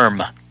of the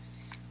Worm,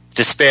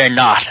 despair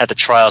not at the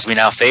trials we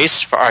now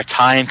face, for our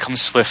time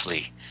comes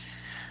swiftly.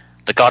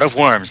 The God of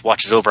Worms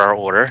watches over our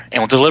order,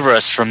 and will deliver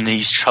us from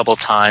these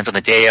troubled times on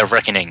the day of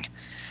reckoning.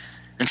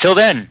 Until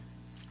then,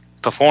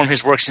 perform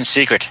his works in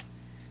secret,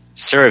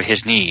 serve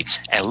his needs,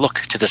 and look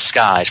to the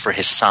skies for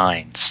his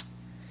signs.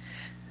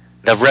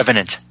 The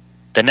Revenant,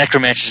 the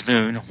Necromancer's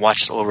Moon,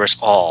 watches over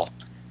us all.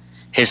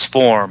 His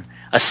form,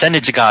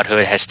 ascended to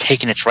godhood, has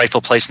taken its rightful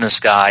place in the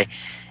sky,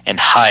 and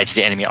hides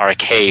the enemy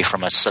Arcade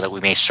from us so that we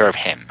may serve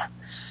him.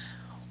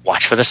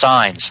 Watch for the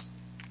signs.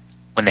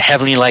 When the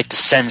heavenly light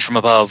descends from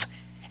above,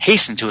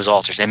 hasten to his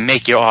altars and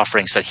make your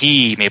offerings so that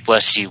he may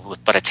bless you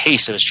with but a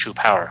taste of his true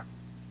power.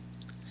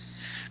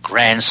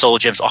 Grand soul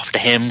gems offered to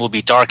him will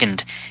be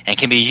darkened and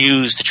can be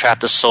used to trap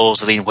the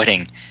souls of the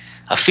unwitting,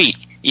 a feat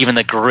even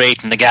the great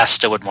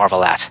Nagasta would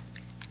marvel at.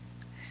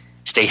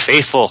 Stay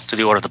faithful to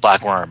the Order of the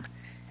Black Worm,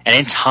 and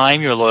in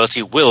time your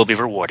loyalty will be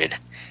rewarded.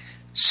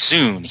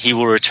 Soon he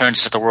will return to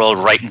set the world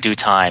right in due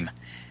time,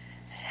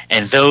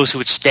 and those who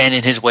would stand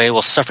in his way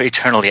will suffer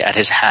eternally at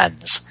his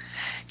hands,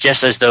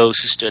 just as those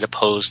who stood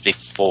opposed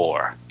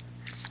before.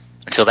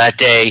 Until that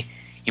day,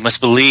 you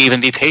must believe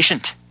and be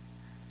patient.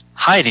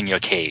 Hide in your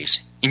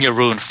caves, in your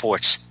ruined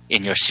forts,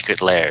 in your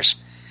secret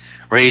lairs.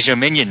 Raise your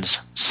minions,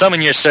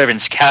 summon your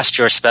servants, cast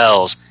your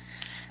spells.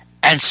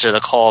 Answer the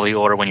call of the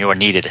order when you are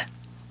needed.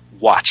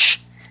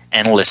 Watch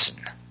and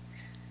listen.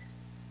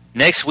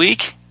 Next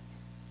week,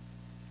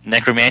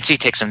 Necromancy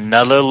takes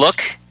another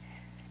look,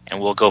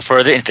 and we'll go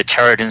further into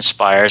Terradin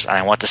Spires. And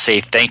I want to say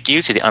thank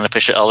you to the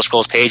unofficial Elder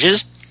Scrolls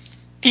pages,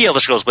 the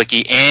Elder Scrolls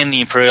Wiki, and the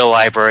Imperial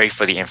Library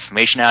for the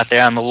information out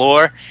there on the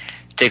lore.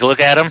 Take a look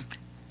at them.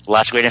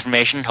 Lots of great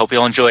information. Hope you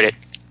all enjoyed it.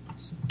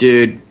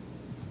 Dude,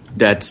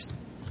 that's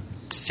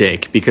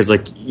sick, because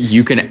like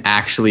you can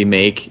actually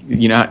make,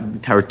 you know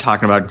how we're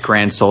talking about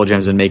grand soul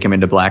gems and make them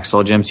into black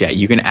soul gems? Yeah,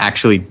 you can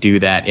actually do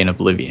that in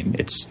Oblivion.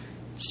 It's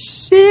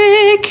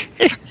sick.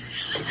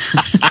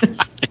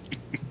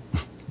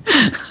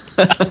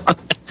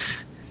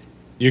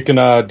 You can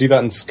do that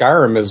in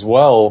Skyrim as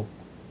well.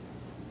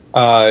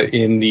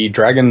 In the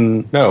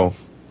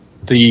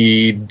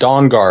the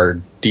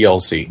Dawnguard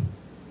DLC.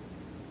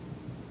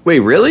 Wait,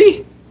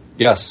 really?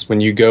 Yes, when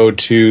you go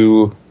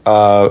to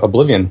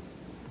Oblivion,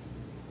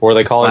 or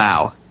they call it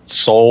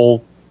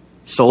Soul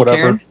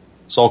Cairn?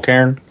 Soul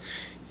Cairn.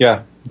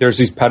 Yeah, there's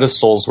these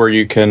pedestals where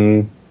you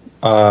can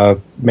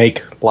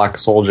make black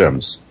soul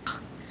gems.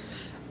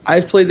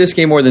 I've played this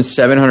game more than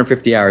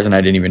 750 hours, and I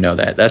didn't even know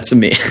that. That's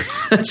amazing.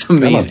 That's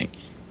amazing.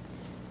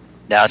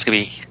 Now it's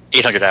going to be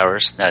 800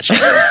 hours. That's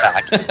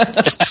back.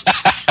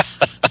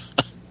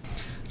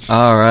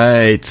 All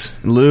right.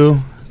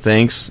 Lou,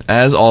 thanks,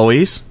 as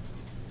always,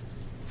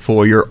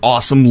 for your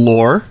awesome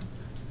lore.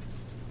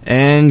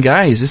 And,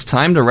 guys, it's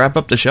time to wrap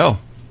up the show.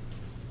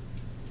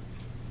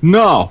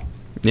 No.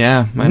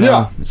 Yeah, I know.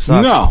 No. It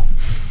sucks. No.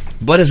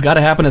 But it's got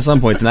to happen at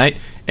some point tonight.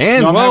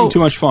 And, No, I'm having too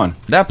much fun.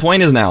 That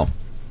point is now.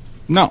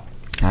 No.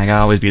 I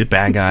gotta always be the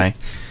bad guy.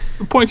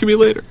 The point can be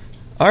later.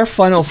 Our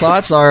final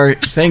thoughts are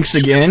thanks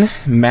again,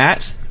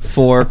 Matt,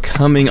 for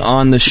coming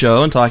on the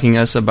show and talking to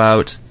us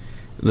about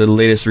the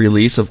latest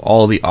release of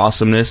all the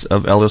awesomeness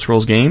of Elder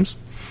Scrolls games.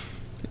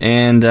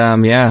 And,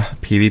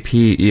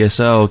 PvP,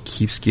 ESO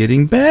keeps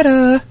getting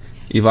better.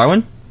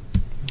 Ivarwin?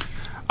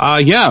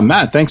 Yeah,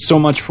 Matt, thanks so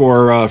much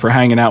for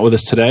hanging out with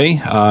us today.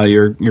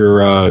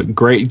 You're a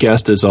great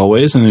guest as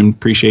always, and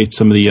appreciate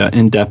some of the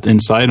in-depth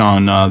insight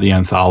on the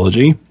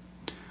anthology.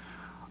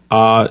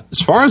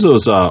 As far as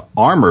those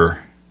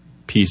armor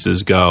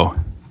pieces go,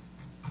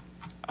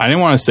 I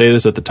didn't want to say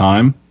this at the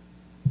time,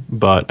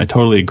 but I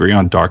totally agree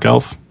on Dark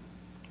Elf.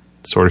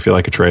 Sort of feel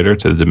like a traitor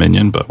to the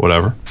Dominion, but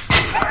whatever.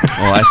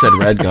 Well, I said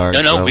Redguard.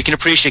 No, so. we can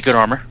appreciate good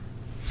armor.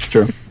 It's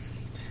true.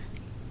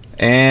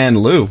 And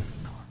Lou.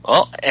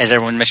 Well, as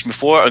everyone mentioned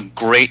before, a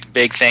great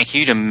big thank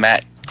you to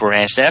Matt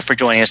Grandstaff for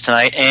joining us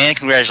tonight, and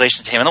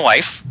congratulations to him and the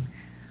wife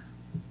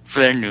for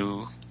their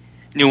new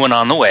one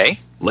on the way.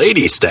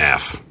 Lady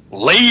Staff.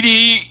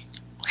 Lady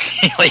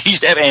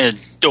Staff and a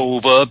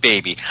Dova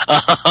baby.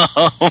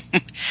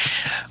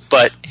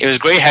 But it was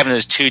great having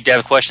those 2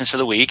 dev questions for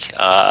the week.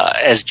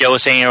 As Joe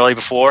was saying earlier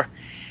before,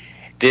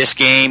 this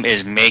game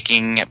is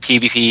making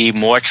PvP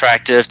more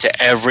attractive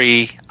to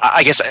every...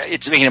 I guess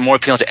it's making it more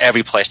appealing to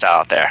every playstyle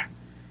out there.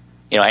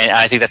 You know, and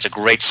I think that's a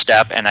great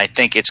step, and I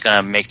think it's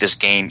going to make this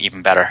game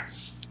even better.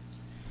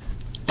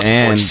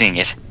 And we're seeing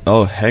it.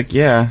 Oh, heck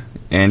yeah.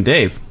 And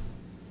Dave.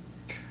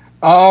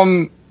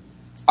 I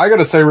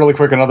gotta say really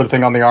quick another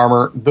thing on the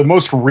armor. The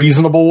most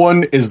reasonable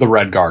one is the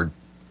Redguard.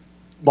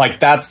 Like,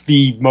 that's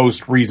the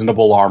most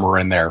reasonable armor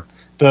in there.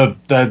 The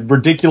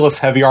ridiculous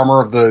heavy armor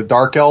of the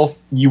Dark Elf,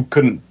 you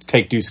couldn't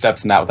take 2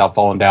 steps in that without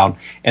falling down.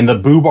 And the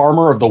boob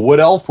armor of the Wood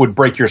Elf would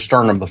break your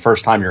sternum the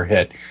first time you're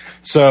hit.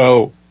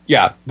 So,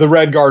 yeah, the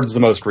Redguard's the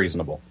most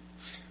reasonable.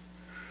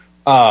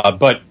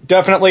 But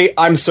definitely,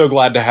 I'm so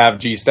glad to have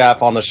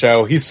G-Staff on the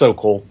show. He's so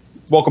cool.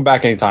 Welcome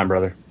back anytime,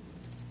 brother.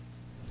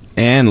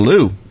 And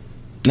Lou.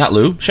 Not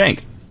Lou,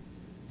 Shank.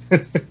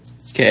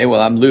 Okay,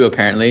 well, I'm Lou,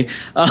 apparently.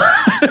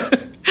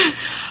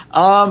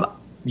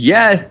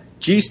 Yeah,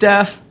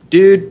 G-Staff,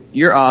 dude,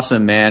 you're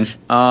awesome, man.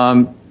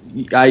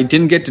 I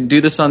didn't get to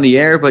do this on the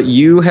air, but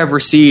you have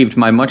received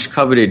my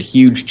much-coveted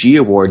Huge G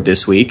Award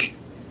this week.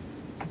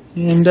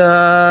 And,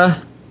 yeah.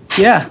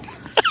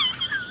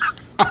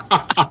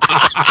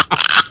 I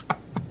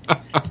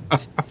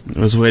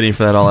was waiting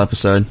for that all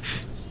episode.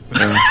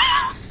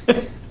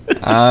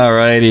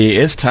 Alrighty,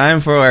 it's time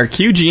for our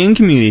QGN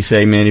community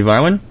segment,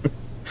 Ivarwin.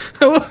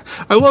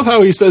 I love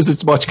how he says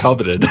it's much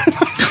coveted.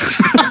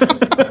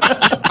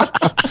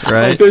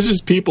 Right? Like, there's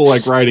just people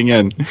like writing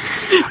in.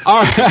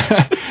 All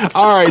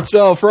right.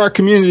 So for our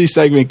community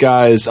segment,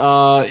 guys,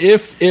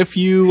 if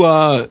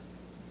you're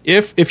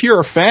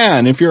a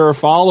fan, if you're a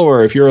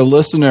follower, if you're a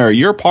listener,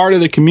 you're part of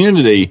the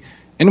community,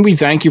 and we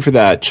thank you for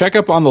that. Check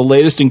up on the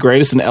latest and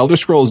greatest in Elder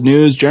Scrolls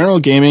news, general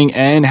gaming,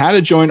 and how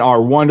to join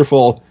our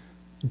wonderful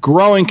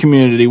growing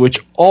community, which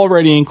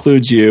already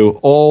includes you,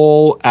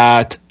 all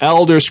at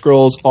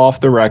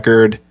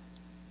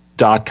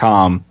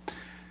ElderScrollsOffTheRecord.com.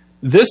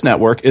 This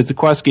network is the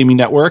Quest Gaming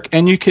Network,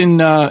 and you can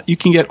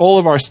get all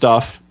of our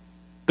stuff.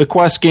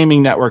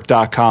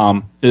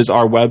 TheQuestGamingNetwork.com is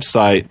our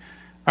website.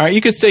 All right,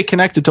 you can stay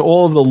connected to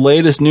all of the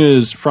latest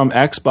news from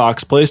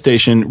Xbox,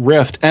 PlayStation,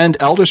 Rift, and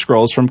Elder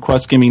Scrolls from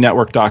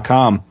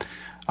QuestGamingNetwork.com.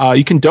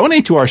 You can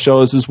donate to our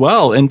shows as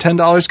well, and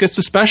 $10 gets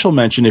a special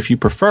mention if you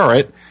prefer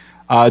it.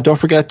 Don't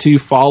forget to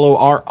follow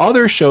our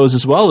other shows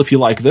as well if you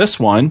like this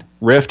one.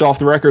 Rift Off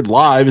the Record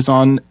Live is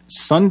on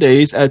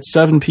Sundays at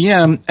 7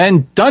 p.m.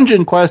 And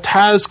Dungeon Quest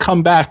has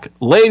come back.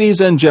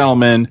 Ladies and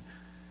gentlemen,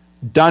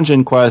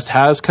 Dungeon Quest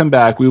has come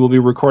back. We will be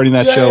recording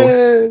that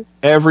show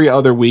every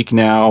other week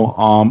now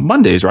on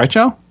Mondays, right,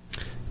 Joe?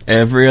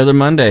 Every other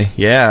Monday.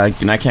 Yeah,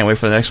 and I can't wait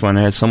for the next one.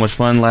 I had so much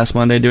fun last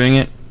Monday doing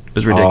it. It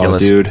was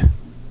ridiculous. Oh, dude.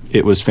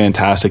 It was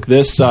fantastic.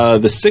 This, the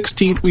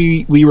 16th,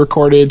 we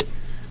recorded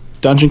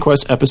Dungeon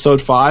Quest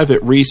Episode 5.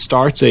 It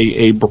restarts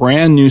a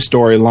brand new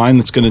storyline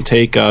that's going to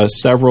take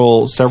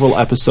several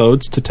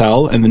episodes to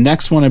tell. And the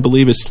next one, I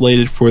believe, is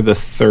slated for the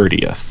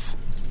 30th.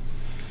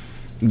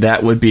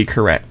 That would be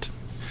correct.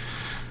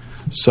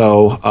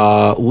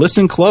 So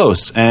listen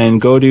close and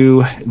go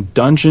to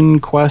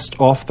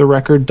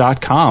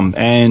DungeonQuestOffTheRecord.com.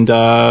 And,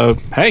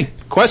 hey,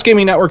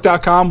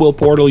 QuestGamingNetwork.com will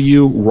portal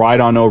you right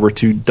on over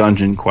to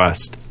Dungeon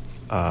Quest.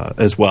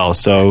 As well.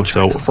 So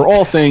for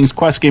all things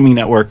Quest Gaming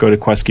Network, go to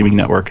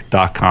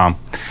QuestGamingNetwork.com.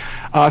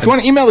 If you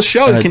want to email the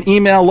show, you can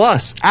email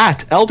us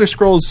at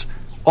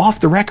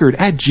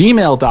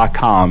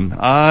ElderScrollsOffTheRecord@gmail.com.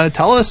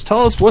 Tell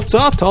us what's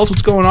up. Tell us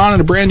what's going on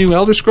in a brand new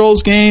Elder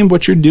Scrolls game,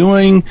 what you're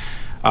doing,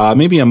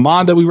 maybe a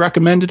mod that we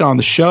recommended on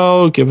the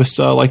show. Give us,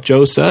 like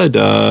Joe said,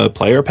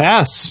 player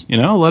pass.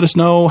 Let us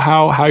know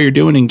how you're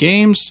doing in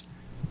games.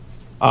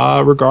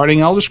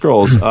 Regarding Elder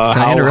Scrolls,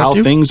 how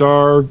things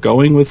are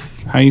going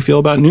with how you feel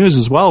about news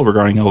as well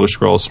regarding Elder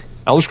Scrolls.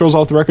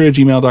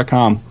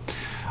 ElderScrollsOffTheRecord@gmail.com.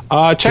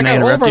 Check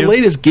out all of our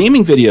latest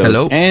gaming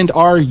videos and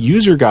our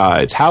user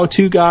guides,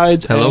 how-to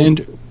guides,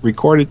 and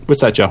recorded...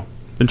 What's that, Joe?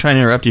 Been trying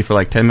to interrupt you for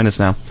like 10 minutes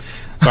now.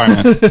 Sorry,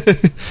 man.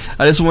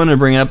 I just wanted to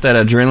bring up that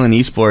Adrenaline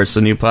Esports,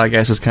 the new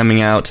podcast, is coming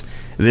out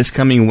this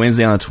coming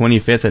Wednesday on the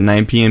 25th at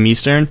 9 p.m.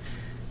 Eastern.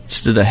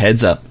 Just as a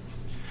heads up.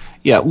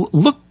 Yeah,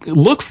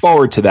 look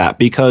forward to that,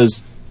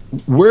 because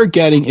we're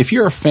getting, if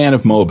you're a fan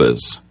of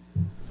MOBAs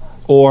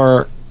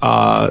or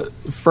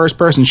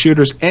first-person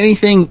shooters,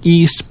 anything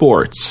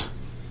esports,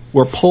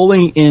 we're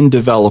pulling in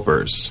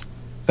developers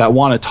that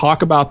want to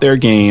talk about their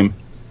game,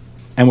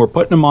 and we're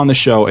putting them on the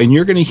show, and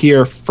you're going to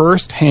hear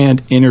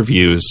first-hand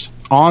interviews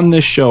on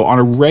this show on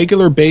a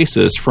regular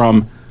basis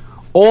from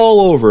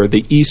all over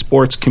the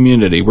esports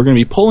community. We're going to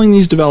be pulling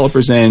these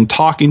developers in,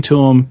 talking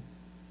to them,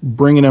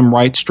 bringing them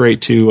right straight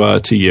to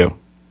you.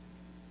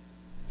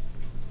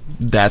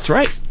 That's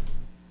right.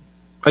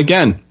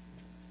 Again,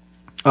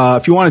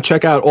 if you want to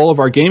check out all of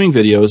our gaming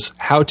videos,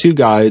 how-to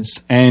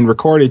guides, and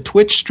recorded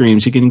Twitch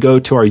streams, you can go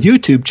to our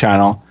YouTube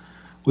channel,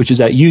 which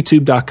is at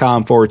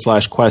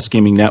youtube.com/Quest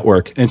Gaming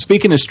Network. And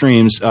speaking of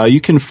streams,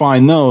 you can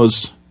find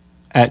those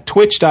at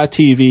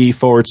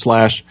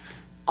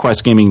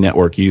twitch.tv/Quest Gaming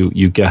Network.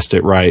 You guessed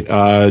it right.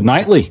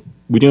 Nightly.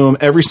 We do them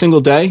every single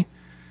day,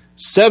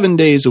 7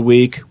 days a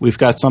week. We've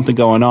got something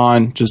going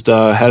on. Just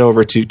head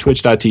over to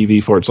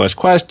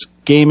twitch.tv/Quest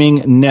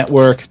Gaming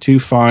Network to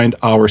find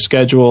our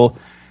schedule.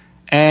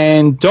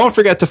 And don't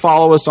forget to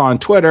follow us on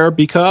Twitter,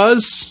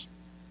 because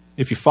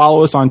if you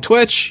follow us on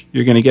Twitch,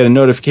 you're going to get a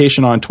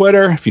notification on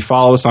Twitter. If you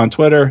follow us on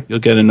Twitter, you'll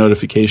get a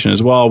notification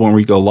as well when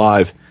we go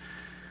live.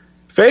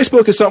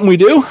 Facebook is something we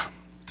do.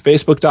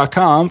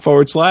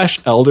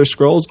 Facebook.com/Elder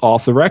Scrolls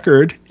Off the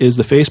Record is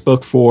the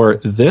Facebook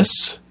for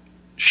this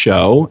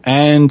show.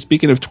 And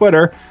speaking of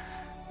Twitter,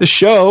 the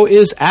show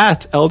is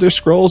at Elder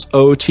Scrolls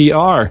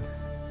OTR.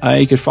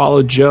 You can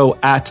follow Joe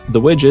at The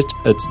Widget.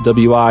 That's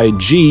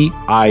WIGIT.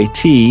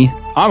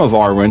 I'm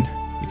Avarwin.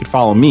 You can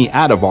follow me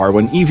at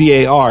Avarwin,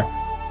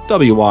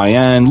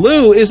 EVARWIN.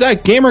 Lou is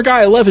at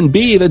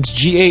GamerGuy11B. That's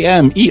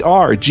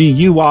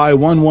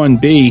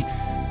GAMERGUY11B.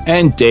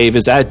 And Dave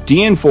is at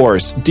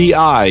DIENForce,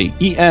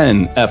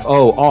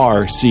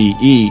 DIENFORCE.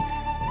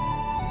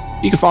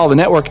 You can follow the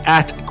network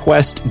at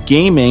Quest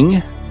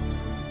Gaming.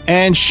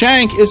 And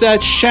Shank is at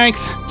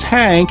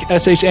ShankTank,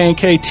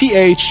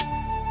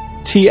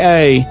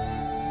 ShankTANK.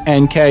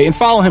 And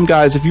follow him,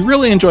 guys. If you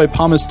really enjoy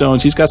Pumice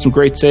Stones, he's got some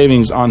great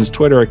savings on his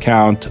Twitter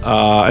account.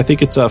 I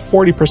think it's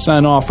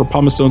 40% off for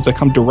Pumice Stones that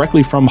come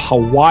directly from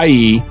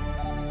Hawaii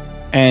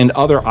and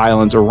other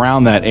islands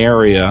around that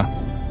area.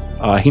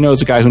 He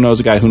knows a guy who knows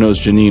a guy who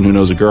knows Janine who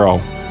knows a girl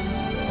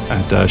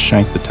at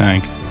Shank the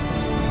Tank.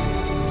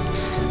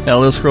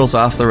 Elder Scrolls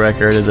Off the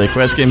Record is a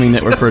Quest Gaming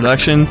Network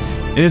production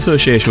in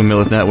association with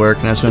Millith Network,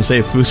 and I just want to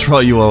say foos for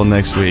all you all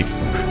next week.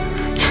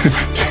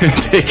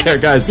 Take care,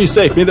 guys. Be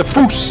safe. May the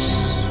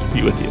foos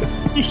be with you.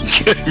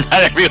 Good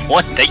night,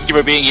 everyone. Thank you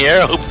for being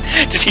here. Hope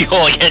to see you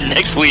all again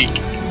next week.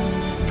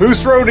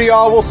 Foos road to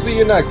y'all. We'll see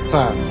you next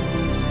time.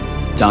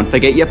 Don't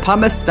forget your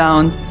pumice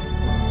stones.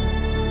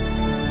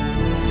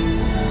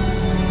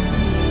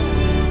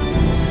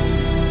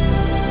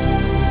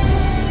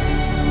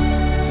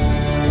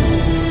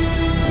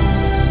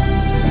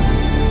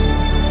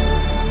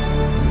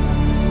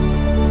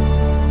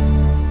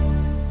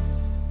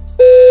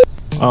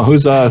 Oh,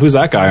 who's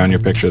that guy on your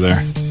picture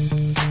there?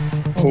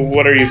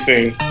 What are you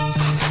seeing?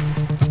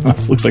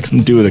 This looks like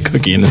some dude with a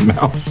cookie in his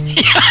mouth.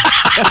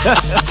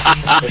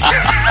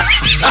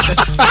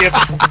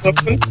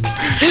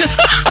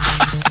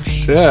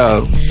 Yeah,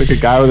 looks like a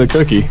guy with a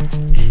cookie.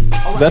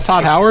 Is that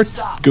Todd Howard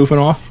goofing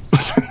off?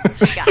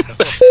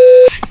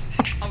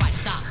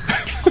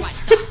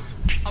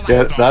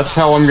 Yeah, that's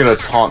how I'm gonna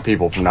taunt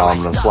people from now. I'm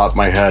gonna slap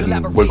my head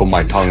and wiggle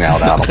my tongue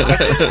out at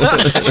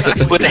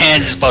them. With the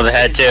hands above the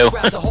head, too.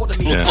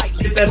 Yeah.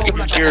 That's for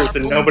years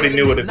and nobody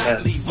knew what it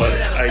meant, but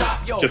I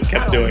just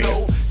kept doing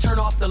it.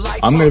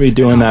 I'm going to be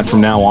doing that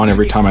from now on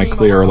every time I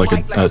clear like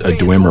a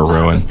Dwemer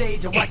ruin.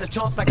 I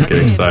get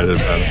excited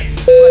about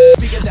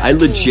it. I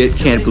legit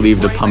can't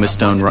believe the Pumice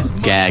Stone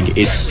gag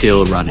is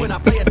still running.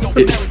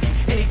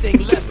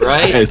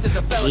 Right?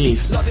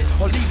 Jeez.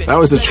 That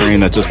was a train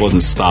that just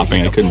wasn't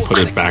stopping. I couldn't put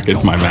it back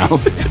into my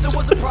mouth.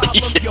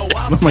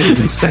 What am I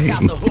even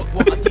saying?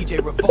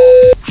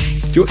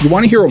 You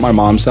want to hear what my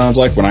mom sounds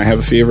like when I have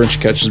a fever and she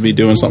catches me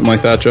doing something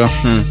like that, Joe?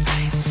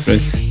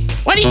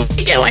 What are you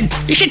doing?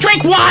 You should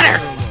drink water.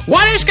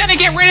 Water's gonna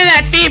get rid of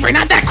that fever,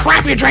 not that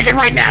crap you're drinking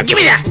right now. Give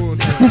me that.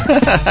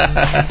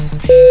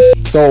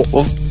 So,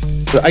 well,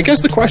 I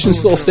guess the question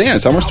still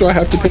stands. How much do I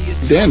have to pay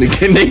Dan to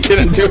get naked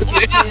and do it?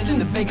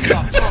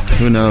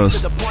 Who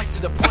knows?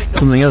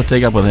 Something you have to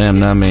take up with him,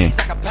 not me.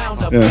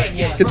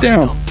 Yeah. Get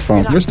down.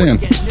 Oh, where's Dan?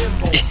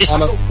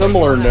 On a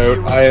similar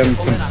note, I am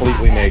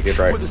completely naked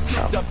right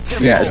now.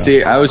 Yeah,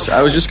 see, I was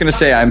just gonna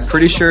say, I'm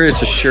pretty sure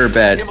it's a sure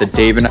bet that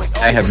Dave and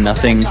I have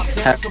not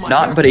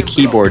but a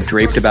keyboard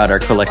draped about our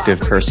collective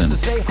person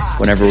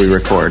whenever we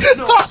record.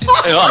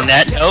 On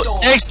that note,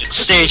 exit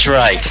stage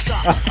right.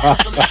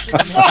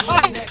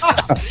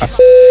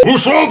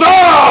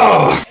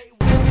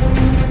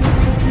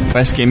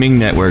 Best Gaming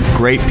Network.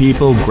 Great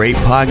people, great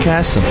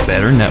podcasts, a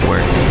better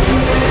network.